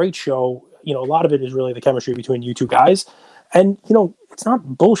following, a great show. A lot of it is really the chemistry between you two guys. And it's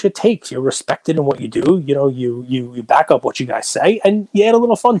not bullshit takes. You're respected in what you do. You back up what you guys say, and you add a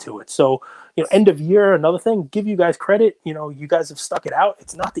little fun to it. So. End of year, another thing, give you guys credit. You guys have stuck it out.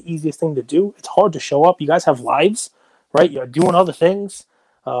 It's not the easiest thing to do. It's hard to show up. You guys have lives, right? You're doing other things.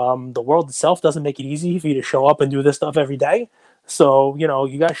 The world itself doesn't make it easy for you to show up and do this stuff every day. So,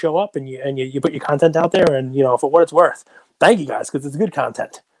 you guys show up and you put your content out there, and, for what it's worth, thank you guys, because it's good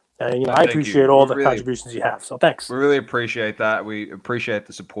content. And, I appreciate all the contributions you have. So thanks. We really appreciate that. We appreciate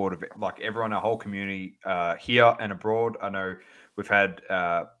the support of it. Like everyone, our whole community here and abroad. I know we've had,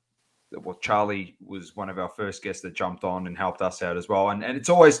 Charlie was one of our first guests that jumped on and helped us out as well. And it's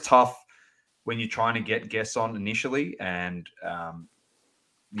always tough when you're trying to get guests on initially. And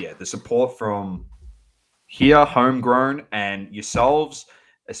the support from here, homegrown, and yourselves,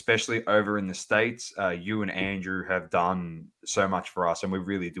 especially over in the States, you and Andrew have done so much for us, and we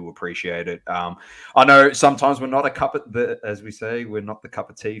really do appreciate it. I know sometimes we're not as we say, we're not the cup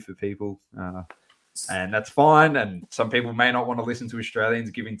of tea for people. And that's fine. And some people may not want to listen to Australians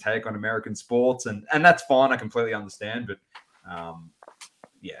giving take on American sports, and that's fine. I completely understand. But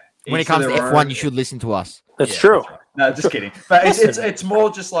when it comes to F1, you should listen to us. That's true. That's right. No, just kidding. But it's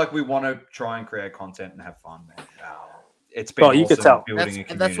more just like we want to try and create content and have fun, man. It's been you could tell.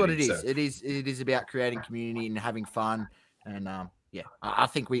 That's what it is. So. It is about creating community and having fun. And I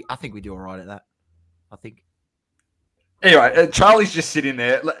think we do all right at that. I think. Anyway, Charlie's just sitting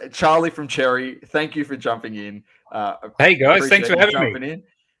there. Charlie from Cherry, thank you for jumping in. Hey guys, thanks for having me. In.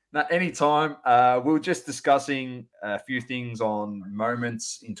 Now, anytime. We were just discussing a few things on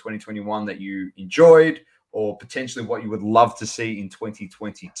moments in 2021 that you enjoyed, or potentially what you would love to see in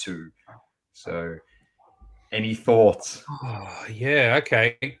 2022. So, any thoughts? Oh, yeah.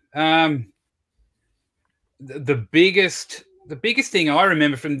 Okay. The biggest thing I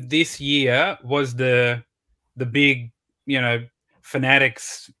remember from this year was the big,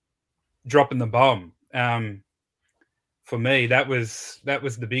 Fanatics dropping the bomb. For me, that was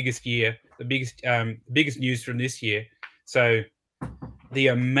the biggest year, the biggest news from this year. So the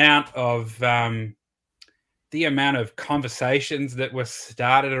amount of conversations that were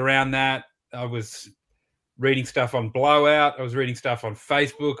started around that. I was reading stuff on Blowout. I was reading stuff on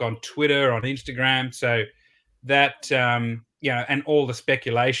Facebook, on Twitter, on Instagram. So that and all the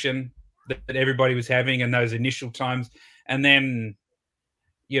speculation that everybody was having in those initial times. And then,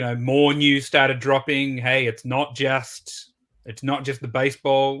 more news started dropping. Hey, it's not just the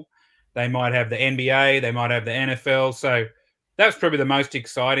baseball. They might have the NBA. They might have the NFL. So that was probably the most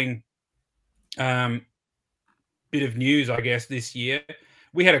exciting bit of news, I guess, this year.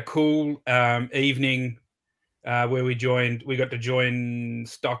 We had a cool evening where we got to join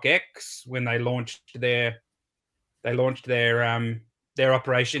StockX when they launched their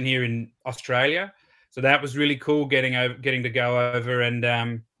operation here in Australia. So that was really cool, getting to go over and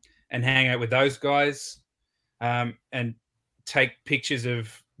hang out with those guys, and take pictures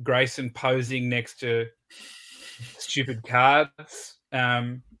of Grayson posing next to stupid cards,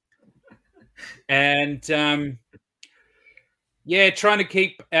 trying to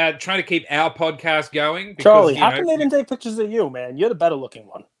keep our podcast going. Because, Charlie, how come they didn't take pictures of you, man? You're the better looking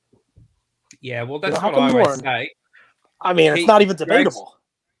one. Yeah, well, that's what I always say. I mean, it's not even debatable.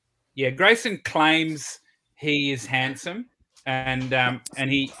 Grayson claims he is handsome, and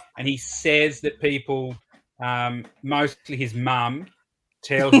he says that people, mostly his mum,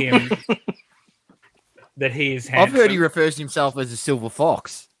 tell him that he is handsome. I've heard he refers to himself as a silver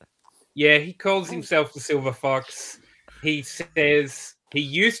fox. Yeah, he calls himself the silver fox. He says he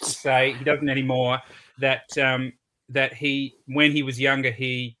used to say, he doesn't anymore, that he, when he was younger,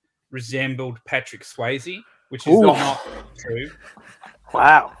 he resembled Patrick Swayze, which is not true.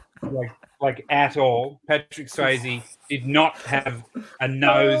 Wow. Like at all. Patrick Swayze did not have a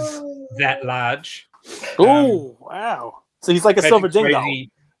nose that large. Wow. So he's like a silver dingo.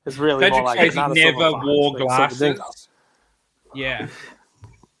 It's really Patrick more like Swayze never wore glasses. Yeah.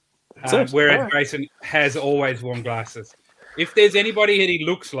 Whereas Grayson has always worn glasses. If there's anybody that he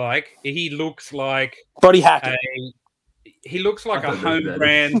looks like Buddy Hackett. He looks like a home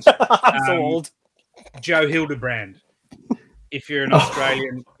brand Joe Hildebrand. If you're an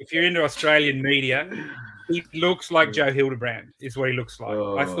Australian, if you're into Australian media, he looks like Joe Hildebrand is what he looks like.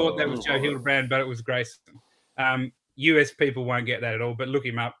 I thought that was Joe Hildebrand, but it was Grayson. US people won't get that at all, but look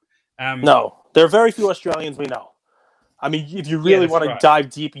him up. No, there are very few Australians we know. I mean, if you really want to dive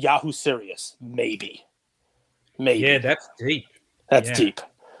deep, Yahoo Serious, maybe. Yeah, that's deep. That's deep.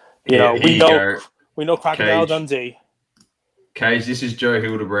 We know Crocodile Dundee. Cage, this is Joe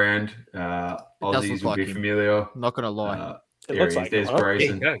Hildebrand. Aussies will be familiar. I'm not going to lie. It looks like there's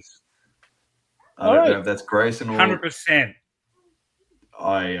Grayson. Yeah, it does. I don't know if that's Grayson or 100%.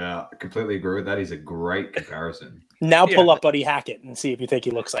 I completely agree with that. He's a great comparison. Now pull up Buddy Hackett and see if you think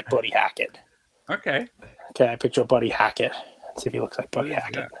he looks like Buddy Hackett. Okay, I picture Buddy Hackett. See if he looks like Buddy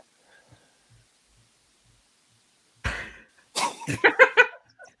Hackett.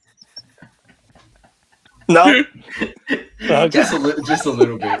 No, okay. just a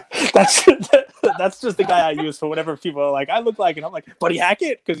little bit. That's just the guy I use for whatever people are like. I look like, and I'm like Buddy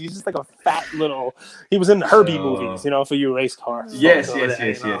Hackett because he's just like a fat little. He was in the Herbie movies, for you race cars. Yes.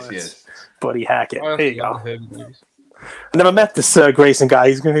 Buddy Hackett. There you go. I never met this Grayson guy.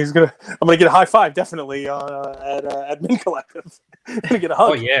 I'm gonna get a high five definitely at Admin Collective. Gonna get a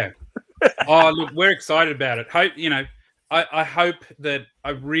hug. Oh yeah. Oh, look, we're excited about it. Hope I hope that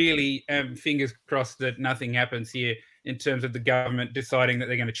I really am fingers crossed that nothing happens here in terms of the government deciding that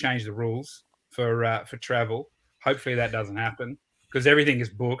they're going to change the rules for travel. Hopefully that doesn't happen because everything is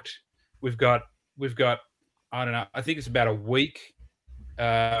booked. We've got I don't know. I think it's about a week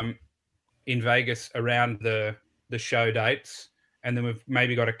in Vegas around the show dates, and then we've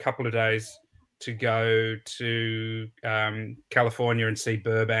maybe got a couple of days to go to California and see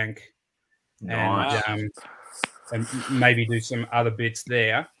Burbank, Nice. and maybe do some other bits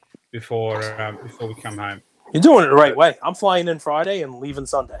there before we come home. You're doing it the right way. I'm flying in Friday and leaving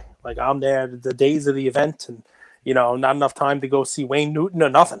Sunday. Like I'm there the days of the event, and not enough time to go see Wayne Newton or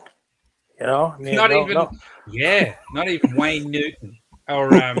nothing. I mean, not even Wayne Newton.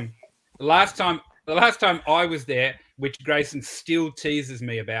 Or the last time I was there, which Grayson still teases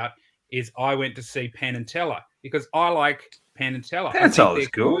me about, is I went to see Penn and Teller because I like Penn and Teller. Penn and Teller's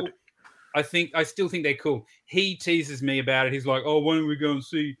good. Cool. I still think they're cool. He teases me about it. He's like, "Oh, why don't we go and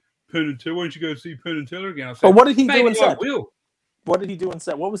see Penn and Teller? Why don't you go see Penn and Teller again?" I said, but what did he do instead? I will. What did he do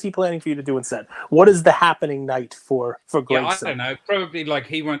instead? What was he planning for you to do instead? What is the happening night for Grayson? Yeah, I don't know. Probably like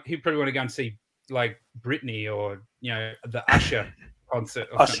he probably want to go and see like Britney or the Usher concert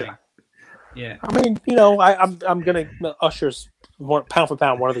or something. Yeah. I mean, I'm gonna Usher's pound for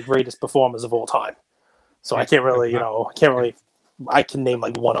pound one of the greatest performers of all time. So I can't really, I can name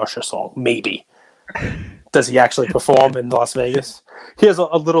like one Usher song, maybe. Does he actually perform in Las Vegas? Here's a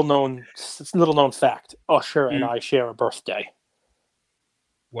little known fact: Usher and I share a birthday.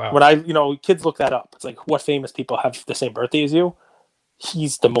 Wow. When kids look that up, it's like, what famous people have the same birthday as you?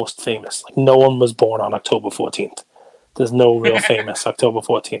 He's the most famous. Like, no one was born on October 14th. There's no real famous October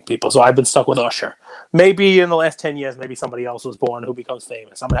 14th people. So I've been stuck with Usher. Maybe in the last 10 years, maybe somebody else was born who becomes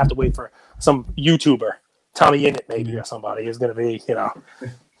famous. I'm going to have to wait for some YouTuber, Tommy Innit maybe, or somebody who's going to be,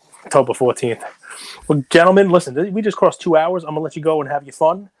 October 14th. Well, gentlemen, listen, we just crossed 2 hours. I'm going to let you go and have your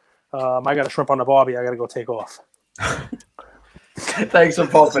fun. I got a shrimp on the barbie. I got to go take off. Thanks for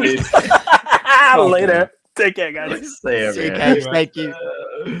popping in. Later. Take care, guys. See you, guys. Thank you.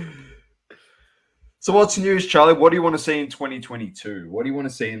 So what's news, Charlie? What do you want to see in 2022? What do you want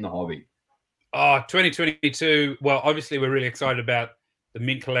to see in the hobby? Oh, 2022. Well, obviously we're really excited about the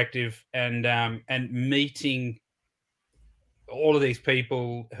Mint Collective and meeting all of these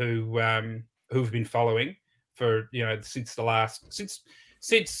people who've been following for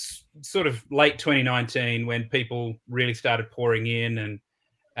since sort of late 2019 when people really started pouring in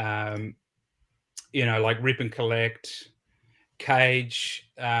and like Rip and Collect, Cage,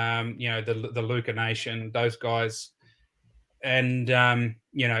 the Luca Nation, those guys, and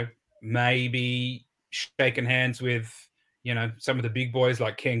maybe shaking hands with some of the big boys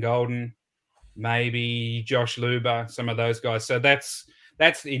like Ken Golden, maybe Josh Luber, some of those guys. So that's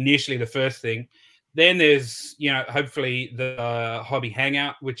initially the first thing. Then there's hopefully the Hobby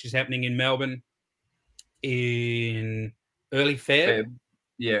Hangout, which is happening in Melbourne in early Feb.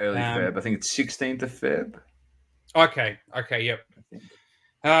 Yeah, early Feb. I think it's 16th of Feb. Okay, yep.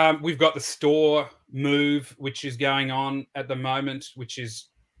 We've got the store move, which is going on at the moment, which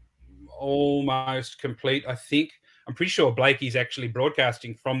is almost complete. I'm pretty sure Blakey's actually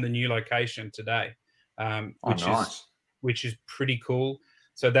broadcasting from the new location today, which is pretty cool.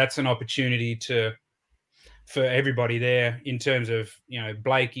 So that's an opportunity for everybody there in terms of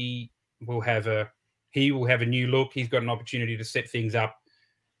Blakey will have a new look. He's got an opportunity to set things up,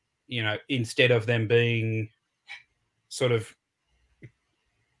 instead of them being sort of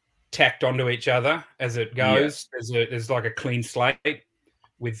tacked onto each other as it goes. Yeah. There's like a clean slate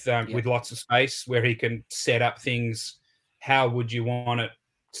with lots of space where he can set up things. How would you want it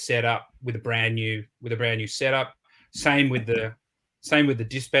set up with a brand new setup? Same with the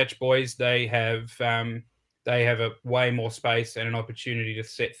Dispatch boys. They have a way more space and an opportunity to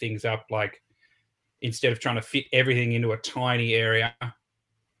set things up. Like instead of trying to fit everything into a tiny area,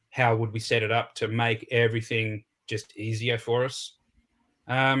 how would we set it up to make everything just easier for us?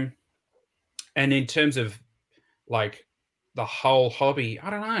 And in terms of like the whole hobby, I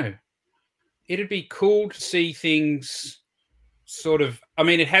don't know. It'd be cool to see things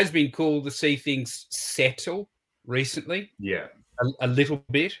it has been cool to see things settle recently. Yeah. A little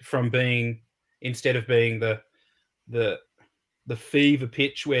bit from being, instead of being the fever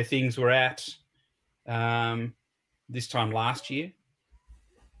pitch where things were at this time last year.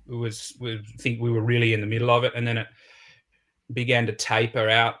 We think we were really in the middle of it, and then it began to taper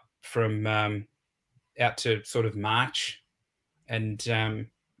out from out to sort of March, and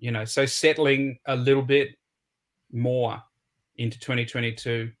so settling a little bit more into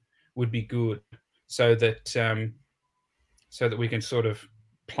 2022 would be good, so that we can sort of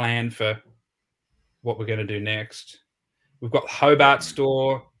plan for what we're going to do next. We've got Hobart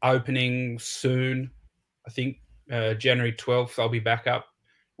store opening soon. I think January 12th. I'll be back up.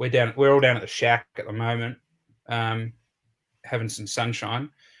 We're all down at the shack at the moment, having some sunshine.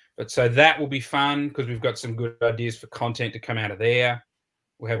 But so that will be fun because we've got some good ideas for content to come out of there.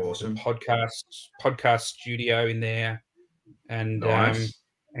 We'll have some podcast studio in there, and Nice.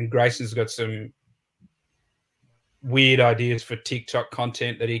 And Grayson's got some weird ideas for TikTok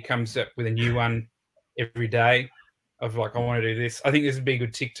content that he comes up with a new one every day of like, I want to do this. I think this would be a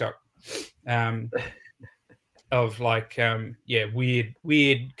good TikTok of like,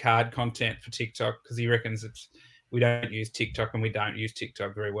 weird card content for TikTok because he reckons we don't use TikTok and we don't use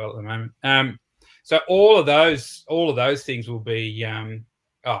TikTok very well at the moment. So all of those things will be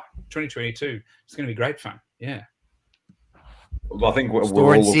 2022. It's going to be great fun. Yeah. Well, I think we're Store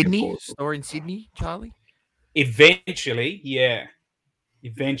all in looking Sydney. forward to it. Store in Sydney, Charlie. Eventually, yeah.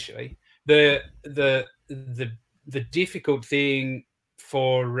 Eventually, the difficult thing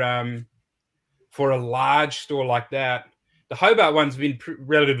for a large store like that, the Hobart one's been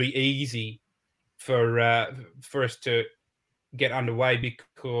relatively easy for us to get underway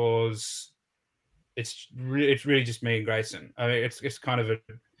because it's really just me and Grayson. I mean, it's kind of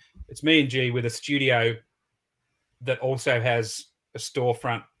it's me and G with a studio that also has a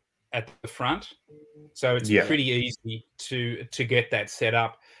storefront at the front, so it's pretty easy to get that set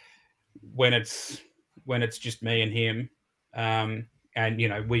up when it's just me and him. And you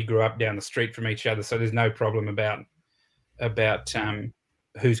know, we grew up down the street from each other, so there's no problem about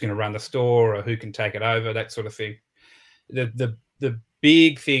who's going to run the store or who can take it over, that sort of thing. The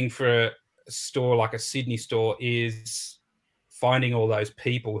big thing for a store like a Sydney store is finding all those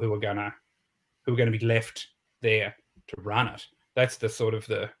people who are going to be left there to run it. That's the sort of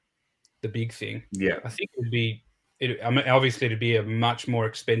the big thing. Yeah, I think obviously it'd be a much more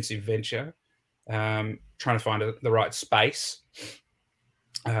expensive venture, trying to find the right space,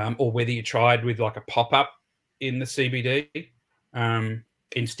 or whether you tried with like a pop-up in the CBD,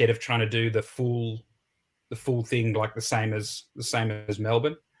 instead of trying to do the full thing like the same as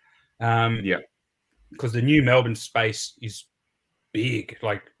Melbourne. Because the new Melbourne space is big.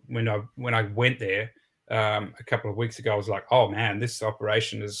 Like when I went there a couple of weeks ago, I was like, oh man, this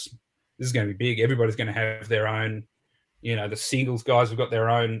operation is going to be big. Everybody's going to have their own, you know, the singles guys have got their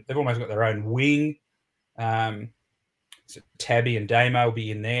own, they've almost got their own wing. So Tabby and Damo will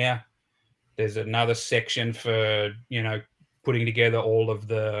be in there. There's another section for, you know, putting together all of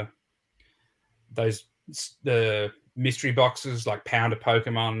the mystery boxes like Pound of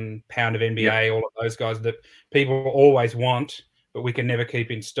Pokemon, Pound of NBA, all of those guys that people always want, but we can never keep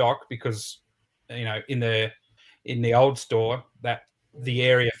in stock because, you know, in the old store, that the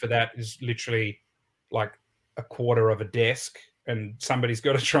area for that is literally like a quarter of a desk, and somebody's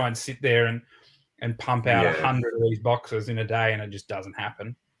got to try and sit there and pump out 100 of these boxes in a day, and it just doesn't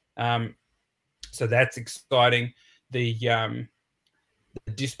happen. So that's exciting. The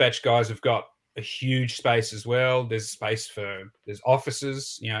dispatch guys have got a huge space as well. There's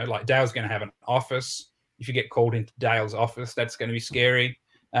offices, you know, like Dale's going to have an office. If you get called into Dale's office, that's going to be scary.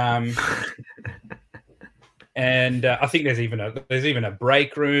 And I think there's even a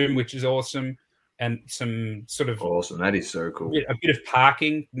break room, which is awesome, and some sort of awesome. That is so cool. A bit of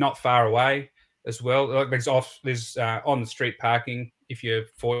parking not far away as well. Like there's on the street parking. If you're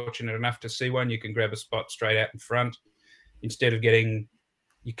fortunate enough to see one, you can grab a spot straight out in front instead of getting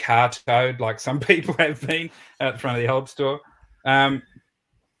your car towed like some people have been out front of the old store. So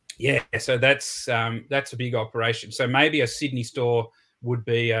that's a big operation. So maybe a Sydney store would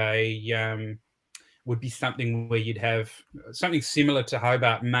be something where you'd have something similar to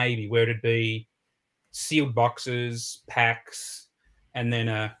Hobart, maybe, where it'd be sealed boxes, packs, and then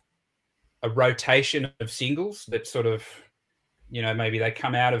a rotation of singles that sort of, you know, maybe they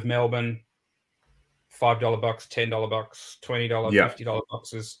come out of Melbourne, $5 box, $10 box, $20, $50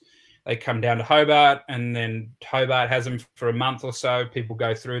 boxes. They come down to Hobart, and then Hobart has them for a month or so. People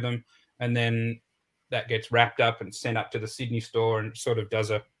go through them, and then that gets wrapped up and sent up to the Sydney store, and sort of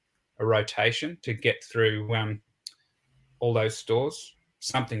does a rotation to get through all those stores.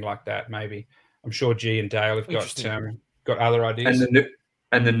 Something like that, maybe. I'm sure G and Dale have got other ideas.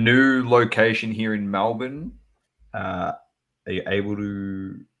 And the new location here in Melbourne, are you able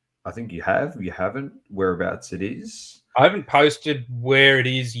to? I think you have. You haven't. Whereabouts it is? I haven't posted where it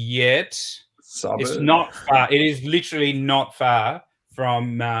is yet. Suburb. It's not far. It is literally not far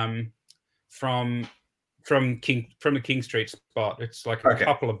from the King Street spot. It's like a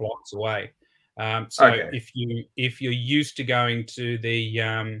couple of blocks away. If you're used to going to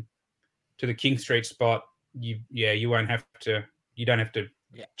the King Street spot, you don't have to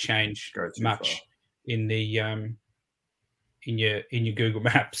change Go too much far. in the in your Google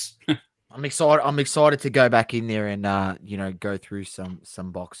Maps. I'm excited to go back in there and go through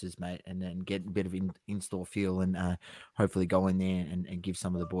some boxes, mate, and then get a bit of in-store feel and hopefully go in there and give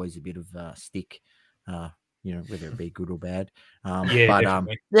some of the boys a bit of stick, whether it be good or bad.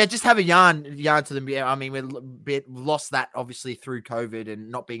 Definitely. Just have a yarn to them. Yeah, I mean, we lost that obviously through COVID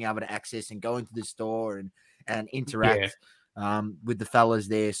and not being able to access and go into the store and interact. With the fellas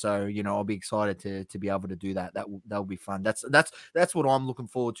there, so I'll be excited to be able to do that. That'll be fun. That's what I'm looking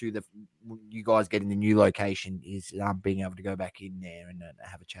forward to. You guys getting the new location is being able to go back in there and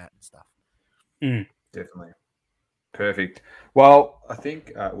have a chat and stuff. Definitely. Perfect. Well, I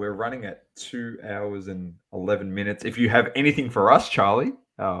think we're running at 2 hours and 11 minutes. If you have anything for us, Charlie,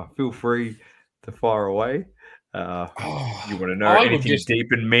 feel free to fire away. You want to know anything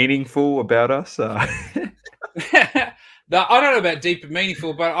deep and meaningful about us? I don't know about deep and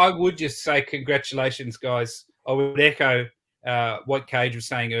meaningful, but I would just say congratulations, guys. I would echo what Cage was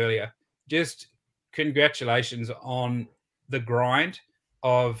saying earlier. Just congratulations on the grind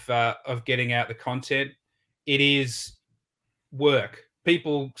of getting out the content. It is work.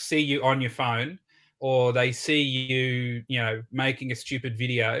 People see you on your phone, or they see you, making a stupid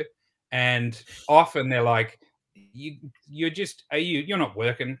video, and often they're like, "You're not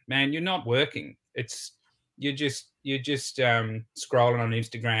working, man. You're not working. You're just scrolling on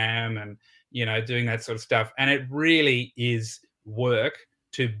Instagram and doing that sort of stuff." And it really is work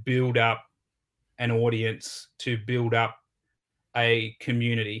to build up an audience, to build up a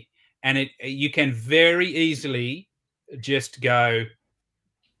community. And you can very easily just go,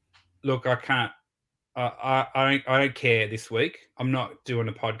 look, I can't, I don't care this week. I'm not doing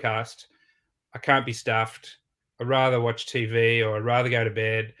a podcast. I can't be stuffed. I'd rather watch TV, or I'd rather go to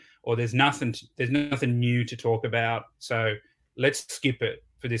bed, or there's nothing new to talk about, so let's skip it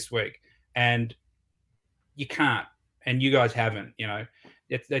for this week. And you can't, and you guys haven't,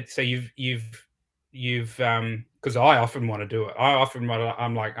 so you've because I often want to do it.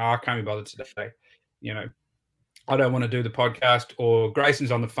 I'm like, I can't be bothered today. I don't want to do the podcast, or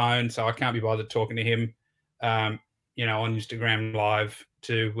Grayson's on the phone, so I can't be bothered talking to him, on Instagram Live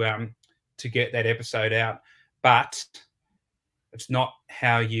to get that episode out. But it's not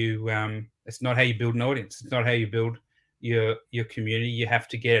how you build an audience. It's not how you build your community. You have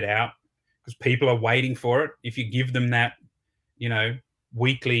to get it out because people are waiting for it. If you give them that,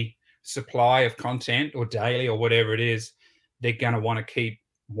 weekly supply of content, or daily, or whatever it is, they're going to want to keep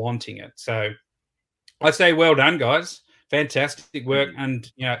wanting it. So I say, well done, guys. Fantastic work.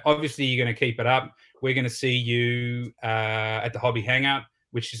 And, obviously you're going to keep it up. We're going to see you at the Hobby Hangout,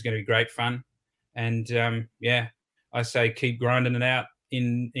 which is going to be great fun. And, I say keep grinding it out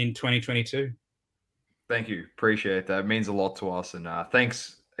in 2022. Thank you. Appreciate that. It means a lot to us. And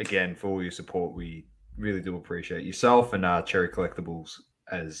thanks again for all your support. We really do appreciate yourself and Cherry Collectibles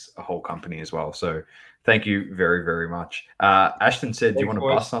as a whole company as well. So thank you very, very much. Ashton said, do you want to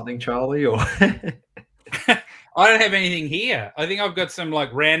bust something, Charlie? Or I don't have anything here. I think I've got some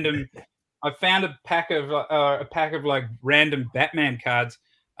random. I found a pack of random Batman cards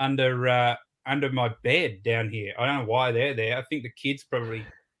under my bed down here. I don't know why they're there. I think the kids probably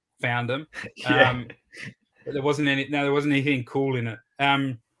found them. Yeah. But there wasn't anything cool in it.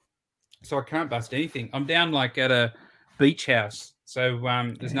 So I can't bust anything. I'm down at a beach house. So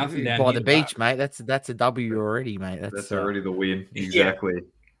there's nothing down by here. the beach, mate. That's a W already, mate. That's already the win. Exactly.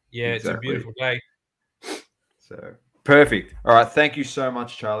 Yeah, it's a beautiful day. So perfect. All right. Thank you so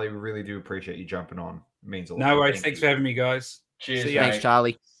much, Charlie. We really do appreciate you jumping on. It means a lot. No worries. Thanks for having me, guys. Cheers. See you. Thanks,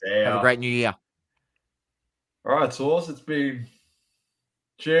 Charlie. Have a great new year. All right, Sauce. It's been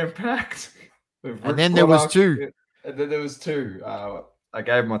jam-packed. And then there was two. And then there was two. I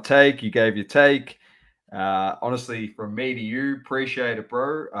gave my take. You gave your take. Honestly, from me to you, appreciate it,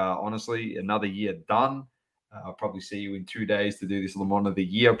 bro. Honestly, another year done. I'll probably see you in 2 days to do this Le Mans of the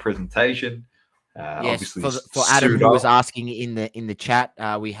Year presentation. Yes, for Adam, who was asking in the chat,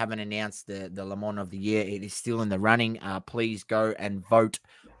 we haven't announced the Le Mans of the Year. It is still in the running. Please go and vote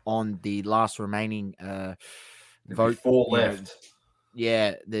on the last remaining vote. 4 left.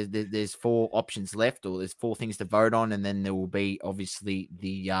 Yeah, there's 4 options left, or there's 4 things to vote on, and then there will be obviously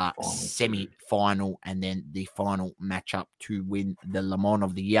the semi-final and then the final matchup to win the Le Mans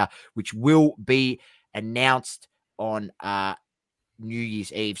of the Year, which will be announced on New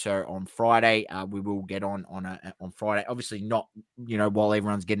Year's Eve. So on Friday, we will get on Friday. Obviously not, while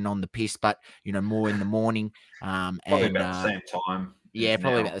everyone's getting on the piss, but more in the morning. Probably about the same time. Yeah,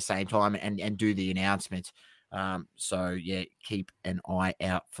 probably about the same time, and do the announcement. So yeah, keep an eye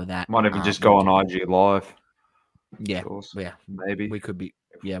out for that. Might even just go on IG Live. Yeah, Source, yeah, maybe. we could be.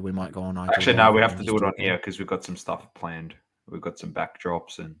 Yeah, we might go on. IG Actually, no, Live we have and to just do it on talk here because we've got some stuff planned. We've got some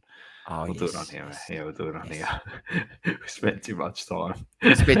backdrops and Oh, we'll do it on yes, here. yes, Yeah, we'll do it on yes. here. We spent too much time.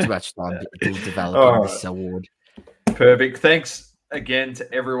 We spent too much time developing All this award. Perfect. Thanks again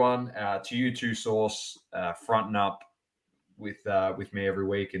to everyone, to you two, Source, fronting up with me every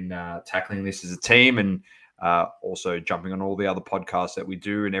week and tackling this as a team, and also jumping on all the other podcasts that we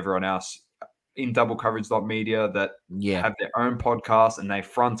do, and everyone else in doublecoverage.media that have their own podcast and they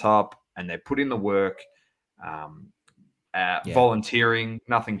front up and they put in the work. Volunteering,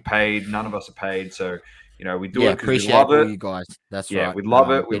 nothing paid. None of us are paid, so we do it because we love it. You guys, that's right. right. We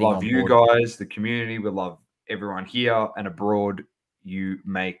love it. We getting love on you board. guys, the community. We love everyone here and abroad. You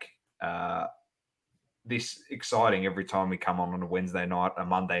make this exciting every time we come on a Wednesday night, a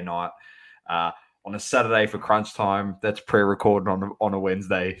Monday night, on a Saturday for crunch time. That's pre-recorded on a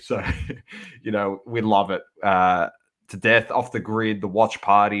Wednesday, so we love it to death. Off the grid, the watch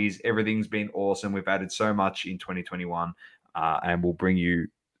parties, everything's been awesome. We've added so much in 2021, and we'll bring you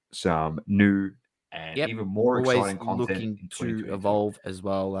some new and even more exciting content. Looking to evolve as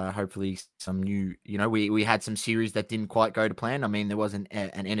well. Hopefully, some new. We had some series that didn't quite go to plan. I mean, there was an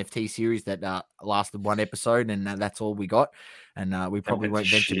NFT series that lasted one episode, and that's all we got. And we probably won't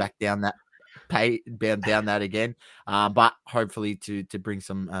venture back down that down that again. But hopefully, to bring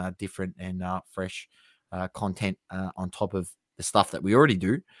some different and fresh content on top of the stuff that we already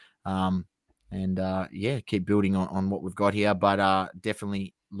do. Keep building on what we've got here. But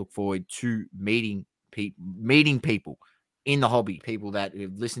definitely look forward to meeting people in the hobby, people that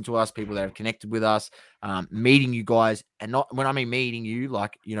have listened to us, people that have connected with us, meeting you guys. And not when I mean meeting you,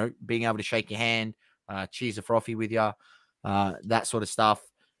 like, being able to shake your hand, cheers a frothy with you, that sort of stuff.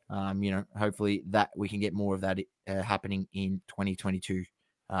 Hopefully that we can get more of that happening in 2022,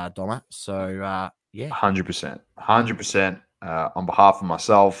 Doma. So, 100%. On behalf of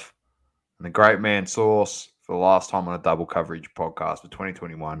myself and the great man Source, for the last time on a Double Coverage podcast for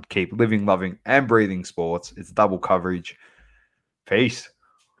 2021, keep living, loving, and breathing sports. It's Double Coverage. Peace.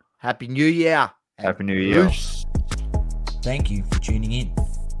 Happy New Year. Happy New Year. Thank you for tuning in.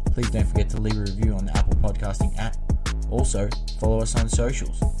 Please don't forget to leave a review on the Apple Podcasting app. Also, follow us on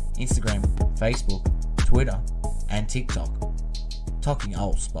socials: Instagram, Facebook, Twitter, and TikTok. Talking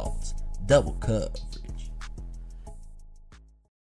all sports. Double Coverage.